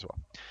out there as well.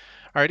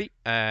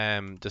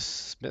 Alrighty,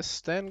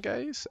 dismissed then,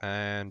 guys,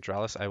 and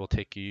Dralis, I will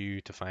take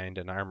you to find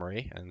an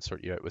armory and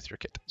sort you out with your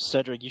kit.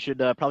 Cedric, you should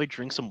probably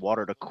drink some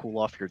water to cool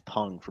off your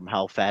tongue from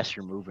how fast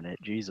you're moving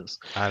it. Jesus.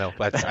 I know,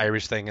 that's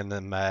Irish thing, and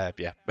then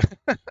yeah.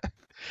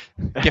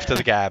 Gift of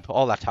the gab,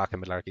 all that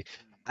talking malarkey.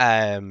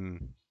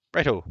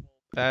 Righto,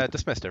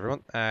 dismissed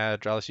everyone.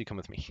 Dralis, you come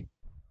with me.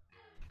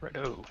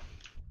 Righto.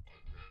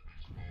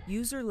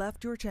 User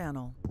left your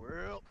channel.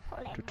 Well,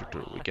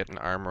 we get an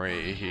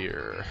armory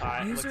here.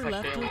 User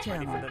left your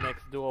channel. For the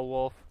next dual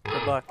wolf.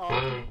 Good luck.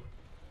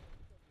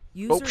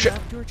 User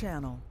left your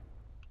channel.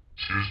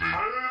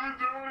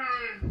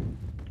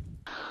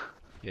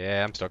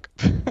 Yeah, I'm stuck.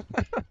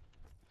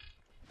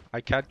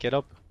 I can't get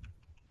up.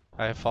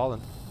 I have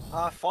fallen.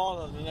 I've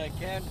fallen and I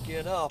can't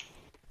get up.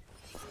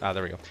 Ah,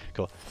 there we go.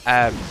 Cool.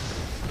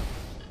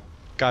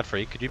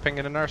 Godfrey, could you ping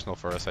in an arsenal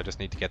for us? I just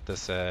need to get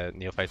this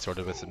neophyte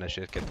sorted with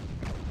initiate kit.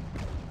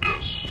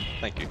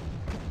 Thank you.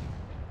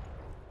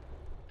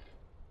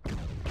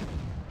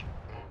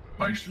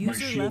 My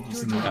shield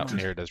is in the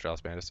here it is,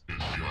 Dralis Bandis.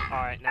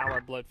 Alright, now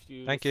our blood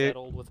feud Thank is you.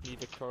 settled with me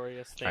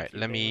victorious. Thank you,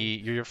 let me.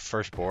 Dan. You're your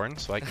firstborn,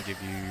 so I can give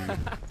you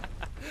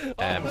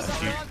a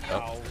few.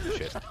 Oh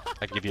shit!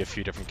 I can give you a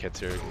few different kits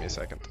here. Give me a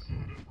second.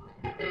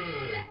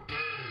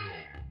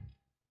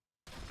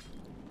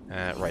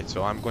 Right,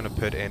 so I'm going to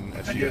put in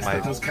a few of my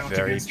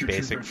very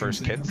basic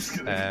first kits.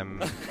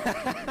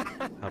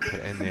 I'll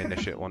put in the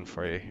initiate one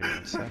for you here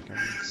in a second.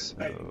 So,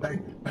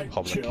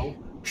 public.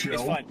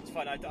 It's fine.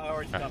 I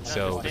already done that.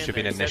 So there should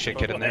be an initiate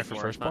kit in there for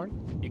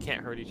firstborn. You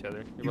can't hurt each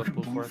other. You're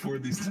both blue for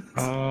it.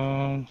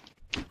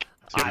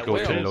 So if you go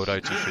to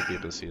loadouts, you should be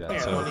able to see that.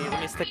 Here, So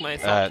let me stick my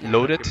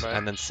load it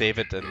and then save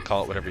it and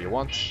call it whatever you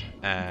want.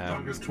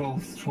 August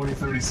 12th,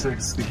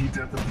 2036, the heat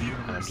death of the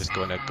universe. I'm just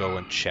going to go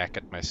and check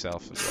it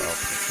myself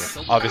as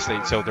well.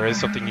 Obviously, so there is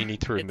something you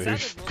need to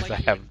remove because I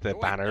have the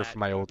banner for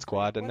my old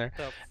squad in there.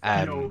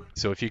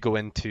 So if you go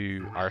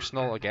into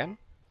Arsenal again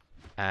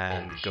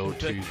and go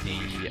to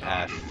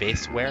the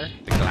face wear,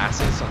 the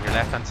glasses on your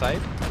left hand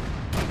side,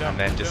 and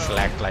then just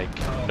select like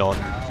none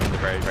from the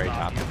very, very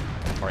top.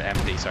 Or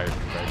empty, sorry, from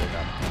the very, very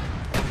top.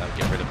 That'll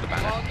get rid of the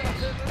banner.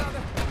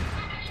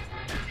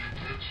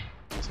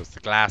 So it's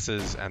the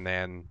glasses and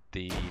then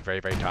the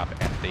very, very top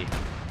empty.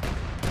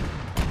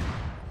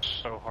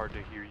 So hard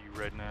to hear you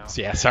right now.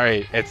 So yeah,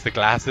 sorry, it's the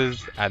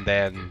glasses and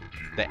then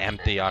the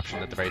empty option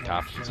at the very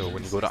top. So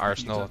when you go to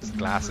Arsenal, it's the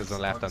glasses on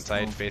the left hand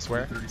side, face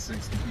wear,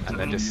 and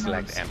then just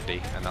select empty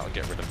and that'll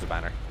get rid of the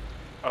banner.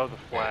 Oh, the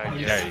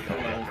flag. Yeah. There you go.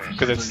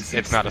 Because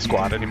it's not a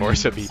squad anymore,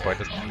 so it'd be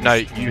pointless. Now,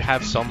 you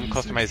have some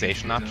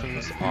customization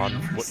options on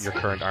what your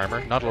current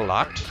armor. Not a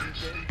lot,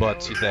 but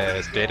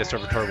the data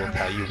servitor will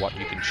tell you what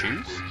you can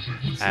choose.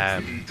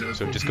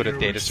 So just go to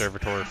data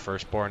servitor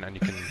firstborn and you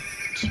can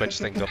switch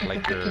things up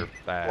like your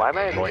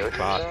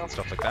loincloth and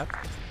stuff like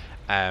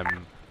that.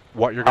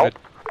 What you're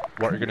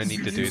gonna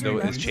need to do though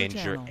is change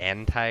your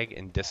N tag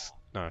in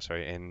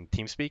in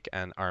TeamSpeak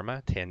and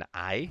ARMA to an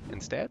I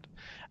instead.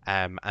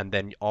 And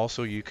then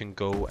also you can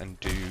go and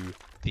do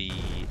the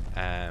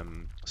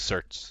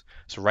certs.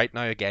 So right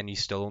now again you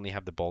still only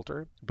have the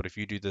bolter, but if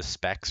you do the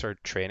spec cert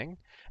training,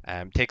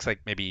 takes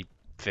like maybe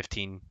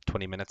 15-20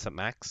 minutes at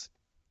max.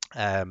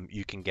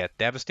 You can get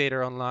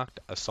Devastator unlocked,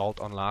 Assault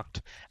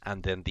unlocked,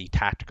 and then the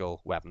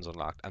tactical weapons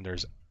unlocked. And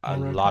there's a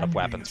lot of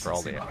weapons for all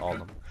of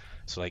them.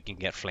 So like you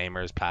can get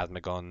flamers,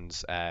 plasma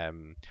guns,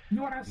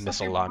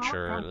 missile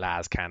launcher,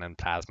 las cannon,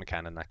 plasma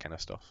cannon, that kind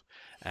of stuff.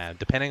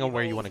 Depending on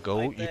where you want to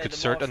go, you could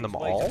cert in them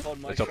all.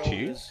 It's up to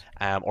you.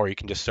 Or you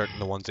can just cert in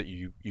the ones that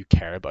you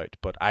care about.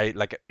 But I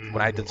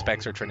when I did spec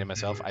cert training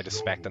myself, I just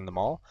spec'd in them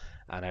all,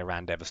 and I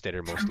ran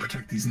Devastator mostly.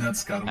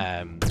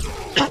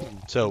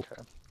 So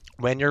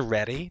when you're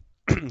ready.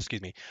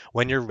 Excuse me.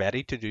 When you're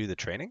ready to do the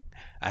training,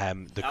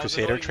 the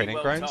Crusader training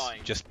grounds,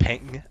 just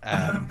ping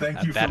a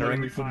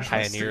veteran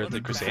pioneer of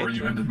the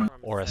Crusade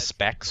or a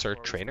spec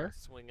cert trainer.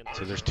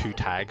 So there's 2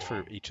 tags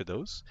for each of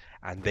those,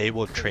 and they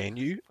will train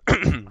you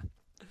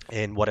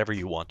in whatever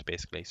you want,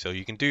 basically. So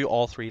you can do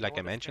all 3 like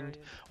I mentioned,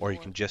 or you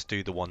can just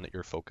do the one that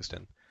you're focused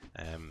in.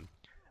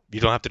 You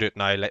don't have to do it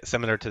now.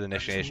 Similar to the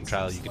initiation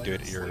trial, you can do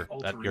it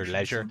at your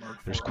leisure.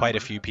 There's quite a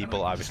few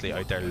people obviously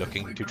out there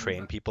looking to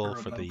train people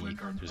for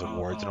there's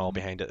awards and all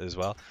behind it as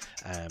well.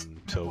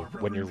 So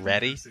when you're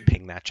ready,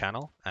 ping that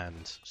channel and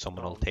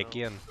someone will take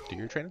you and do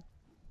your training.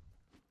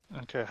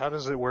 Okay, how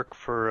does it work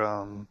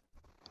for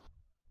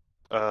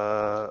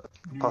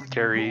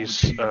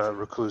Apothecaries,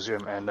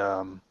 Reclusium,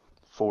 and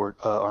Fort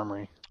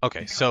Armory?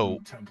 Okay,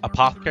 so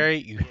Apothecary,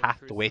 you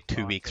have to wait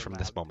 2 weeks from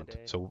this moment.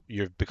 So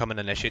you're becoming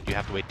an initiate, you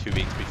have to wait 2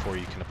 weeks before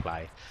you can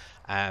apply.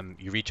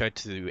 You reach out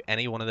to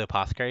any one of the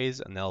Apothecaries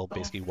and they'll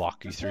basically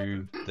walk you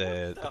through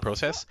the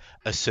process,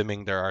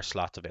 assuming there are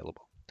slots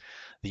available.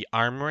 The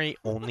Armory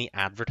only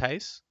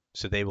advertise,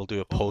 so they will do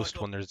a post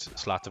when there's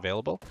slots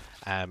available.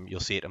 You'll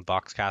see it in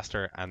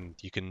Boxcaster, and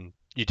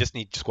you just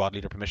need squad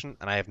leader permission,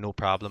 and I have no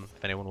problem.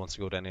 If anyone wants to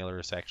go to any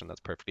other section,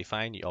 that's perfectly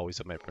fine. You always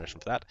have my permission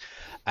for that.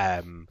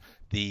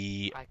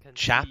 The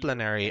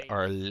chaplainary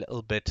are a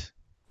little bit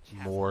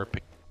more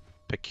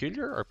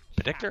peculiar or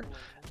particular.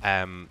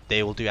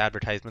 They will do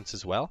advertisements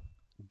as well,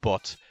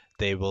 but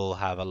they will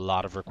have a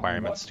lot of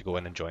requirements to go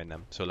in and join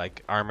them. So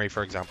like Armory,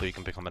 for example, you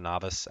can become a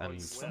novice and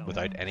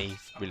without any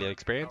real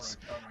experience.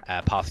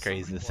 Apothecary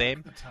is the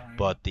same,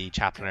 but the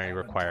chaplainary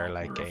require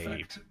like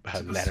a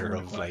letter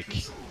of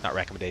not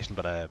recommendation,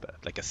 but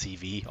like a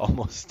CV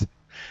almost.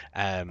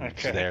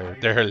 So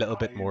they're a little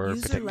bit more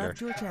particular.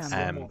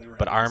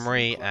 But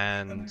Armory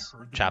and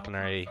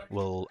chaplainary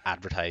will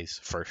advertise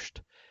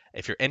first.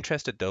 If you're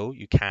interested though,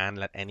 you can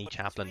let any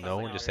chaplain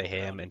know and just say,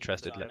 hey, I'm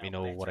interested, let me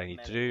know what I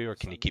need to do, or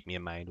can you keep me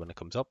in mind when it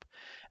comes up.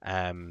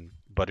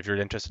 But if you're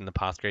interested in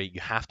Apothecary,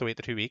 you have to wait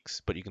the 2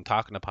 weeks, but you can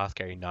talk in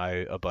Apothecary now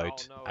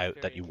about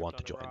that you want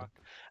to join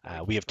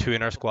them. We have 2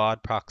 in our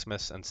squad,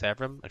 Proximus and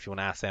Severum. If you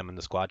want to ask them in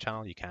the squad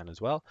channel, you can as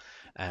well.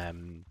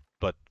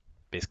 But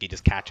basically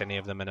just catch any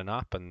of them in an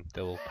op and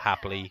they'll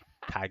happily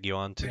tag you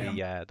on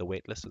to the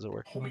wait list, as it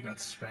were. Homie got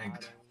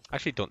spanked.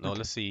 Actually, don't know.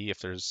 Let's see if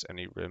there's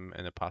any room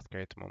in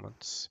Apothecary at the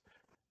moment.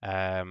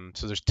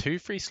 So there's 2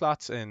 free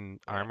slots in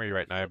Armory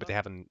right now, but they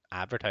haven't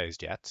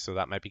advertised yet, so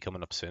that might be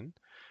coming up soon.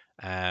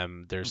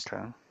 There's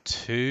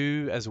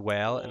 2 as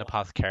well in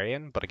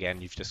Apothecarian, but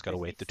again, you've just got to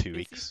wait the 2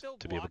 weeks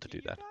to be able to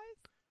do that.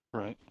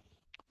 Right.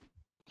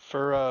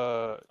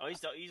 For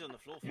he's on the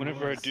floor.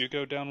 Whenever I do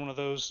go down one of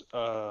those,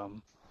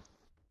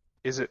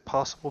 is it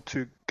possible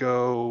to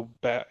go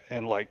back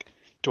and like,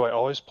 do I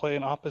always play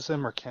an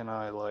Opposm, or can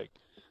I like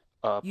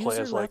play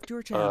as like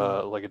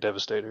a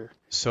Devastator?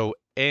 So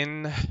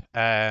in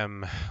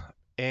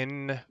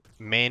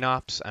main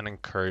ops and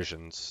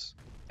incursions,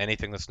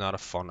 anything that's not a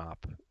fun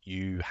op,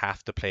 you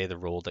have to play the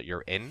role that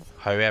you're in.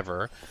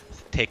 However,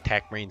 take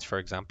Tech Marines for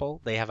example,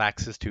 they have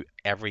access to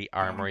every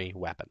armory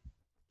weapon,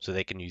 so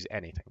they can use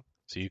anything.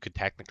 So you could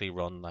technically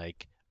run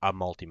like a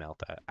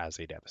multi-melt as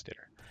a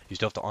Devastator. You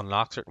still have to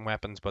unlock certain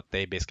weapons, but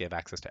they basically have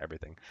access to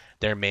everything.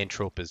 Their main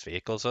trope is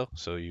vehicles though,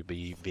 so you'll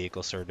be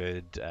vehicle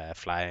sorted,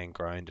 flying,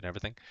 ground and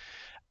everything.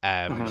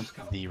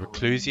 The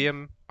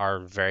Reclusium are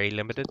very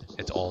limited.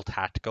 It's all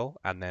tactical,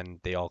 and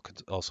then they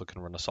also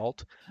can run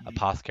assault.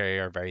 Apothecary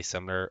are very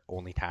similar,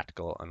 only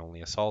tactical and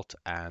only assault,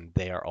 and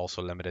they are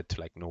also limited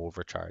to like no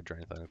overcharge or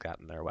anything like that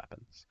in their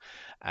weapons.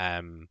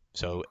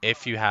 So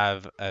if you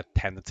have a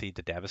tendency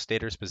to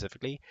Devastator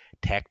specifically,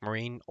 Tech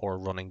Marine or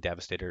running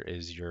Devastator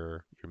is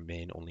your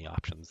main only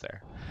options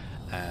there.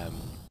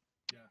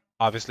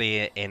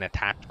 Obviously, in a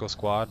tactical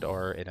squad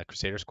or in a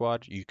Crusader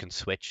squad, you can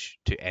switch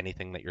to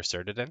anything that you're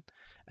certed in.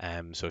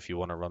 So if you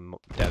want to run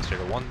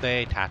Devastator one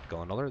day,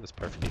 tactical another, that's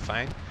perfectly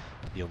fine.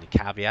 The only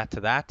caveat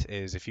to that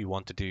is if you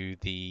want to do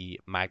the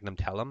Magnum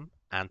Tellum,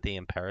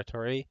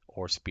 Anti-Imperatory,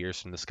 or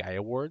Spears from the Sky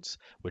awards,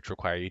 which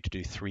require you to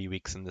do 3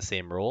 weeks in the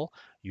same role,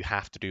 you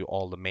have to do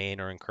all the main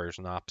or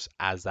incursion ops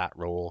as that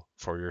role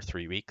for your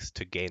 3 weeks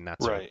to gain that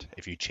cert. Right.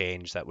 If you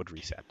change, that would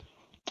reset.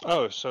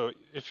 Oh, so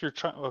if you're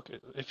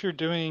if you're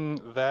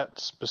doing that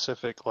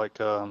specific, like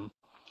the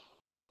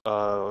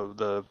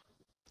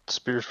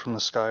Spears from the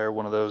Sky or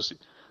one of those,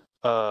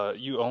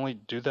 you only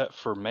do that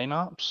for main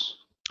ops?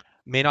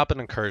 Main op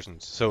and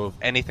incursions. So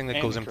anything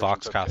that goes in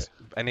Voxcast,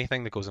 okay.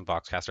 anything that goes in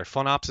Voxcaster.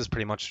 Fun ops is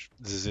pretty much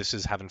Zeus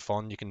is having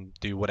fun. You can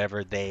do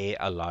whatever they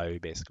allow,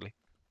 basically.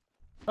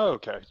 Oh,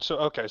 okay,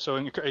 so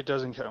it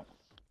doesn't count.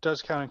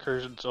 Does count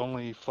incursions,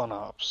 only fun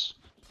ops.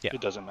 Yeah.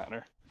 It doesn't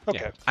matter.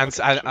 Okay.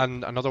 Yeah.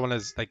 And another one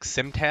is like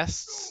sim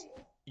tests.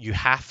 You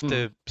have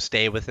to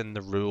stay within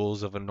the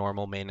rules of a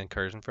normal main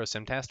incursion for a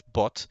sim test.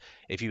 But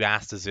if you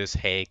ask Zeus,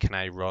 hey, can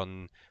I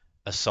run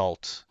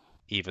assault?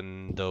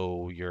 Even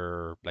though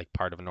you're like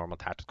part of a normal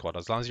tactical squad,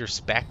 as long as you're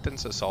spec'd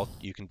into assault,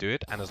 you can do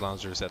it, and as long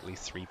as there's at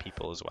least 3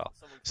 people as well.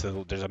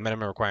 So there's a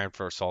minimum requirement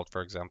for assault,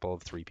 for example,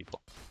 of 3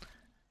 people.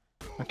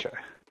 Okay.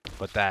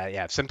 But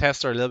yeah, sim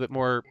tests are a little bit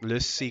more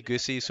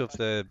loosey-goosey, so if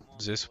the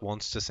Zeus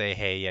wants to say,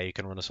 hey, yeah, you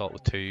can run assault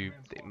with 2,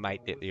 they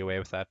might get you away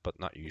with that, but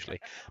not usually.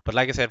 But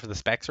like I said, for the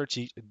spec search,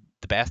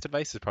 the best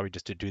advice is probably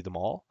just to do them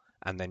all,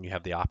 and then you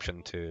have the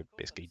option to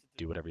basically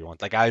do whatever you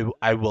want. Like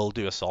I will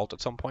do assault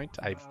at some point.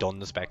 I've done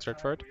the spec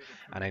search for it,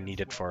 and I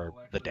need it for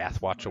the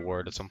Death Watch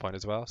award at some point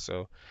as well.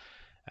 So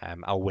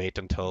I'll wait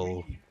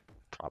until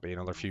probably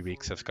another few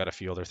weeks. I've got a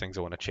few other things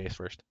I want to chase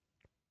first.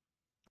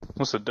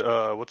 What's the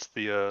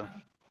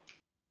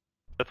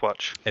Death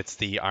Watch? It's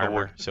the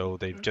armor. So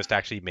they've just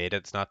actually made it.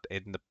 It's not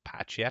in the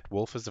patch yet.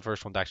 Wolf is the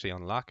first one to actually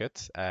unlock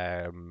it.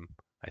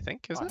 I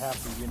think, isn't it? I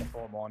have the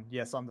uniform on.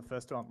 Yes, I'm the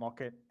first to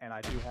unlock it, and I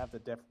do have the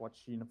Death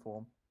Watch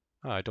uniform.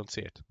 Oh, I don't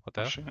see it. What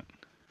the hell?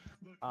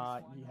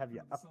 You have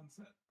your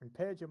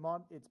repaired your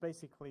mod. It's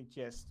basically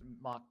just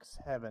Mark's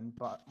Heaven,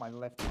 but my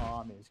left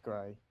arm is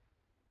grey.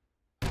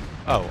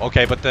 Oh,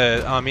 okay, but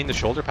the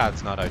shoulder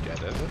pad's not out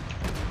yet, is it?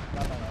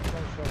 No, it's not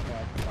a shoulder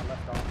pad. It's my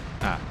left arm.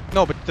 Ah,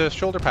 no, but the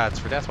shoulder pads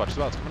for Death Watch as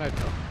well. It's coming out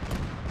now.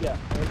 Yeah,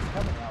 it's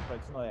coming out, but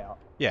it's not out.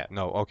 Yeah,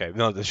 no, okay.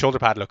 No, the shoulder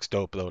pad looks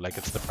dope though. Like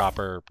it's the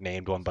proper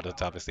named one, but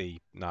it's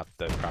obviously not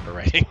the proper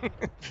writing.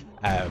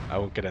 I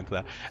won't get into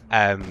that.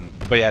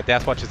 But yeah,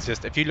 Death Watch is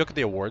just, if you look at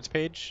the awards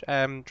page,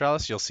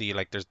 Dralis, you'll see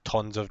like there's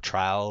tons of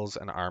trials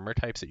and armor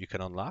types that you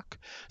can unlock.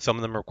 Some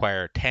of them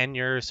require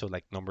tenure, so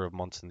like number of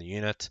months in the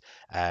unit.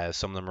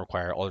 Some of them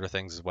require other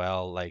things as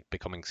well, like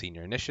becoming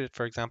senior initiate,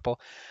 for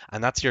example.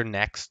 And that's your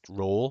next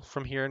role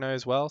from here now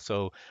as well.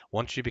 So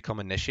once you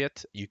become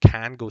initiate, you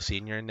can go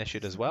senior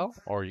initiate as well,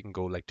 or you can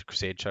go like to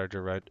Crusade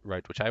Charger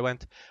route, which I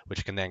went,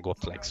 which can then go up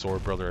to like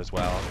Sword Brother as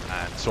well.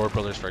 And Sword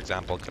Brothers, for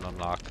example, can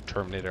unlock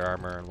Terminator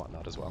armor and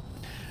whatnot as well.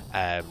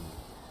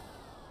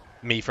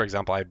 Me, for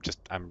example,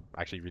 I'm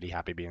actually really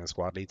happy being a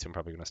squad lead, so I'm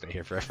probably going to stay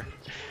here forever.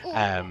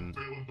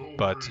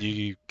 But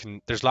you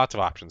can, there's lots of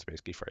options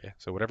basically for you.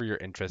 So whatever you're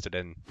interested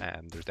in,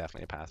 there's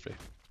definitely a path for you.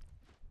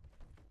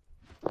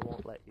 I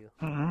won't let you.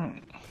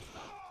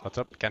 What's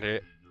up? Can't hear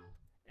you.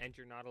 And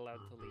you're not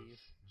allowed to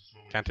leave.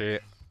 Can't hear you.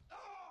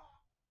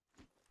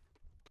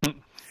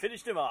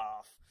 Finished him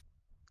off.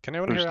 Can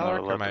anyone hear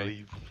Alaric, or am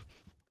I?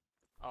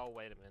 Oh,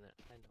 wait a minute.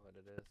 I know what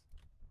it is.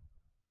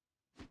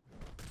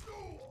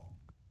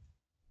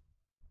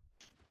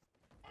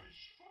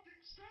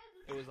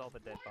 It was all the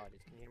dead bodies.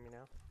 Can you hear me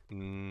now?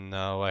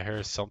 No, I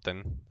hear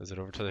something. Is it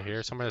over to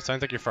here somewhere? It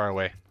sounds like you're far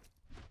away.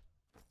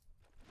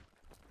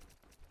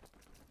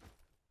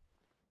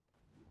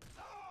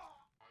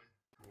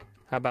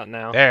 How about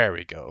now? There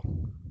we go.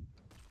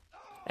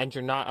 And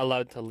you're not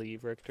allowed to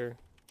leave, Richter.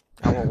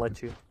 I won't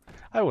let you.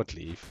 I won't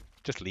leave.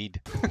 Just lead.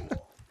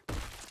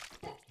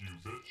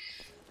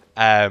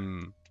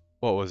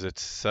 What was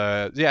it?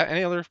 Yeah.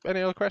 Any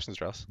other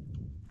questions, Ross?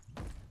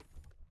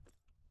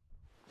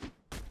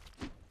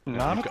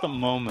 Not at the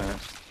moment.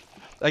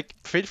 Like,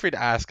 feel free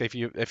to ask if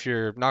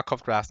you're not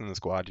comfortable asking in the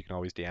squad. You can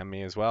always DM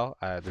me as well.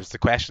 There's the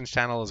questions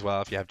channel as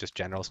well if you have just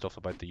general stuff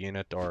about the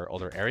unit or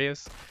other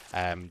areas.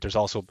 There's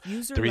also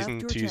the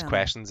reason to use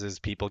questions is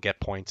people get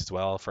points as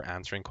well for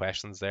answering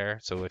questions there.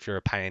 So if you're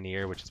a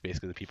pioneer, which is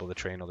basically the people that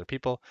train other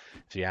people,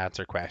 if you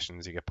answer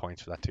questions, you get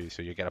points for that too.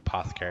 So you get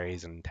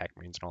apothecaries and tech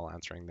marines and all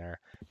answering there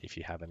if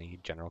you have any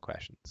general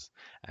questions.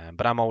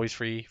 But I'm always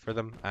free for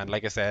them. And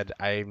like I said,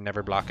 I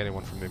never block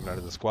anyone from moving out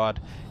of the squad.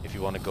 If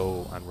you want to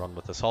go and run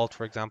with assault,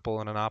 for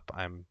example, in an op,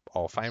 I'm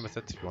all fine with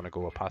it. If you want to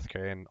go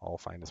apothecary, all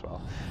fine as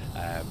well.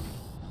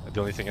 The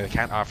only thing I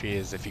can't offer you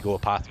is if you go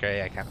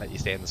apothecary, I can't let you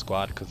stay in the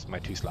squad because my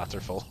 2 slots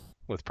are full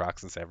with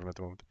procs and Severin at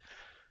the moment.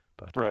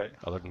 But right.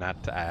 Other than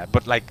that,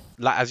 but like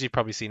as you've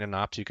probably seen in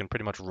ops, you can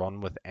pretty much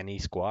run with any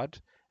squad.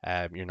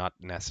 You're not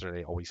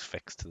necessarily always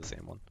fixed to the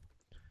same one.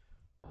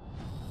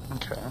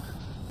 Okay.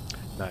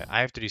 Now, I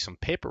have to do some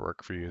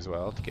paperwork for you as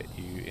well to get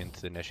you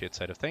into the initiate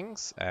side of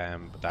things,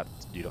 but that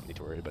you don't need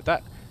to worry about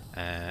that.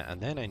 And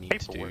then I need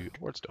to do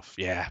word stuff.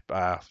 Yeah,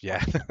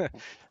 yeah.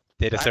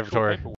 Data Servitor.